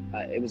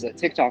 It was a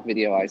TikTok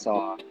video I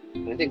saw,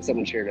 and I think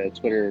someone shared a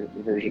Twitter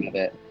version of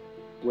it,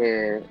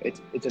 where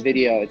it's a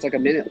video. It's like a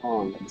minute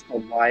long. It's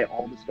called "Why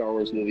All the Star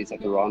Wars Movies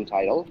Have the Wrong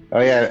Title."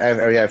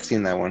 I've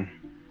seen that one.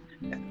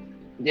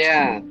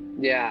 Yeah.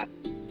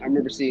 I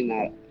remember seeing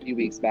that a few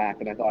weeks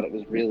back, and I thought it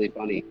was really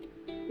funny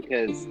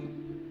because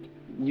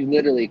you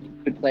literally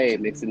could play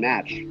mix and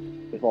match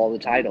with all the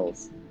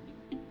titles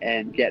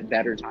and get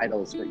better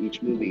titles for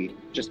each movie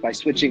just by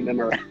switching them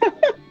around.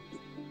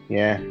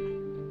 Yeah.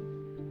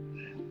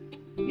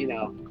 You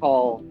know,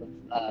 call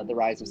The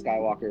Rise of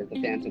Skywalker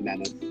The Phantom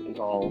Menace and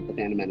call The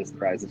Phantom Menace The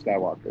Rise of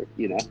Skywalker,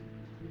 you know?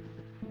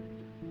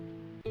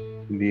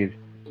 Indeed.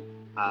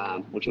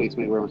 Which makes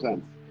more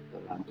sense.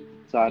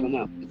 So I don't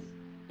know.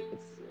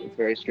 It's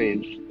very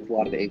strange. There's a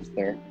lot of angst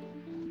there.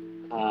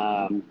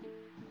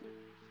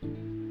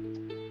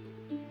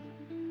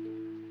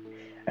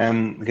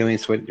 Can we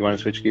switch? You want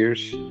to switch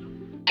gears?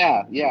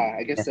 Yeah,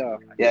 I guess so.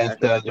 Yeah. I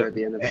think we're at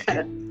the end of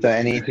that.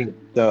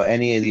 So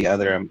any of the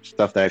other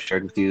stuff that I've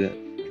shared with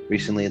you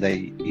recently that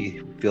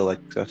you feel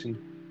like discussing?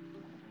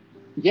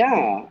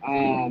 Yeah,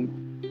 a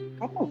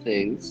couple of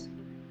things.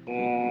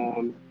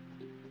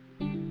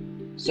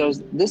 So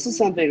this is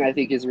something I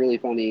think is really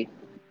funny.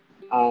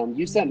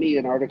 You sent me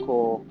an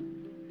article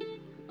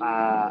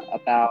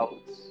about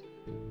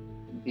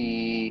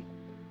the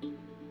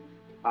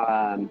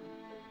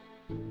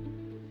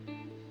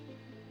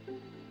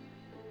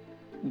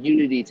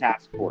unity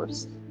task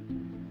force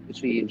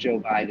between Joe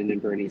Biden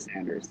and Bernie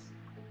Sanders.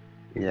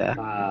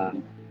 Yeah.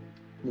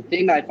 The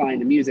thing I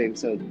find amusing,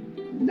 so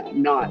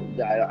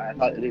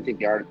I didn't think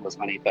the article was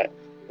funny, but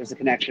there's a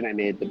connection I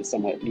made that is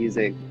somewhat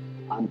amusing.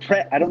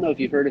 I don't know if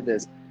you've heard of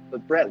this,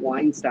 but Brett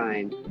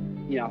Weinstein,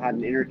 had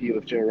an interview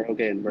with Joe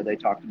Rogan where they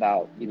talked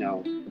about,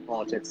 the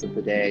politics of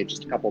the day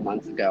just a couple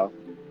months ago.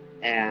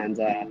 And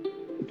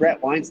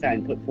Brett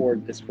Weinstein put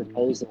forward this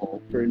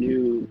proposal for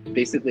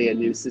basically a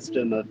new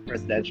system of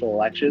presidential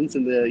elections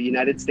in the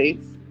United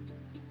States.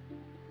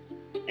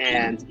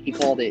 And he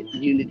called it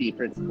Unity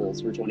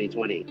Principles for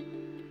 2020.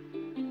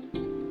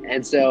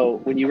 And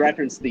so when you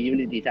referenced the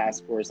Unity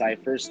Task Force, I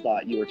first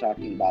thought you were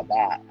talking about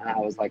that. And I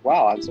was like,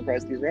 wow, I'm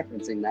surprised he's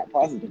referencing that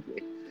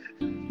positively.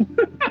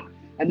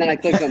 And then I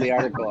clicked on the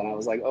article and I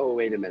was like, oh,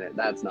 wait a minute,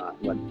 that's not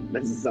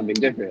this is something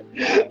different.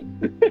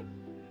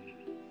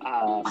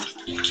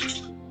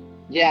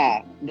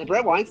 Yeah, the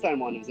Brett Weinstein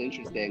one was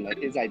interesting. Like,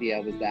 his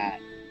idea was that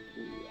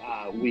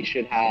we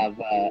should have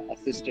a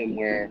system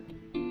where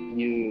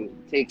you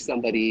take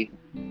somebody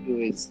who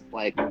is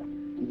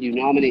you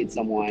nominate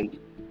someone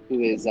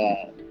who is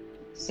a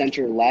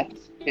center-left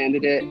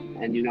candidate,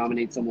 and you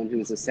nominate someone who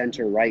is a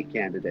center-right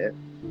candidate,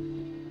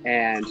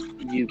 and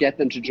you get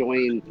them to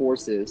join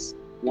forces.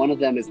 One of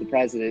them is the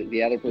president,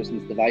 the other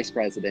person is the vice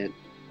president,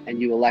 and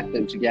you elect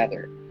them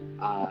together.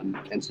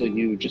 And so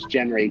you just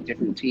generate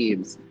different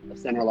teams of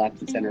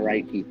center-left and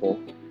center-right people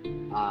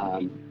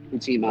who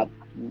team up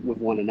with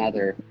one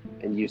another,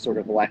 and you sort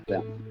of elect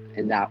them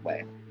in that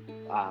way,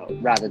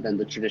 rather than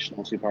the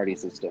traditional two-party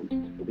system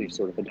that we've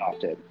sort of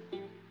adopted.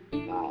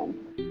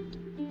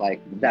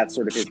 That's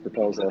sort of his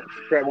proposal.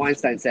 Brett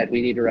Weinstein said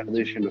we need a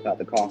revolution without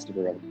the cost of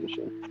a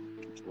revolution.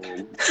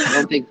 I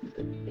don't think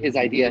his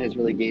idea has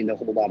really gained a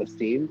whole lot of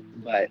steam,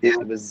 but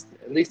it was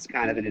at least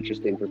kind of an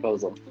interesting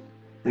proposal.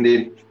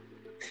 Indeed.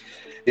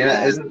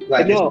 Yeah, isn't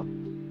like no.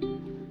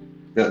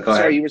 Go ahead.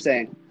 Sorry, you were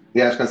saying.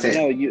 Yeah, I was gonna say.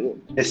 No,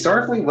 you.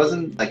 Historically,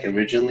 wasn't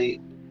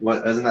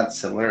wasn't that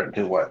similar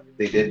to what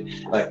they did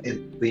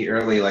in the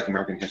early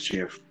American history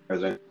of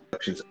presidential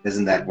elections?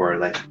 Isn't that where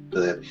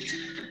the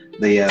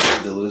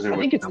loser? I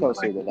think it's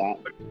closer to that.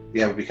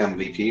 Yeah, would become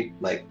VP.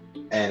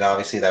 And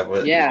obviously that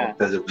would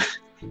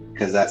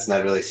because that's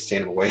not really a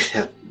sustainable way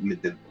of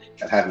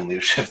having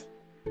leadership.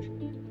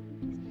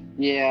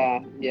 Yeah.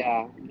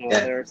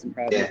 There are some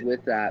problems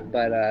with that,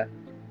 but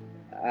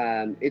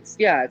it's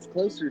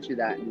closer to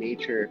that in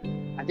nature.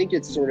 I think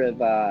it's sort of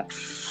how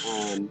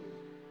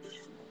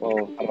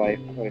do I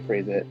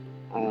phrase it?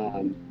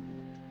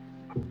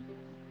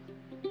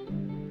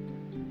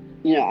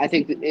 I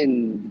think that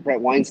in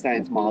Brett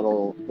Weinstein's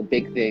model, the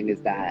big thing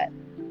is that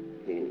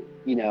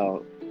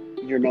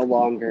you're no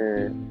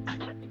longer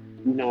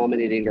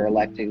nominating or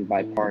electing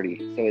by party,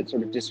 so it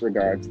sort of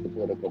disregards the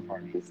political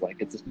parties.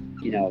 It's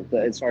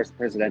as far as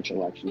presidential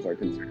elections are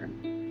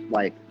concerned,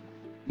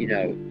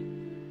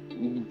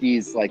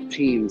 these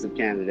teams of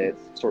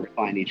candidates sort of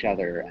find each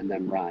other and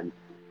then run,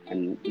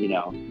 and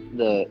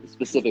the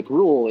specific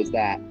rule is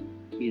that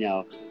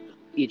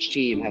each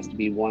team has to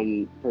be,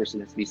 one person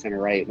has to be center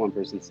right, one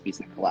person has to be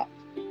center left,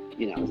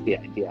 is the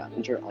idea,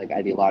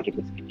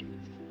 ideologically speaking.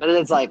 But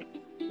it's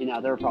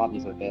there are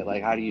problems with it.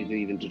 How do you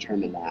even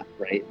determine that,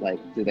 right?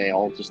 Do they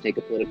all just take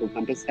a political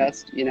compass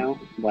test? You know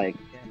what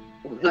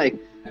I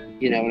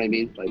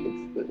mean?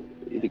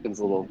 It becomes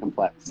a little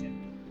complex. For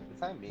the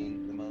time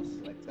being, the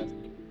most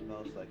successful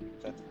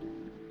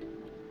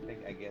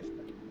thing, I guess,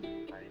 that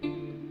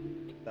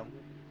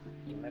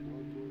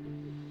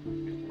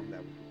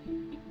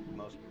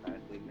most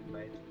dramatically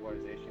minimize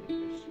polarization,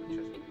 which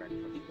is the French.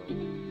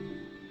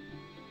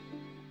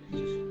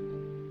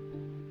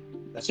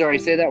 Sorry,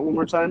 say that one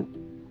more time.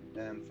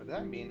 For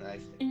that, I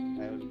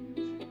would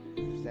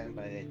stand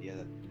by the idea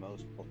that the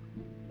most,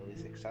 at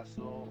least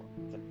accessible,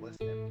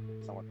 simplest,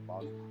 and somewhat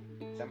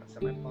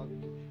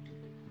semi-plausible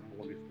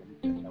will be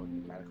that would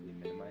dramatically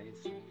minimize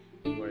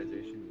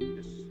polarization. Would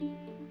just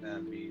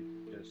be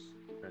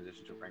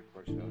transition to ranked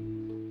choice vote.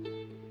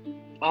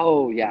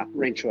 Oh yeah,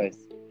 ranked choice.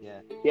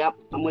 Yeah. Yep,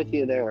 I'm with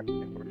you there.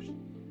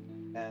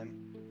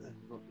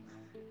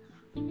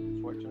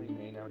 Unfortunately,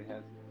 Maine already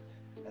has,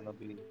 and they'll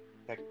be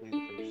technically the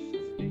first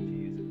state to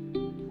use it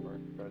for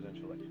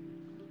presidential election.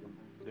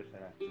 Good for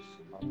that, just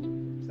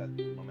set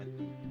the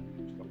momentum,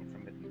 just going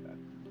from it, that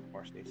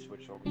more states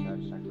switch over to that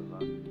as time goes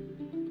on.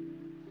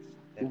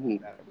 And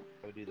that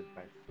would do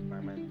by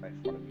far the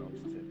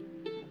most to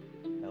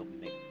help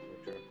make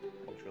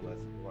culture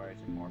less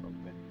polarizing, more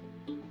open,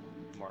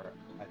 more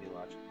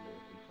ideological,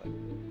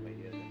 complex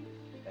ideas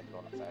that go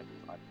outside the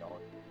 $5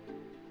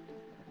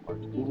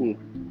 parts.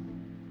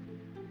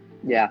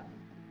 Yeah,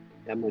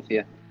 I'm with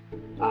you.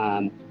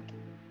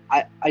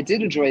 I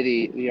did enjoy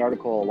the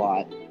article a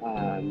lot,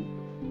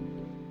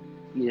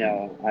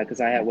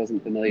 because I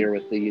wasn't familiar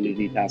with the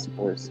Unity Task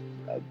Force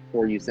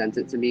before you sent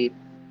it to me.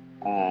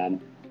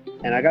 And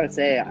I gotta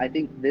say, I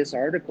think this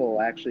article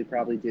actually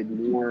probably did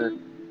more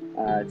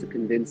to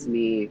convince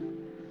me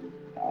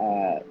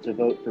to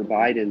vote for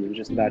Biden than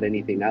just about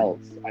anything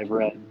else I've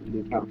read and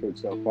encountered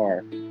so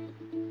far.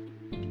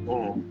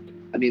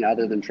 I mean,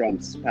 other than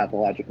Trump's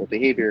pathological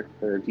behavior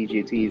or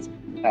DJT's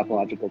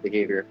pathological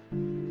behavior,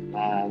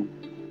 um,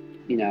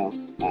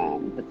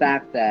 the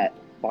fact that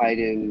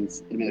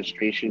Biden's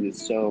administration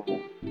is so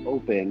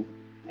open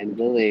and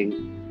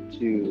willing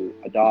to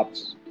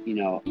adopt,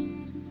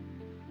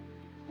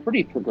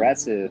 pretty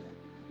progressive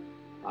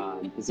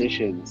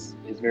positions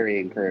is very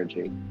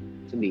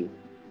encouraging to me.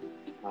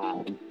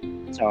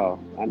 So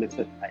I'm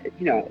excited.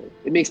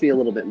 It makes me a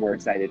little bit more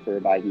excited for a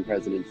Biden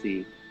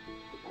presidency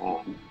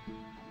um,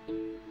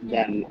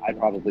 than I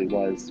probably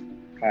was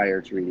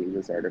prior to reading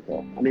this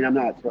article. I mean, I'm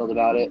not thrilled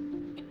about it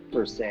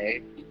per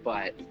se,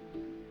 but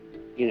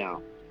you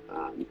know,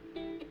 um,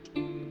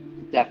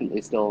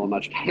 definitely still a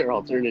much better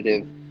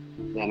alternative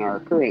than our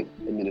current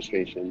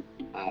administration.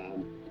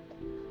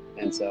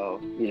 And so,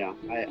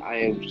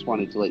 I just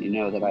wanted to let you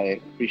know that I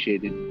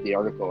appreciated the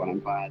article, and I'm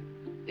glad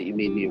that you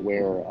made me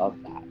aware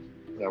of that,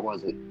 because I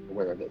wasn't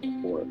aware of it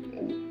before,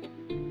 and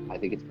I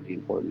think it's pretty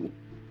important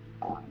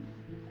um,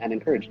 and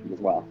encouraging as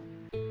well.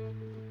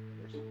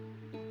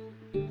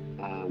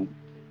 Um,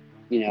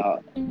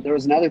 there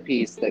was another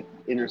piece that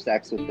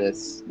intersects with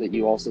this that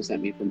you also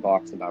sent me from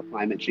Vox about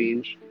climate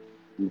change,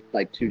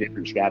 like two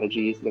different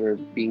strategies that are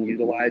being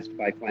utilized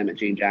by climate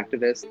change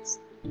activists.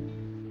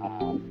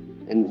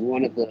 And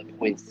one of the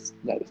points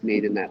that was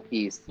made in that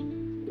piece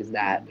is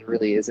that there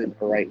really isn't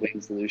a right-wing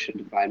solution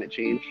to climate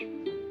change.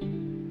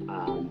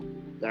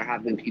 There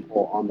have been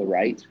people on the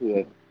right who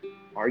have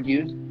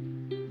argued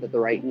that the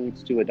right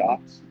needs to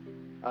adopt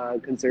a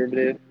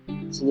conservative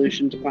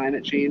solution to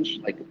climate change,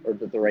 or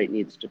that the right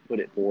needs to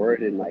put it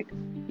forward and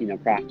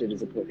craft it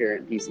as a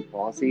coherent piece of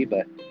policy.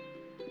 But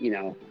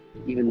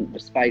even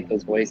despite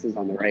those voices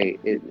on the right,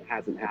 it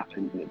hasn't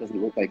happened, and it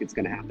doesn't look like it's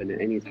going to happen at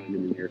any time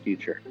in the near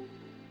future.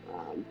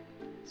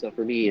 So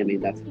for me, I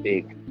mean, that's a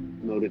big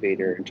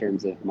motivator in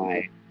terms of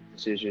my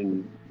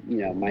decision,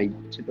 my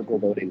typical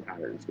voting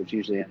patterns, which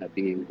usually end up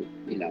being,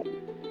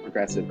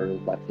 progressive or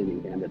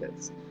left-leaning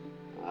candidates.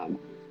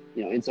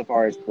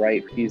 Insofar as the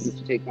right refuses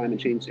to take climate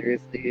change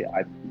seriously,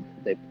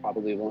 they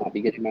probably will not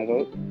be getting my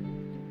vote.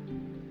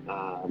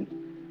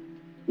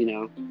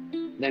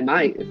 They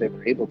might if they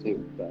were able to,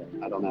 but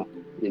I don't know.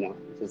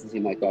 It doesn't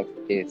seem like that's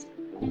the case.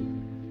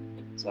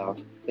 So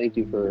thank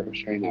you for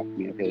sharing that with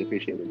me. I really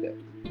appreciated it.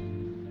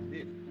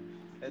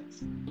 That's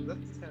the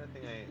kind of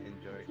thing I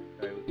enjoy.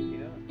 I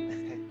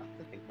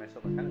often think to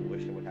myself, I kind of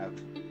wish I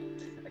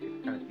could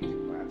kind of teach a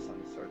class on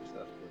this sort of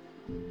stuff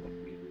with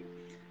people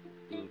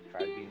who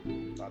try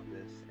being about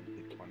this and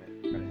who want to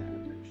try to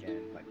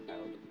understand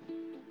how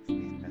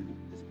these kinds of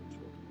discourse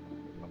work,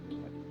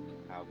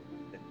 how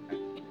different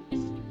kinds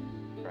of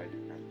try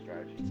different kinds of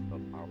strategies to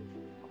build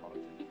powerful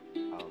politics,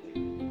 how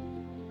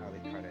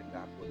they try to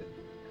adapt with it,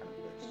 kind of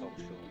the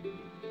social,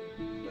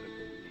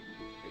 political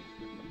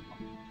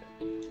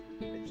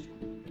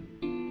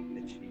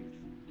achieve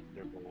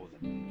their goals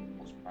in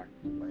the most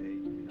practical way.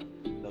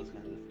 Those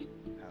kinds of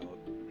how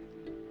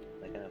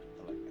like kind of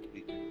like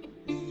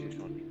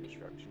institutional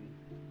deconstruction.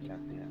 I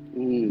think that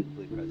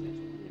really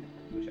presidential.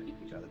 Wish I could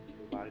teach other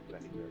people about it, but I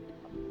think they're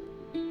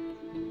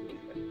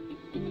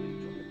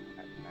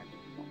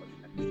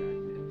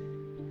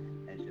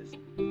and just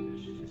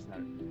it's just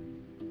not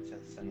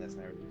something that's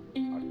never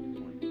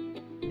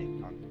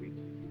in concrete,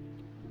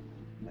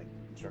 like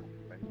constructive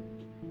way.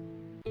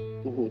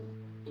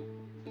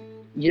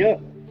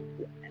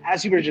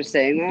 As you were just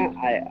saying that,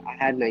 I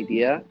had an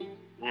idea.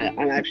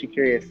 I'm actually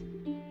curious,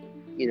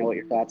 what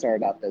your thoughts are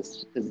about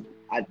this, because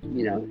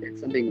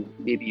it's something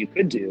maybe you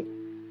could do,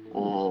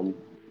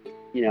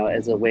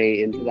 as a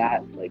way into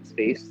that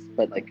space,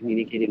 but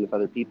communicating with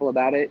other people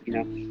about it,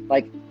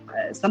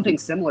 something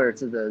similar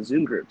to the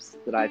Zoom groups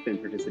that I've been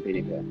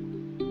participating with.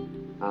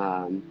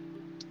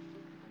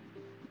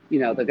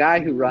 The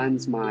guy who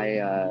runs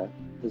the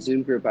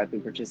Zoom group I've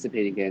been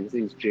participating in, his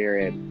name's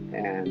Jared,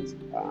 and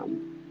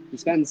he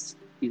spends,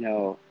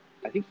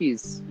 I think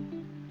he's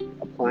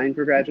applying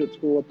for graduate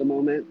school at the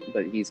moment,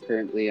 but he's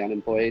currently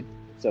unemployed,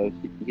 so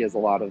he has a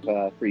lot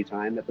of free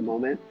time at the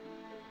moment,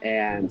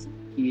 and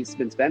he's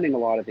been spending a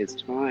lot of his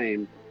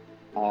time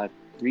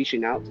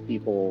reaching out to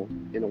people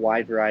in a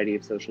wide variety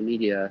of social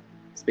media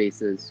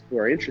spaces who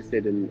are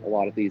interested in a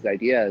lot of these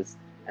ideas,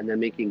 and then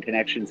making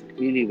connections and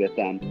community with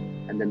them,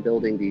 and then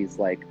building these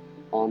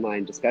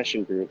online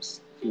discussion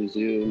groups through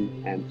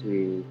Zoom and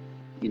through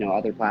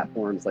other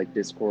platforms like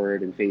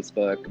Discord and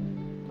Facebook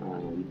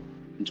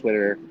and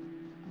Twitter.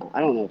 I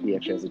don't know if he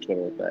actually has a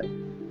Twitter, but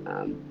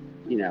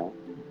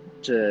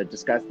to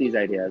discuss these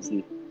ideas.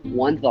 And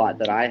one thought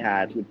that I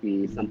had would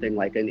be something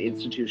like an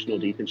institutional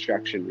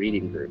deconstruction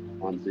reading group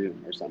on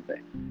Zoom or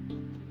something.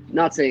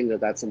 Not saying that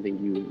that's something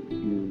you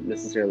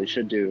necessarily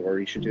should do,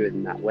 or you should do it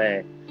in that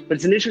way, but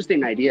it's an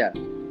interesting idea.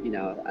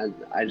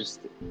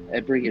 I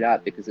bring it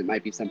up because it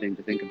might be something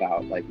to think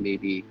about.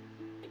 Maybe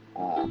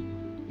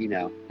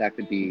that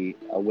could be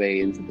a way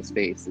into the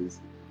space,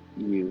 is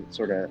you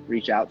sort of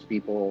reach out to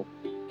people,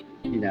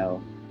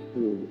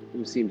 who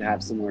seem to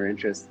have similar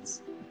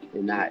interests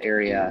in that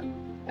area,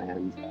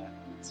 and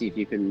see if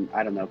you can,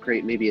 I don't know,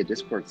 create maybe a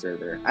Discord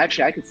server.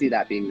 Actually, I could see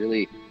that being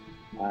really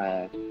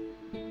a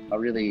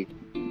really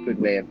good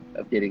way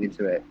of getting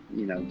into it.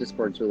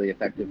 Discord's really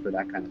effective for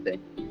that kind of thing.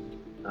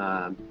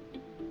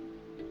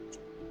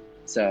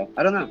 So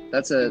I don't know.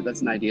 That's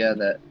an idea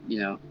that,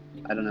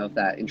 I don't know if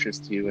that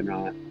interests you or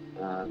not.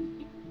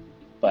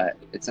 But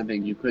it's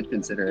something you could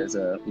consider as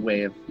a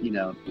way of,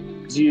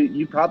 because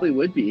you probably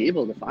would be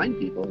able to find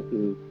people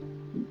who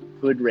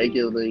could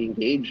regularly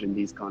engage in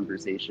these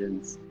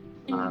conversations,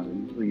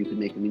 who you could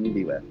make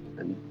community with.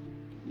 And,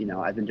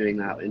 I've been doing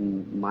that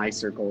in my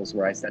circles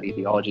where I study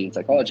theology and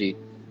psychology.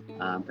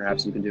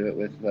 Perhaps you can do it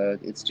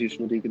with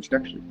institutional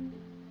deconstruction.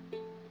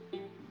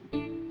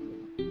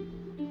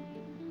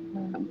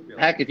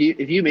 Heck, if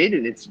you made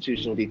an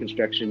institutional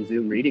deconstruction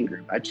Zoom reading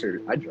group, I'd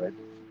join.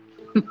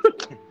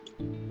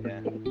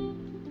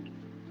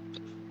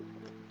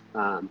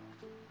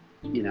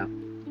 Yeah.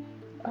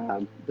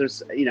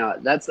 There's,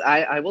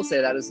 I will say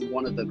that is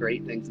one of the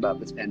great things about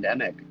this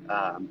pandemic.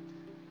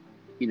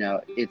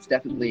 It's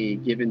definitely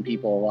given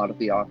people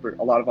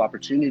a lot of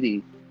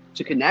opportunity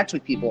to connect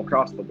with people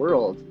across the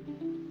world,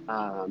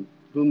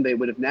 whom they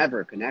would have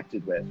never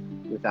connected with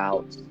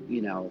without,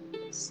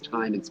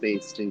 time and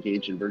space to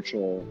engage in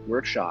virtual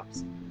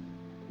workshops.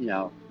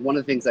 One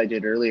of the things I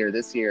did earlier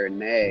this year in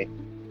May,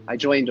 I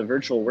joined a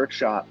virtual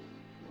workshop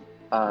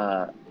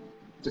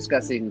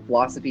discussing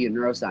philosophy and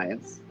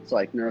neuroscience. So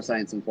like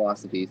neuroscience and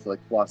philosophy, so like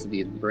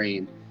philosophy of the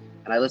brain.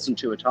 And I listened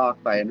to a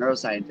talk by a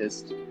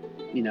neuroscientist,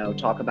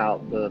 talk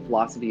about the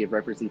philosophy of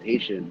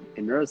representation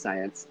in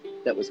neuroscience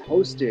that was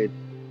hosted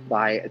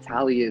by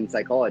Italian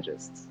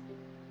psychologists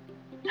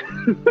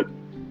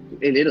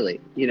in Italy,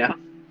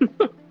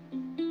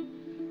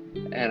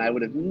 And I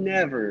would have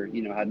never,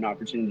 had an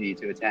opportunity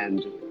to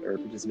attend or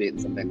participate in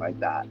something like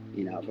that,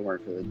 if it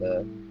weren't for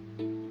the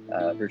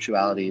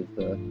virtuality of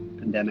the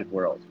pandemic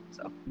world.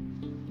 So,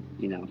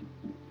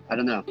 I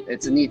don't know.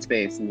 It's a neat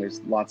space, and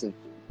there's lots of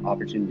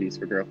opportunities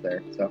for growth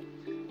there. So,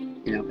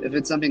 if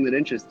it's something that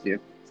interests you,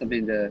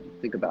 something to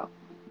think about.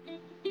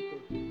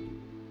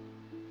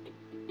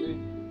 Maybe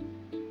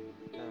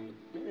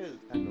as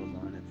time goes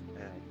on, if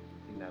I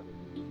think that would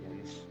be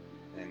nice,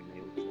 and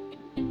able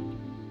to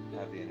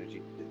have the energy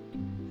to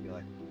feel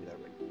like we can do that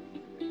right.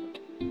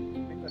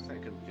 I think that's not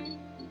good.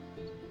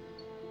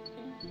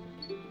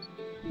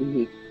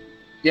 Mm-hmm.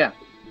 Yeah,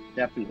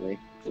 definitely.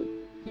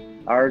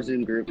 Our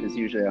Zoom group is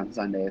usually on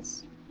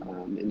Sundays,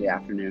 in the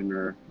afternoon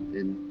or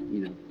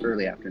in,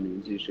 early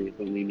afternoons usually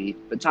when we meet.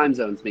 But time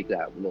zones make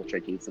that a little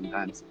tricky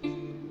sometimes.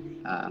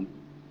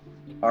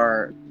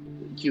 Our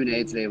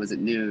Q&A today was at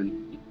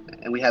noon,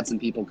 and we had some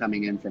people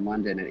coming in from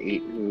London at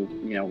 8 who,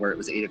 where it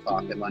was 8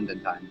 o'clock at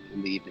London time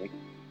in the evening,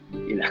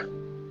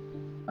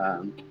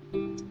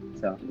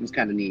 So it was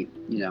kind of neat,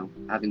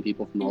 having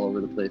people from all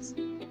over the place.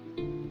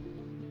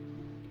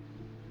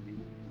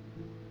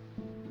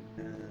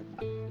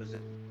 Was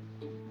it?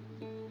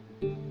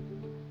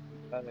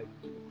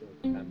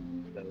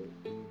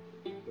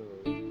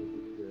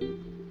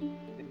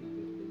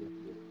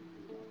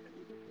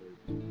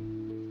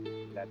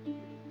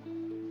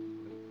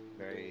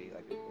 Very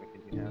like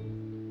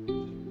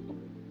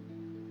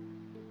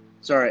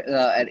Sorry,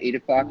 at 8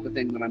 o'clock, the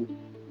thing that I'm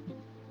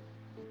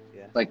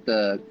like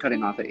the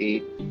cutting off at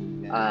 8.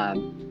 Yeah.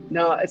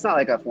 No, it's not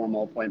like a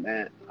formal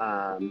appointment.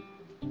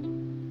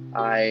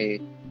 I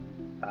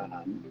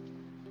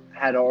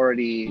had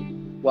already,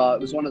 well,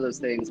 it was one of those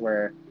things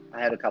where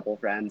I had a couple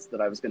friends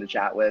that I was going to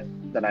chat with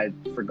that I'd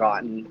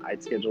forgotten.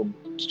 I'd scheduled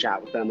to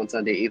chat with them on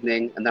Sunday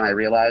evening, and then I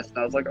realized, and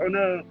I was like, oh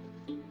no.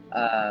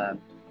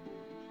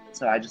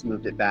 So I just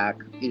moved it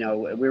back. We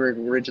were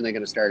originally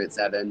going to start at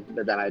 7,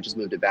 but then I just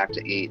moved it back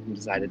to 8 and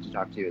decided to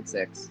talk to you at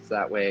 6. So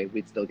that way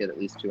we'd still get at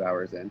least 2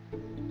 hours in,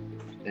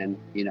 and,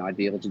 I'd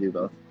be able to do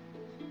both.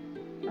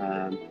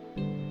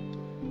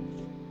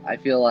 I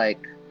feel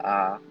like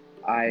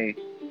I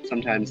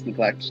sometimes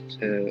neglect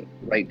to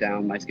write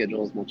down my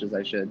schedule as much as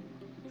I should.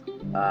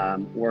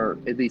 Or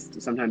at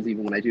least sometimes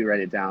even when I do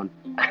write it down,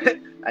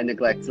 I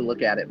neglect to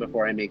look at it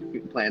before I make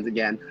plans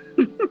again,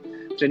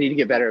 which I need to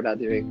get better about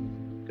doing,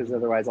 because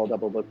otherwise I'll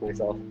double book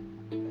myself.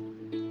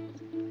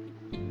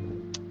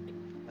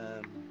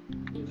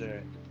 Is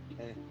there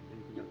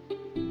anything else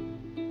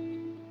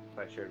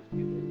I shared with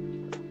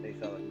you that they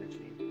felt like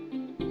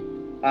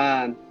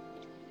mentioning?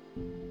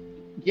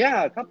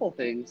 Yeah, a couple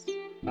things.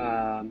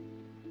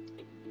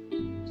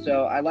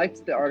 So I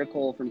liked the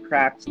article from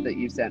Cracked that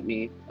you sent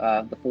me,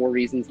 the 4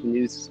 reasons the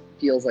news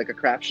feels like a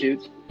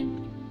crapshoot.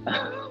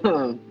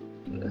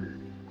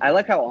 I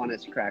like how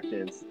honest Cracked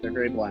is. They're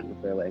very blunt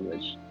with their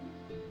language.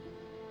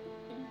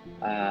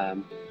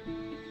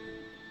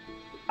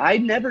 I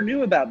never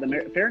knew about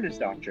the fairness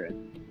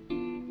doctrine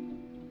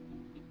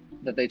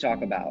that they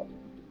talk about.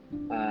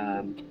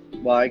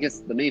 Well, I guess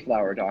the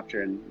Mayflower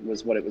Doctrine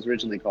was what it was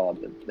originally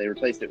called, but they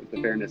replaced it with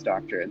the Fairness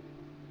Doctrine.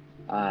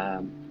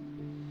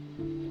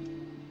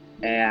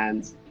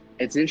 And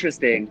it's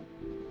interesting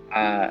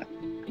the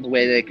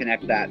way they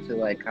connect that to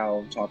like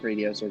how talk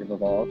radio sort of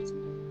evolved.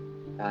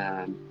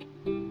 And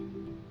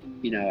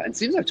it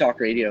seems like talk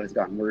radio has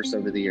gotten worse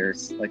over the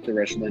years, like the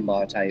Rush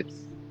Limbaugh types.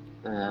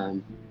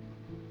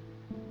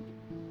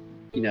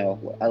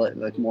 I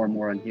like more and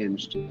more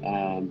unhinged,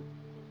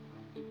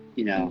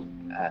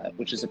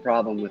 which is a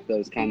problem with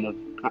those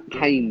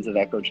kinds of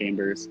echo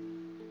chambers.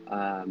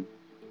 Um,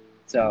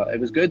 so it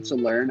was good to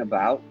learn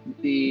about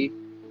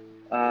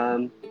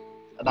um,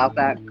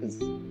 that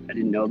because I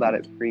didn't know about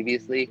it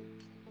previously.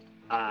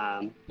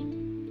 Um,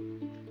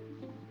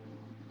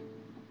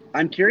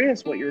 I'm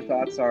curious what your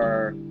thoughts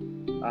are,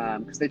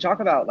 because they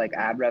talk about like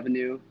ad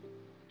revenue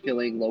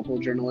killing local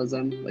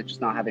journalism, like just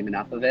not having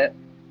enough of it.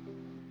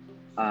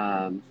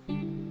 Um,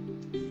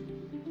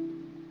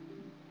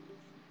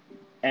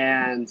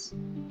 and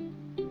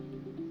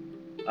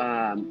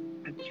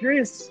I'm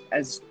curious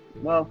as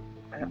well.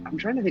 I'm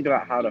trying to think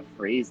about how to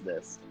phrase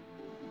this.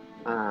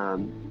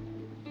 In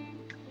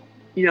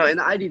the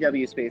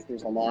IDW space,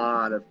 there's a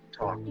lot of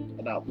talk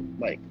about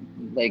like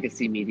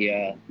legacy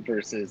media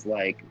versus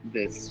like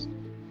this,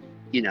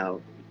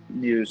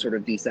 new sort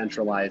of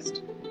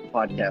decentralized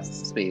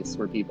podcast space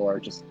where people are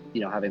just,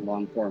 having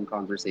long form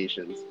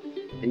conversations.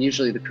 And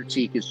usually the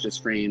critique is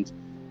just framed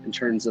in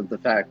terms of the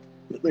fact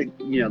that, like,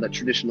 that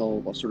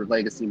traditional sort of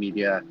legacy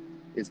media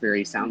is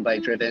very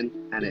soundbite driven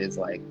and is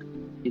like,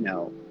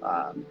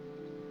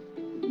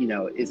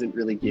 isn't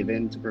really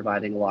given to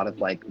providing a lot of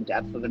like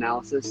depth of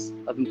analysis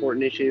of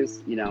important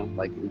issues.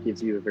 Like it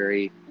gives you a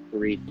very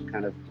brief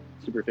kind of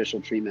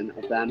superficial treatment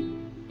of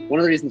them. One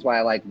of the reasons why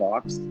I like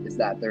Vox is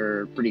that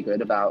they're pretty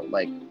good about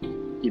like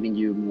giving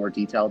you more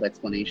detailed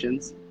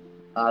explanations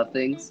of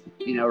things,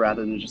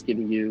 rather than just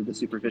giving you the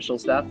superficial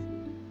stuff.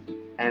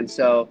 And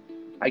so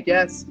I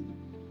guess,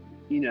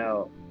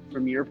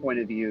 from your point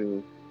of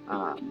view,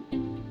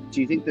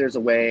 do you think there's a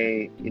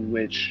way in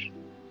which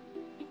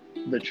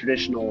the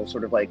traditional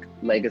sort of like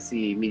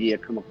legacy media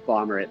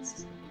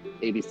conglomerates,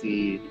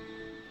 ABC,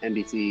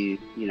 NBC,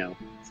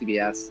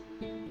 CBS,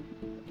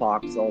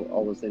 Fox,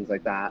 all those things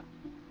like that,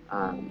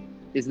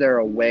 is there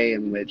a way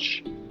in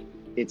which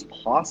it's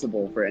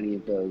possible for any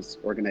of those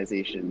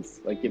organizations,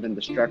 like given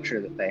the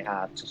structure that they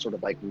have, to sort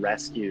of like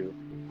rescue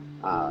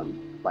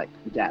like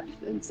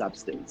depth and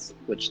substance,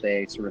 which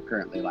they sort of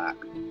currently lack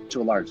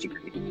to a large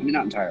degree? I mean,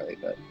 not entirely,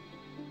 but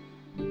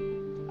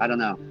I don't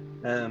know.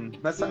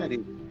 That's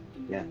something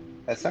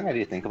that's something I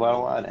do think about a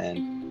lot,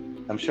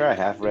 and I'm sure I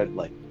have read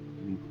like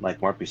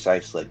more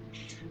precise like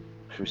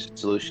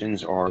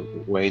solutions or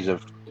ways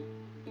of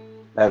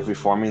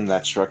reforming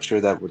that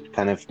structure that would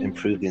kind of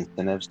improve the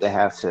incentives they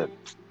have to,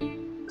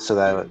 so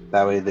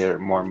that way they're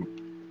more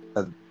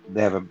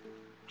they have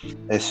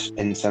this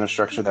incentive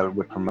structure that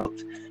would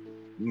promote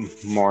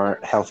more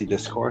healthy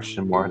discourse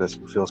and more that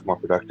feels more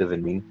productive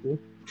and meaningful.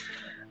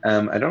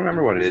 I don't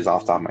remember what it is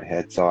off the top of my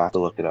head, so I'll have to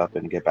look it up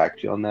and get back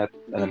to you on that.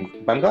 But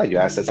I'm glad you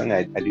asked. That's something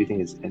I do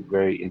think is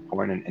very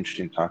important and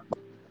interesting to talk about.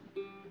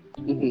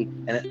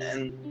 Mm-hmm.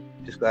 And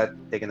just glad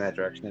taking that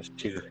direction is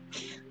to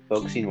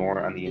focusing more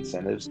on the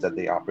incentives that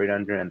they operate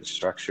under and the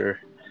structure,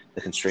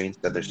 the constraints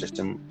that their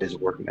system is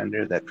working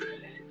under, that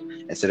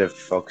instead of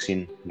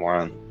focusing more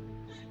on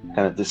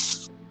kind of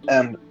this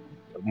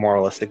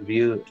moralistic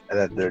view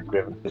that they're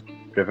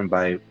driven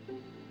by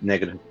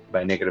negative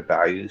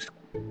values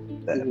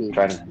that Mm-hmm.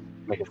 try to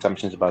make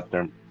assumptions about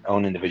their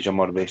own individual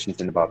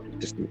motivations and about the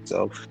system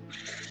itself.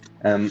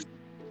 Kind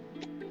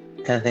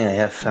of thing I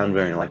have found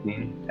very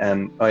enlightening.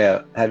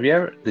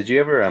 Did you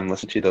ever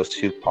listen to those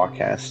two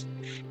podcasts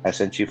I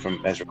sent you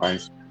from Ezra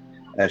Klein's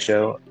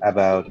show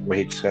about where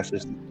he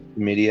discusses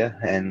media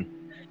and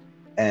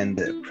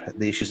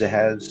the issues it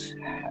has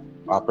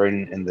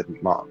operating in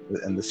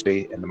the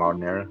space in the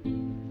modern era?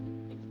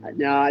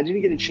 No, I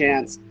didn't get a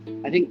chance.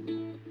 I think,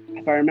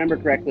 if I remember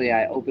correctly,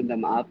 I opened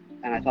them up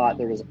and I thought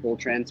there was a full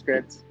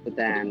transcript, but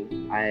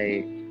then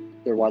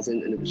there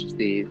wasn't, and it was just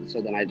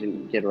so then I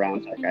didn't get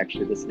around to like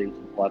actually listening to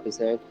the full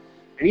episode.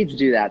 I need to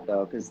do that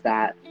though, because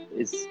that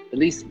is, at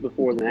least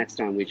before the next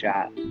time we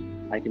chat,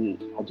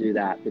 I'll do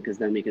that, because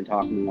then we can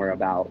talk more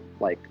about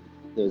like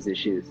those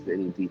issues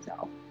in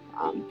detail.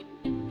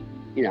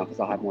 Because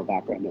I'll have more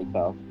background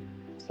info.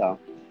 So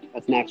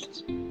that's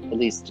next, at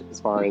least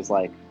as far as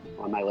like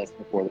on my list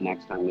before the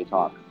next time we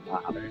talk.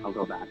 I'll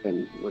go back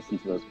and listen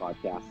to those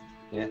podcasts.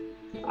 Yeah.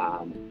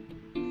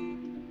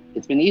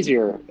 It's been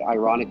easier,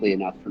 ironically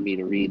enough, for me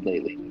to read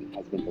lately than it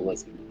has been to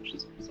listen, which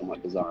is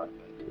somewhat bizarre.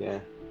 But, yeah.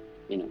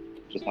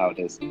 Just how it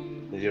is.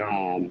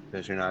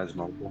 Because you're not as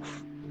mobile.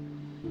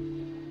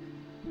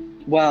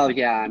 Well,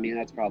 yeah, I mean,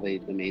 that's probably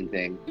the main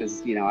thing,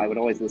 because, I would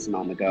always listen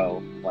on the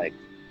go. Like,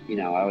 I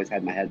always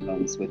had my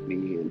headphones with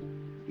me, and,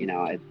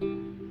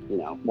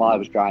 while I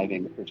was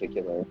driving in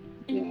particular,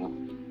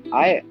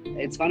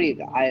 it's funny.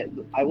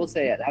 I will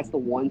say that's the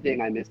one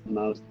thing I miss the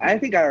most. I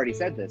think I already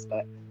said this,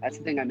 but that's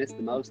the thing I miss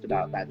the most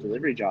about that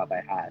delivery job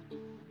I had.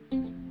 Yeah.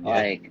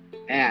 Like,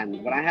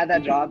 and when I had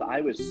that job,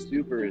 I was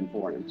super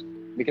informed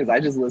because I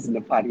just listened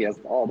to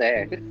podcasts all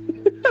day.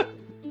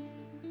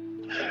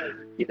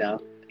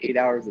 8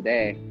 hours a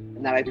day.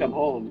 And then I'd come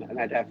home and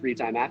I'd have free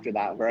time after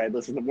that where I'd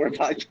listen to more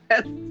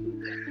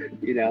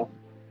podcasts,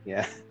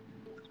 Yeah.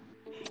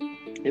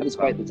 It was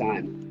quite the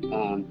time.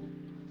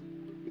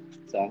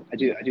 So I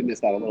do miss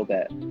that a little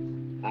bit.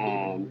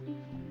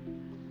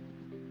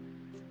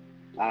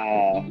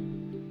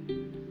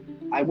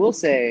 I will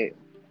say,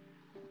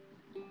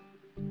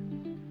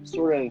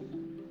 sort of,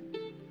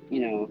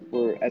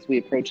 as we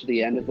approach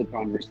the end of the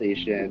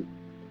conversation,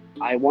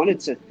 I wanted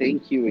to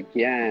thank you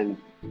again.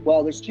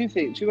 Well, there's two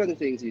other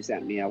things you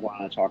sent me I want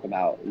to talk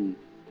about in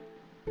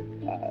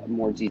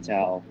more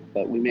detail,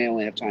 but we may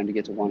only have time to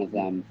get to one of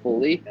them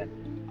fully.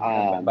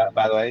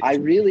 By the way, I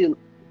really,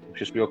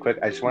 just real quick,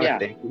 I just want to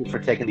thank you for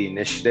taking the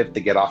initiative to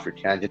get off your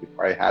tangent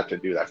before I had to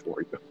do that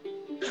for you.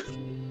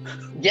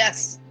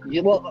 Yes.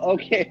 Well,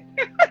 okay.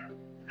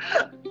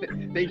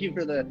 Thank you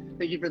for the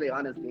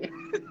honesty.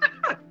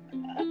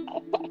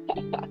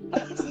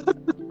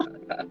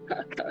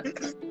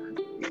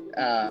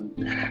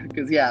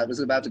 Because I was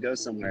about to go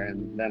somewhere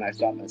and then I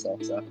stopped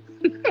myself. So,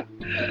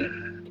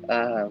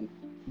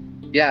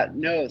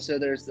 So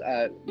there's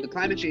the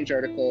climate change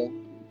article,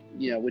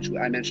 which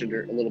I mentioned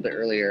a little bit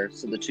earlier.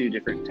 So the two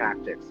different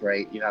tactics,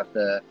 right? You have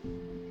the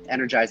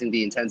energizing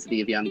the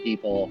intensity of young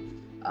people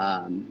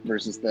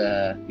versus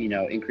the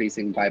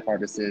increasing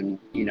bipartisan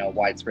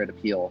widespread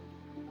appeal.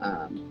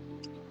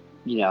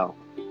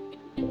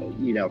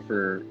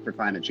 For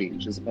climate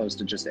change, as opposed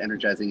to just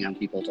energizing young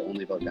people to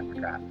only vote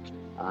Democrat.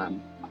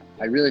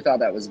 I really thought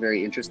that was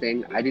very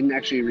interesting. I didn't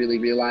actually really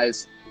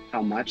realize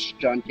how much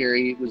John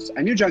Kerry was.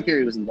 I knew John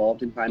Kerry was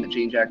involved in climate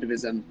change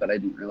activism, but I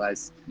didn't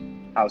realize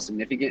how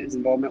significant his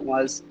involvement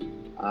was.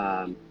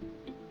 I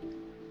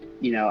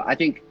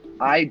think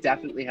I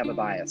definitely have a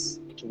bias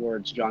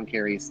towards John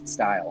Kerry's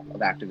style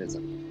of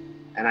activism.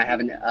 And I have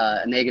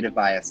a negative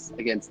bias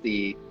against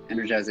the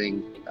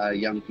energizing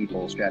young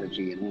people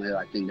strategy and only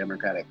electing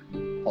Democratic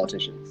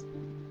politicians,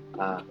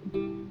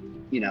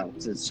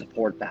 to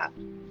support that.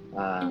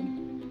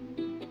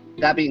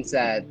 That being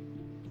said,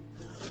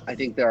 I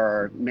think there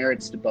are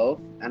merits to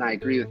both, and I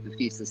agree with the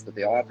thesis that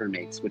the author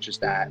makes, which is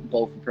that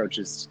both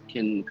approaches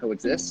can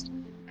coexist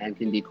and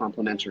can be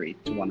complementary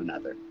to one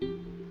another.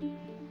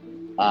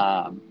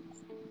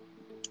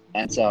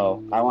 And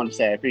so I want to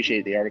say I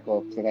appreciate the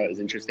article because I thought it was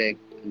interesting.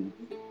 And,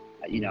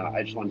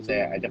 I just want to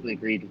say I definitely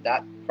agreed with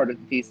that part of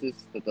the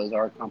thesis, that those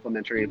are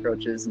complementary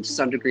approaches. And to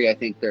some degree, I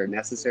think they're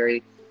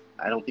necessary.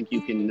 I don't think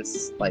you can,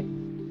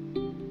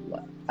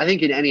 I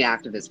think in any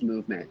activist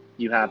movement,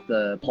 you have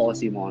the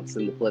policy wonks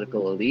and the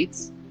political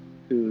elites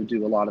who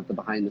do a lot of the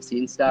behind the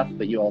scenes stuff,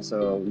 but you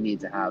also need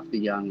to have the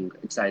young,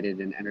 excited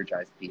and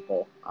energized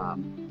people,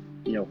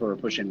 who are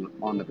pushing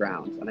on the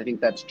ground. And I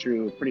think that's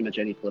true of pretty much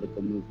any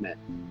political movement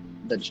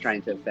that is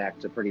trying to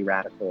affect a pretty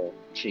radical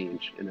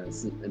change in a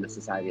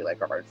society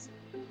like ours.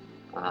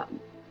 I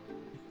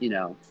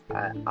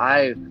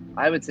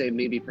would say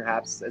maybe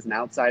perhaps as an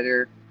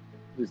outsider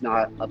who's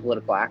not a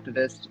political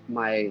activist,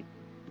 my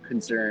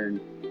concern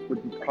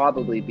would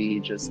probably be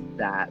just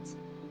that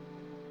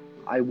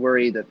I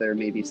worry that there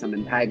may be some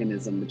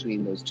antagonism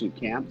between those two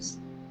camps,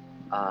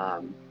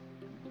 that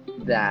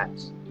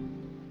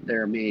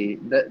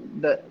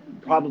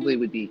probably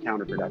would be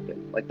counterproductive.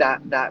 Like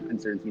that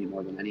concerns me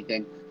more than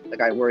anything.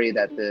 Like I worry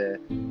that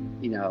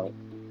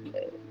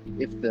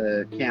if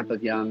the camp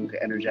of young,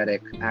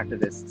 energetic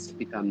activists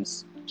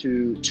becomes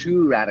too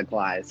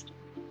radicalized,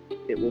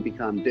 it will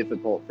become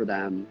difficult for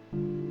them,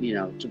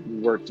 to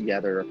work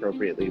together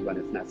appropriately when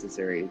it's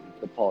necessary.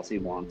 The policy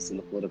wonks and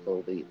the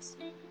political elites,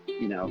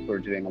 who are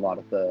doing a lot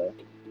of the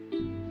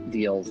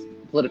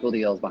political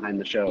deals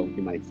behind the show,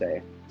 you might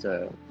say,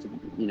 to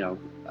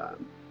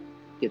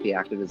get the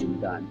activism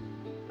done.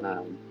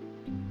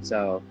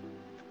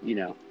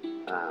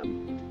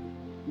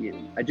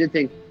 I did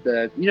think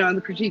and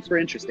the critiques were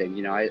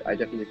interesting. I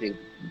definitely think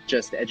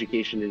just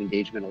education and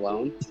engagement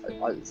alone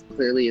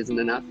clearly isn't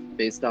enough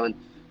based on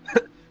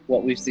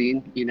what we've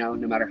seen. No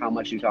matter how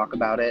much you talk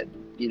about it,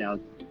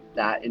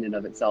 that in and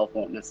of itself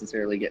won't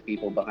necessarily get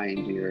people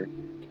behind you.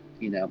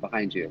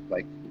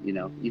 Like,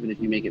 even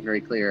if you make it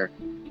very clear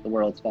the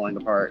world's falling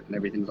apart and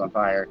everything's on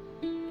fire,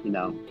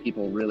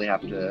 people really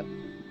have to,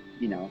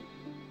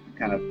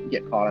 kind of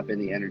get caught up in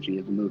the energy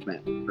of the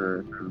movement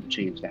for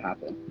change to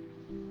happen.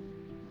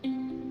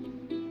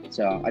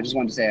 So I just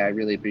wanted to say I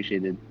really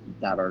appreciated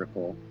that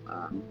article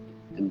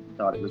and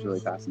thought it was really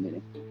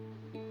fascinating.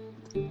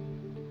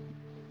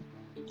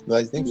 Well,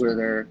 I think were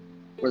there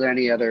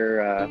any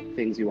other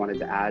things you wanted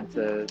to add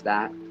to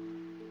that?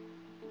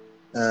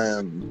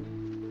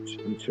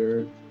 I'm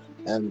sure.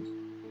 I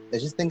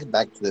just think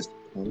back to this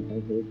poem I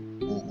heard.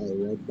 I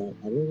read that.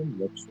 I don't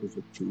remember which was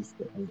a piece,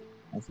 but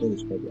I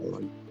finished it. I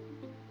like.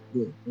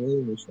 Yeah, I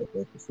really wish that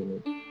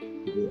represented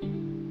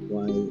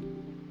why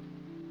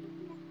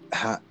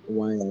a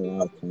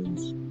lot of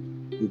times,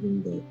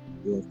 even the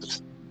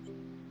left.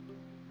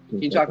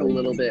 Can you talk a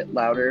little bit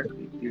louder?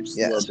 You're just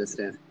a little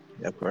distant.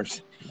 Yeah, of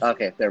course.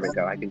 Okay, there we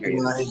go. I can hear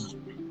you.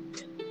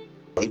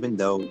 Even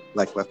though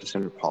left of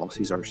center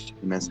policies are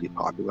immensely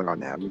popular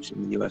on average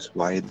in the U.S.,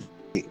 why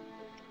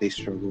they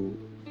struggle?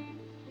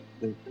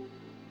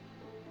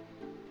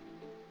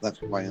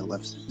 Why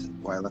left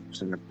of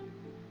center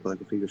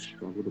political figures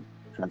struggle to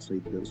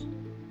translate those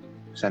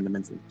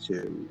sentiments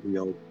into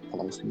real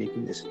policy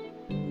making is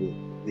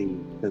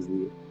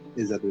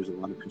that there's a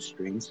lot of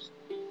constraints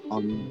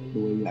on the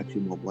way you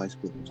actually mobilize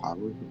political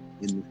power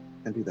in the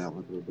country that a lot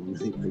of people don't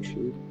really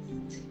appreciate.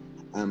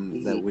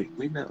 That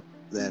we know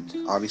that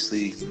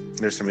obviously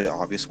there's some really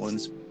obvious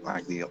ones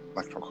like the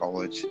Electoral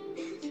College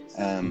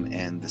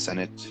and the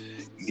Senate,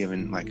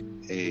 given like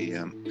a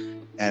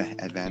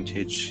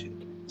advantage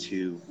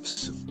to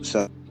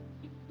some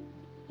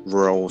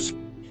rural,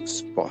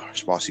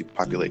 sparsely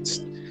populated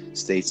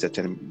states that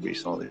tend to be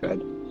solidly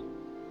fed.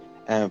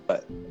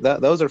 But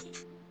those are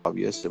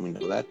obvious, and we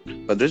know that.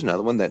 But there's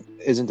another one that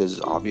isn't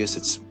as obvious.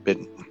 It's a bit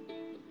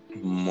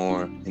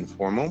more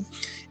informal.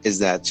 Is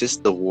that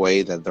just the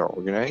way that they're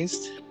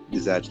organized?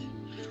 Is that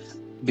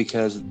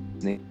because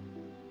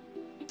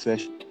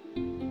especially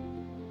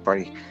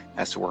party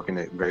has to work in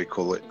a very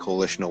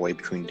coalitional way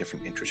between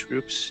different interest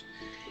groups,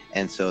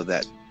 and so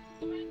that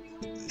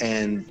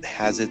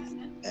has it.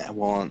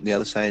 Well, on the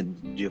other side,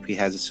 GOP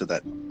has it so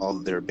that all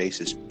of their base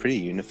is pretty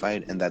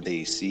unified, and that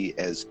they see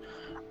as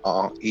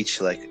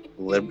each like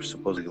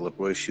supposedly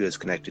liberal issue is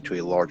connected to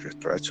a larger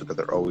threat, so that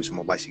they're always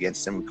mobilized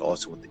against them,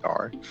 regardless of what they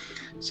are.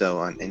 So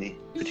on any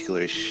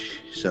particular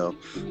issue,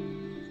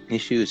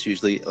 is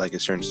usually like a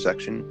certain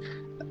section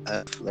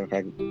of the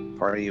Democratic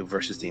Party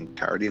versus the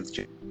entirety of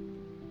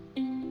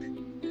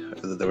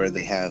where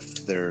they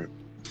have their.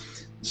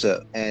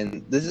 So,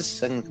 and this is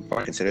something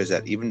the considers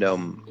that even though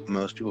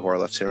most people who are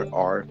left here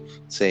are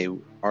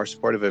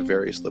supportive of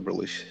various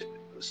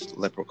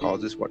liberal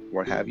causes,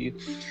 what have you,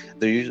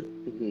 they're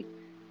usually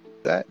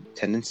that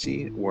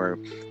tendency where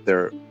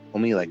they're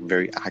only like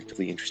very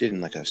actively interested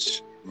in like a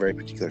very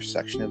particular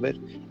section of it,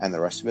 and the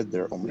rest of it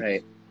they're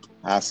only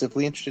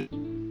passively interested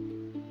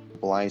in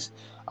mobilize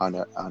on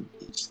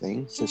each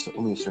thing. So it's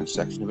only a certain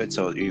section of it.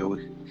 So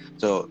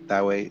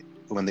that way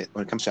when it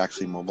comes to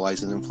actually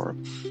mobilizing them for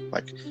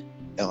like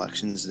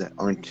elections that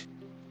aren't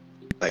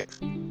like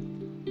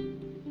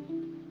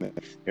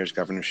there's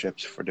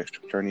governorships for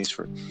district attorneys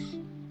for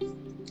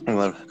a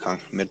lot of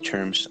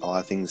midterms, a lot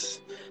of things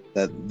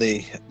that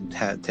they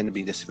tend to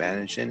be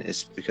disadvantaged in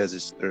is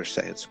because their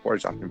support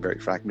is often very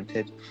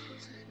fragmented,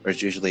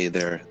 whereas usually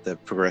they're the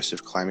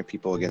progressive climate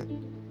people against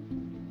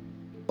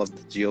of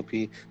the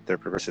GOP, they're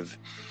progressive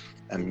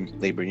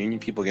labor union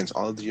people against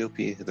all of the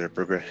GOP, they're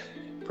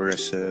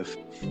progressive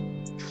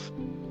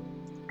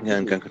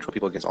gun control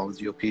people against all the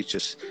GOP. It's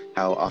just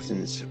how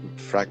often it's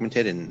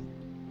fragmented, and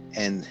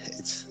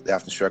they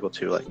often struggle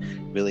to like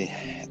really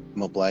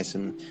mobilize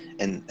them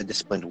in a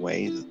disciplined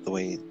way, the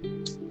way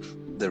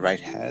the right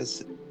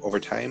has over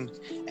time.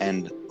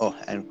 And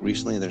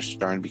recently they're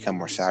starting to become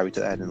more savvy to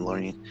that and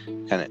learning.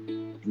 Kind of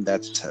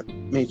that's a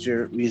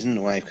major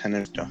reason why I kind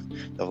of don't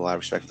have a lot of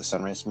respect for the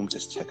Sunrise Movement,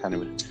 just to kind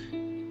of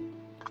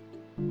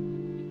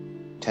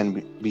tend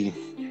to be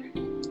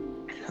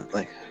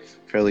like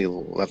fairly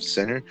left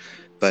center,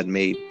 but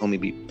may only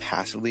be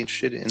passively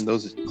interested in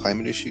those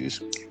climate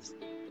issues,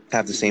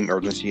 have the same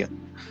urgency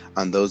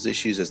on those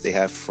issues as they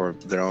have for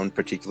their own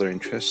particular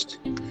interest,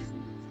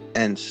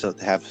 and so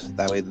to have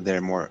that way they're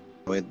more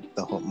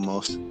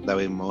most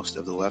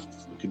of the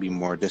left could be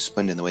more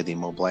disciplined in the way they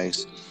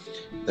mobilize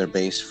their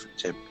base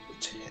to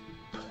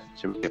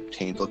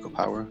obtain political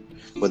power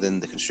within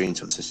the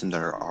constraints of the system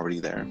that are already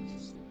there.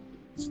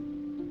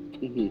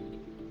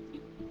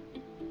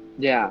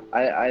 Yeah,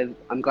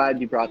 I'm glad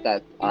you brought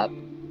that up,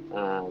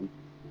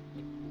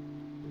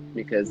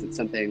 because it's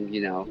something,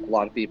 a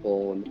lot of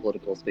people in the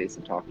political space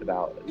have talked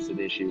about as an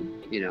issue,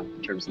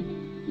 in terms of,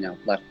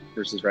 left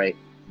versus right,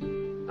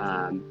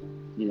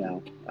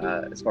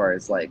 as far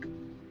as like,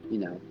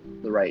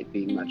 the right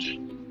being much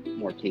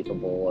more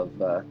capable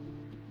of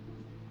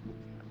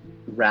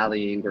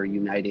rallying or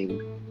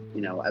uniting,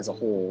 as a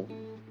whole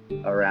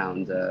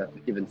around a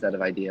given set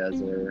of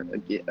ideas or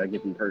a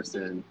given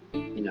person,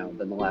 than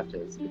the left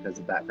is, because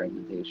of that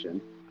fragmentation.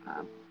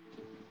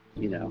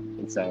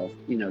 And so,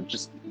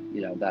 just,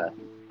 the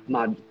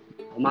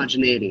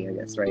homogeneity, I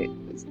guess, right,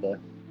 is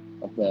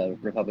of the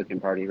Republican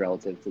Party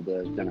relative to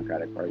the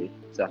Democratic Party.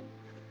 So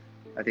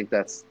I think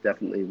that's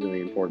definitely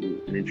really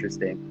important and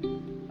interesting.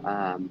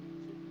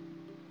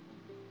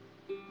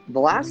 The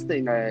last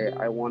thing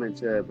I wanted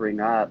to bring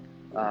up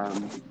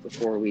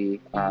before we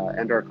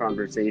end our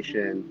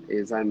conversation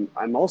is I'm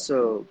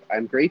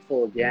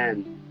grateful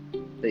again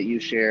that you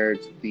shared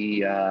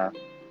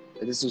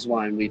this was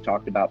one we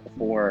talked about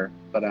before,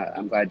 but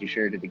I'm glad you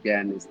shared it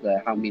again, is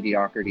the How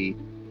Mediocrity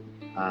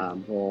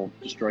Will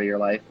Destroy Your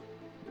Life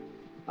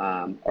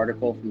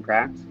article from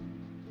Cracked,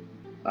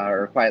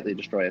 or Quietly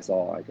Destroy Us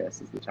All, I guess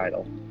is the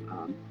title.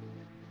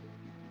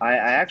 I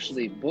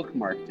actually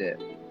bookmarked it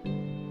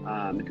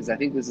because I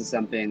think this is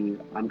something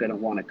I'm going to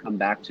want to come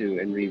back to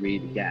and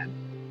reread again.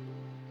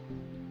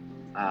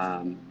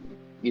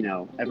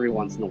 Every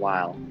once in a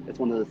while. It's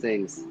one of the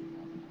things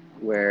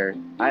where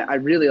I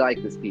really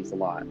like this piece a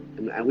lot.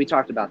 And we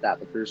talked about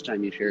that the first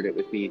time you shared it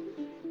with me.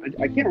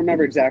 I can't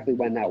remember exactly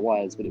when that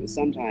was, but it was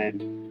sometime,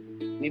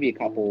 maybe a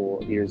couple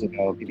of years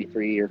ago, maybe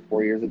 3 or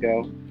 4 years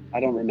ago. I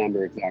don't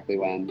remember exactly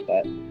when,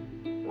 but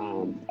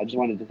I just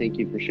wanted to thank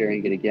you for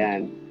sharing it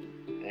again.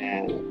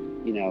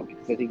 And,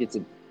 because I think it's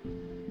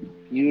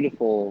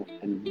beautiful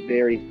and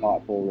very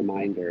thoughtful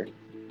reminder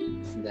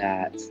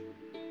that,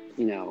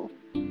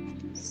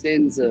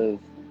 sins of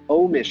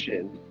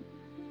omission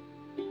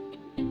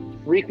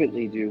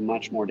frequently do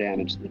much more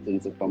damage than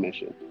sins of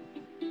commission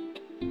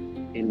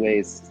in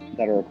ways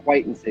that are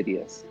quite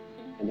insidious.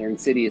 And they're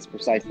insidious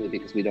precisely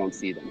because we don't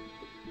see them.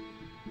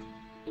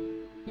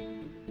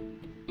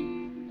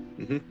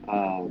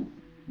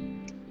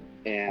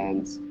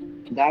 And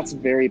that's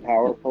very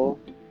powerful.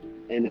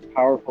 And it's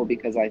powerful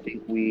because I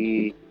think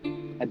we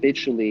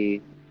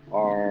habitually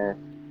are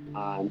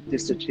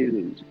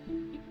disattuned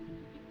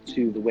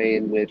to the way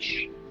in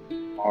which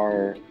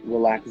our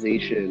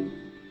relaxation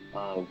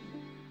of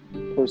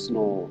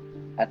personal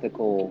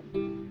ethical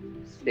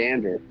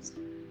standards,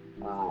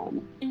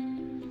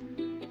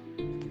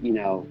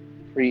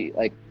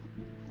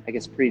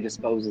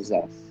 predisposes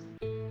us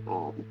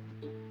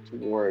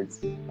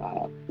towards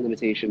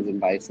limitations and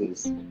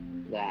vices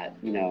that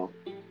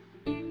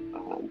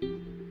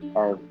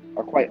are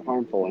quite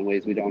harmful in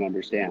ways we don't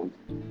understand.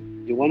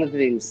 One of the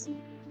things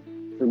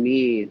for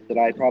me that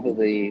I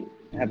probably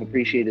have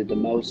appreciated the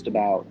most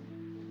about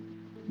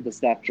the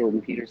stuff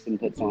Jordan Peterson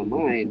puts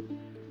online,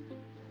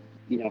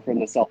 from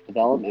the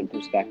self-development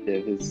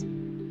perspective, is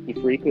he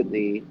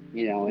frequently,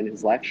 in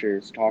his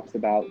lectures talks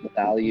about the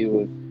value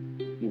of,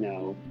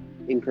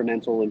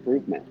 incremental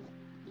improvement.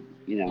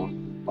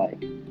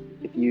 Like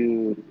if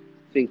you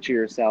think to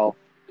yourself,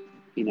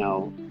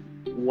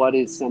 what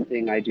is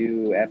something I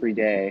do every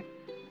day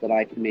that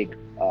I can make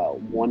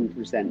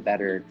 1%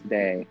 better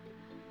today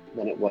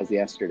than it was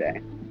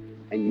yesterday?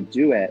 And you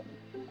do it,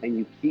 and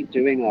you keep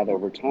doing that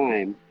over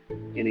time.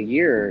 In a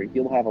year,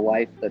 you'll have a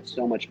life that's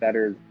so much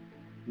better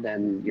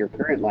than your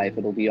current life,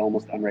 it'll be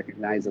almost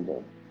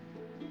unrecognizable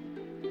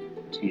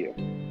to you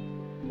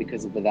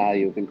because of the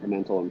value of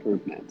incremental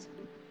improvement.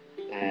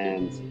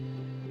 And,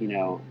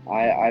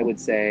 I would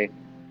say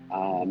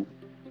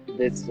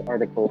this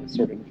article is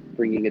sort of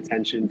bringing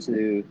attention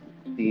to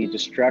the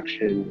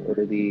destruction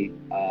or the,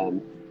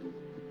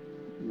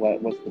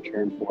 what's the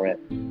term for it?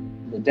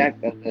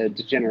 The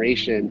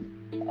degeneration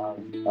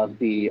of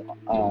the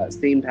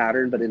same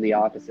pattern, but in the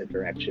opposite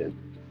direction.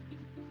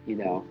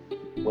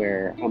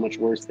 Where how much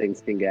worse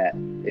things can get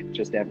if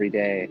just every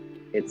day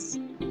it's,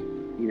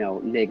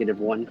 negative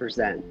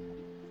 1%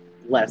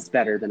 less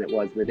better than it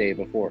was the day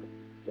before,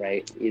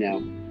 right?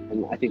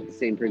 And I think the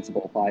same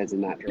principle applies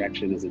in that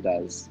direction as it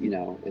does, in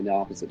the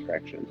opposite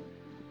direction.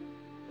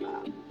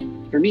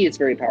 For me, it's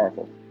very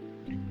powerful.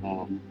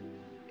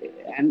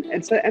 And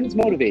it's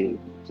motivating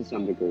to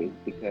some degree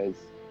because,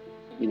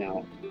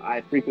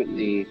 I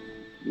frequently,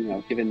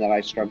 given that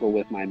I struggle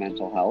with my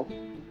mental health,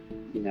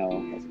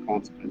 as a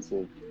consequence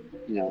of,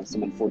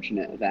 some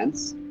unfortunate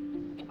events,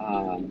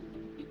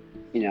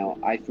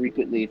 I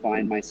frequently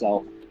find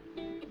myself,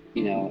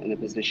 in a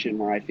position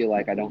where I feel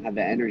like I don't have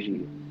the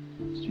energy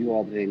to do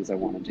all the things I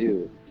want to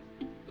do.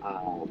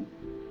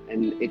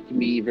 And it can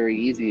be very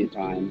easy at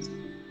times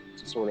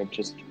to sort of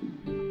just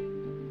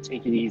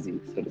take it easy,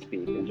 so to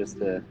speak, and just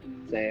to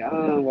say,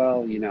 oh,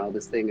 well,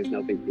 this thing is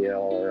no big deal,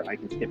 or I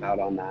can skip out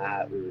on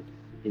that, or,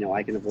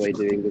 I can avoid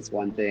doing this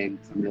one thing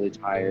because I'm really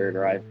tired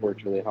or I've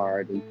worked really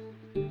hard. And,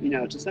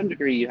 to some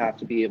degree, you have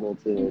to be able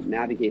to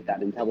navigate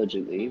that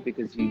intelligently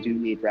because you do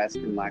need rest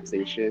and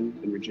relaxation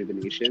and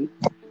rejuvenation.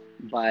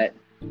 But,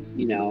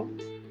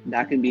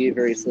 that can be a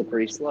very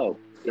slippery slope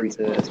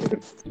into sort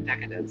of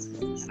decadence.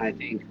 And I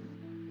think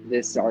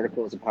this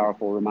article is a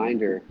powerful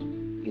reminder,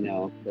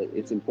 that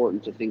it's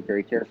important to think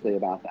very carefully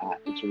about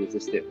that and to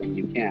resist it when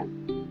you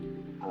can,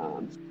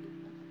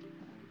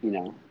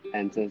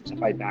 and to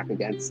fight back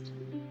against,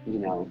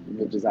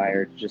 the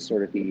desire to just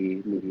sort of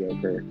be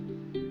mediocre,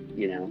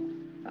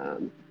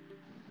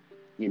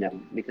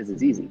 because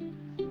it's easy.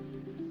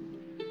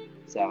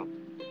 So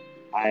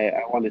I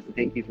wanted to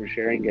thank you for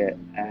sharing it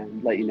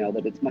and let you know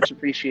that it's much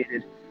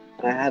appreciated.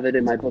 And I have it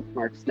in my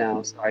bookmarks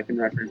now so I can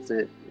reference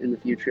it in the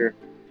future,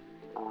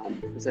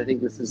 because I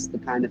think this is the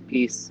kind of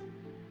piece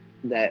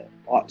that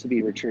ought to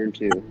be returned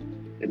to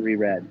and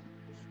reread.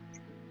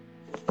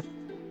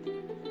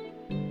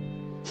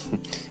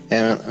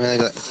 Yeah,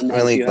 I'm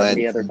really glad. Have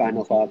any other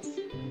final thoughts?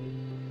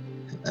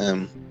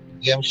 I'm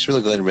just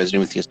really glad it resonated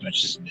with you as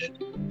much as it did.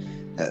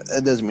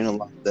 That doesn't mean a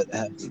lot that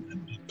hasn't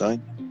been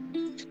done.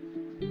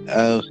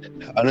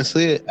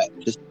 Honestly,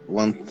 just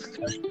one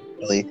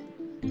really.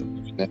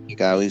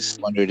 I always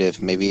wondered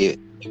if maybe it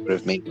would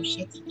have made more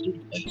sense to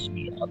replace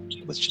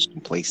mediocrity with just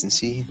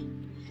complacency.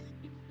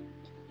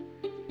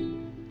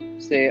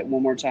 Say it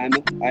one more time.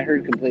 I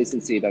heard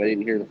complacency, but I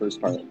didn't hear the first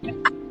part.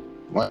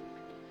 What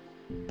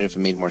if it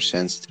made more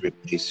sense to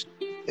replace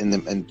in the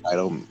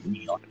title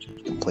mediocrity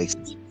with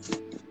complacency?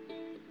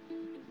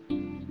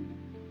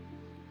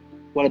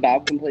 What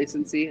about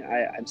complacency?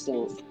 I'm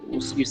still.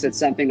 You said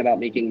something about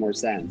making more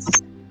sense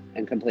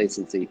and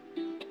complacency.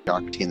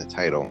 Mediocrity in the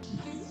title.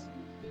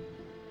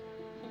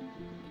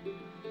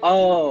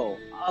 Oh,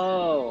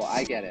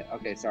 I get it.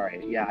 Okay,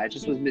 sorry. Yeah, I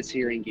just was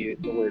mishearing you.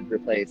 The word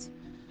replace.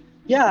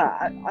 Yeah,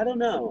 I don't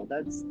know.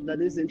 That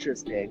is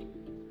interesting.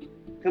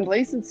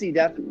 complacency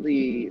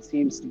definitely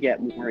seems to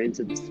get more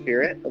into the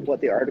spirit of what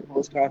the article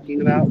is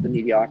talking about, the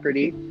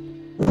mediocrity.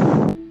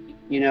 But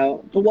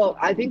well,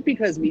 I think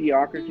because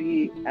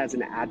mediocrity as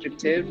an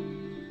adjective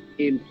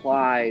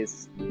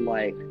implies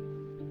like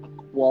a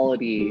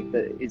quality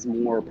that is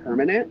more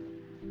permanent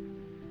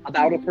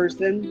about a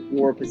person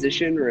or a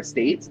position or a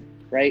state,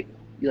 right?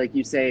 Like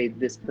you say,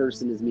 this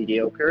person is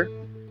mediocre.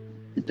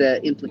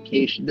 The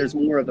implication, there's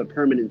more of a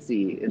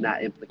permanency in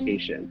that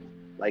implication.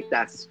 Like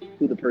that's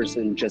who the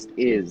person just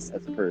is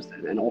as a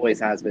person and always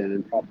has been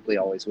and probably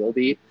always will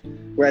be.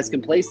 Whereas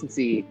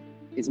complacency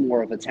is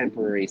more of a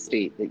temporary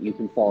state that you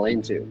can fall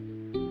into,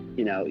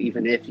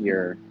 even if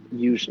you're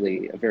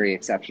usually a very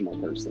exceptional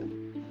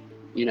person,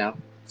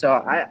 So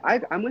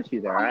I'm with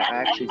you there. I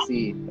actually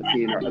see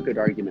a good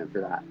argument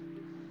for that.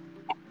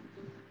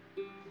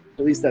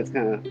 At least that's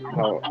kind of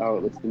how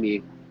it looks to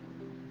me.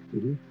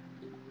 Mm-hmm.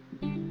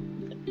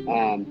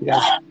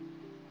 Yeah.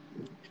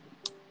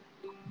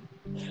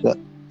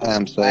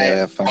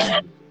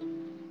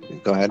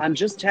 Go ahead. I'm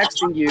just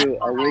texting you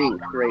a link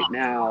right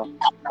now.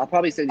 I'll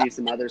probably send you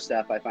some other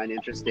stuff I find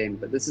interesting,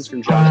 but this is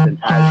from Jonathan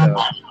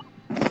Pajot.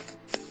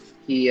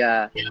 He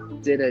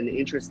did an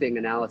interesting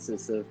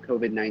analysis of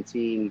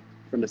COVID-19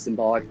 from a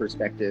symbolic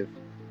perspective,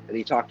 and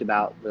he talked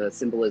about the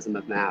symbolism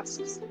of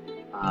masks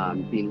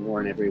being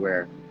worn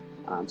everywhere.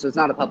 So it's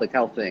not a public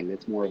health thing.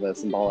 It's more of a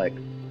symbolic,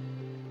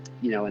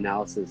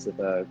 analysis of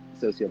a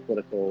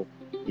socio-political,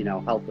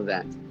 health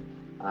event.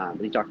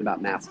 But he talked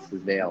about masks as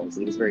veils.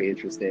 It was very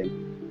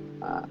interesting.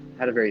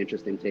 Had a very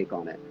interesting take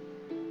on it.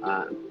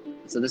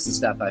 So this is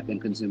stuff I've been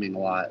consuming a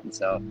lot. And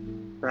so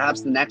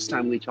perhaps the next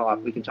time we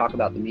talk, we can talk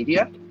about the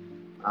media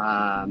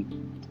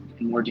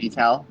in more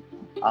detail.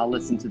 I'll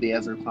listen to the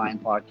Ezra Klein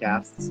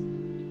podcasts.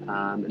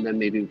 And then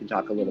maybe we can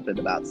talk a little bit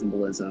about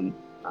symbolism,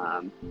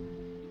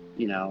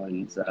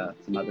 and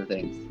some other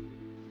things.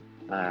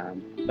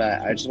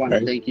 But I just want to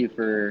thank you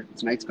for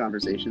tonight's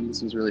conversation.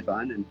 This was really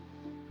fun.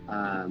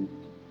 And,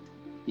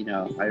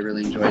 I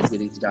really enjoyed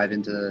getting to dive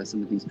into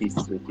some of these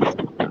pieces with you.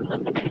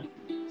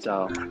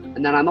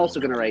 And then I'm also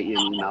going to write you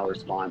an email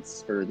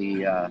response for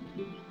the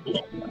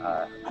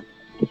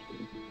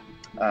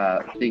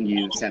thing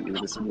you sent me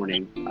this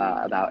morning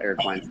about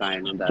Eric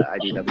Weinstein and the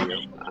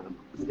IDW.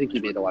 I think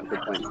you made a lot of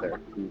good points there.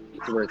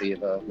 It's worthy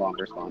of a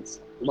longer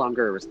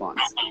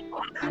response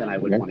than I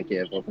would want to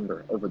give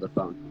over the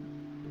phone.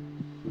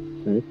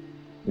 Right.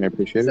 I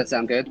appreciate it. Does that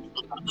sound good?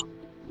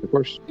 Of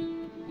course.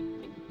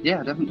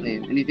 Yeah, definitely.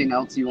 Anything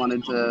else you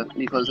wanted to,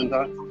 any closing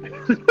thoughts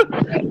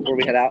before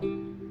we head out?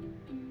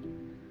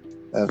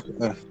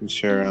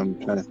 Sure, I'm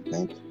trying to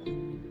think.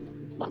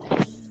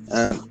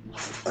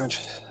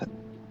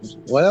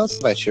 What else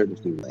have I shared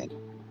with you, Lane?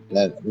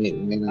 That may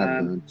not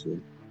have gone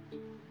to.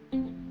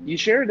 You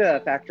shared a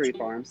Factory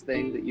Farms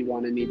thing that you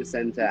wanted me to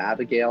send to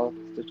Abigail.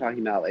 So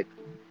talking about like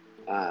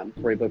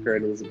Cory Booker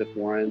and Elizabeth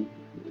Warren,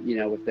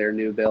 with their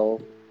new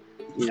bill,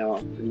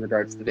 in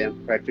regards to the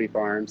Factory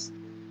Farms.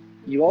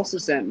 You also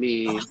sent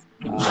me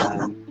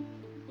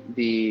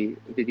the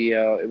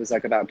video. It was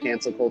like about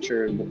cancel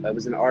culture. It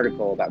was an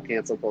article about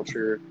cancel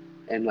culture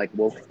and like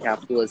woke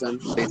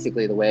capitalism,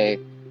 basically the way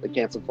the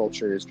cancel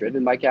culture is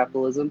driven by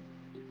capitalism.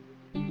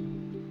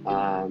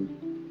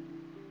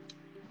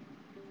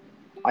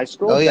 I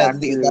scrolled back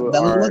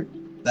to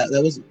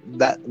that was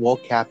that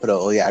woke capital.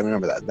 Oh yeah, I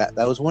remember that.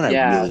 That was one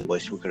I really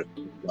wish we could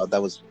have.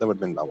 That would have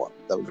been that one.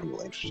 That would have been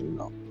really interesting to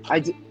know. I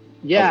did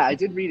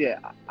read it.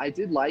 I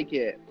did like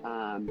it.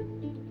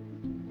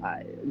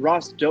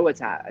 Ross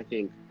Douthat, I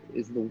think,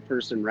 is the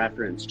person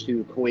referenced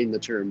to coin the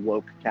term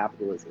woke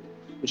capitalism,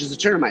 which is a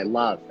term I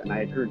love and I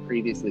had heard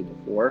previously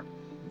before.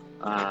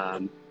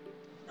 I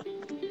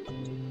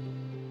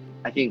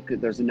think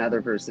there's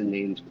another person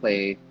named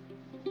Clay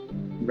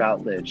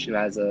Routledge who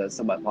has a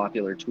somewhat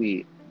popular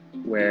tweet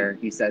where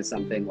he says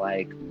something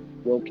like,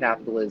 woke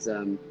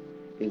capitalism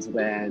is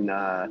when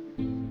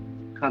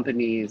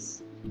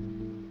companies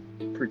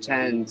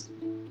pretend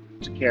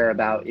to care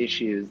about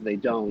issues they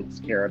don't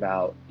care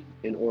about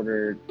in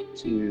order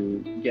to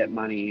get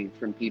money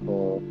from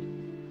people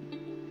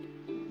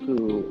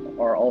who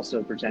are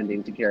also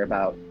pretending to care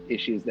about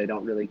issues they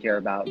don't really care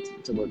about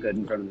to look good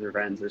in front of their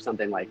friends or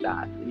something like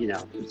that.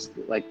 It's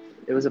like,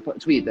 it was a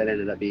tweet that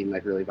ended up being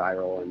like really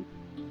viral, and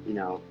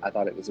I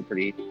thought it was a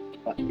pretty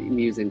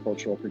amusing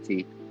cultural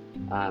critique.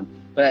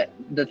 But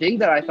the thing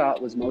that I thought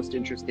was most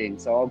interesting,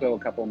 so I'll go a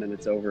couple of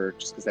minutes over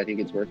just because I think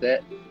it's worth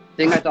it. The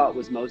thing I thought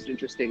was most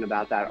interesting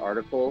about that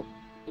article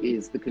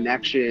is the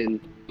connection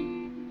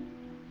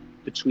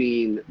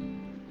between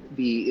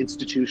the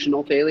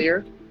institutional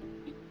failure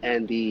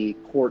and the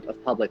court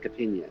of public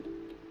opinion,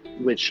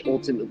 which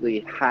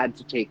ultimately had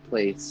to take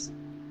place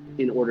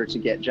in order to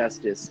get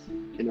justice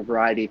in a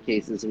variety of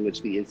cases in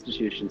which the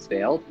institutions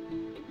failed.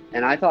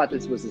 And I thought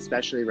this was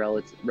especially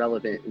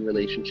relevant in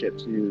relationship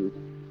to,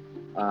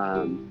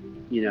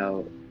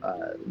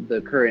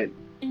 the current,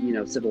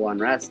 civil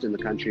unrest in the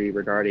country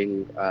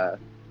regarding,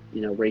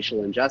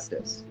 racial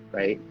injustice,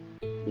 right?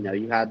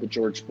 You had the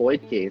George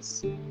Floyd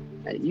case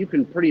you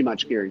can pretty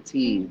much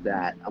guarantee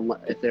that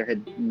if there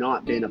had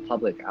not been a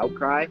public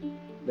outcry,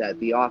 that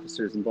the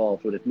officers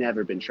involved would have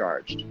never been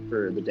charged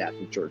for the death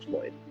of George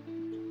Floyd.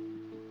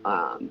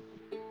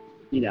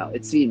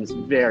 It seems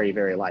very,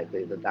 very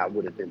likely that that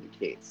would have been the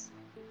case.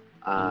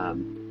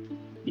 And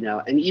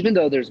even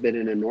though there's been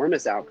an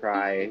enormous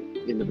outcry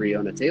in the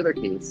Breonna Taylor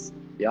case,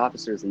 the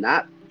officers in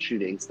that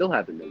shooting still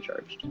haven't been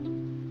charged.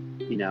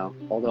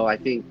 Although I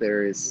think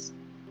there is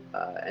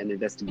an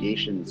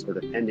investigation sort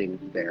of pending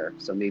there,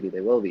 so maybe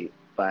they will be.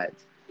 But,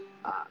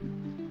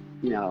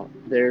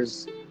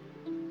 there's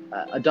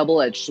a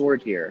double-edged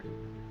sword here,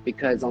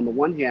 because on the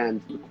one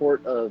hand, the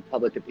court of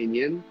public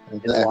opinion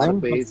in a lot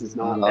of ways is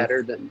not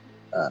better than...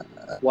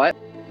 What?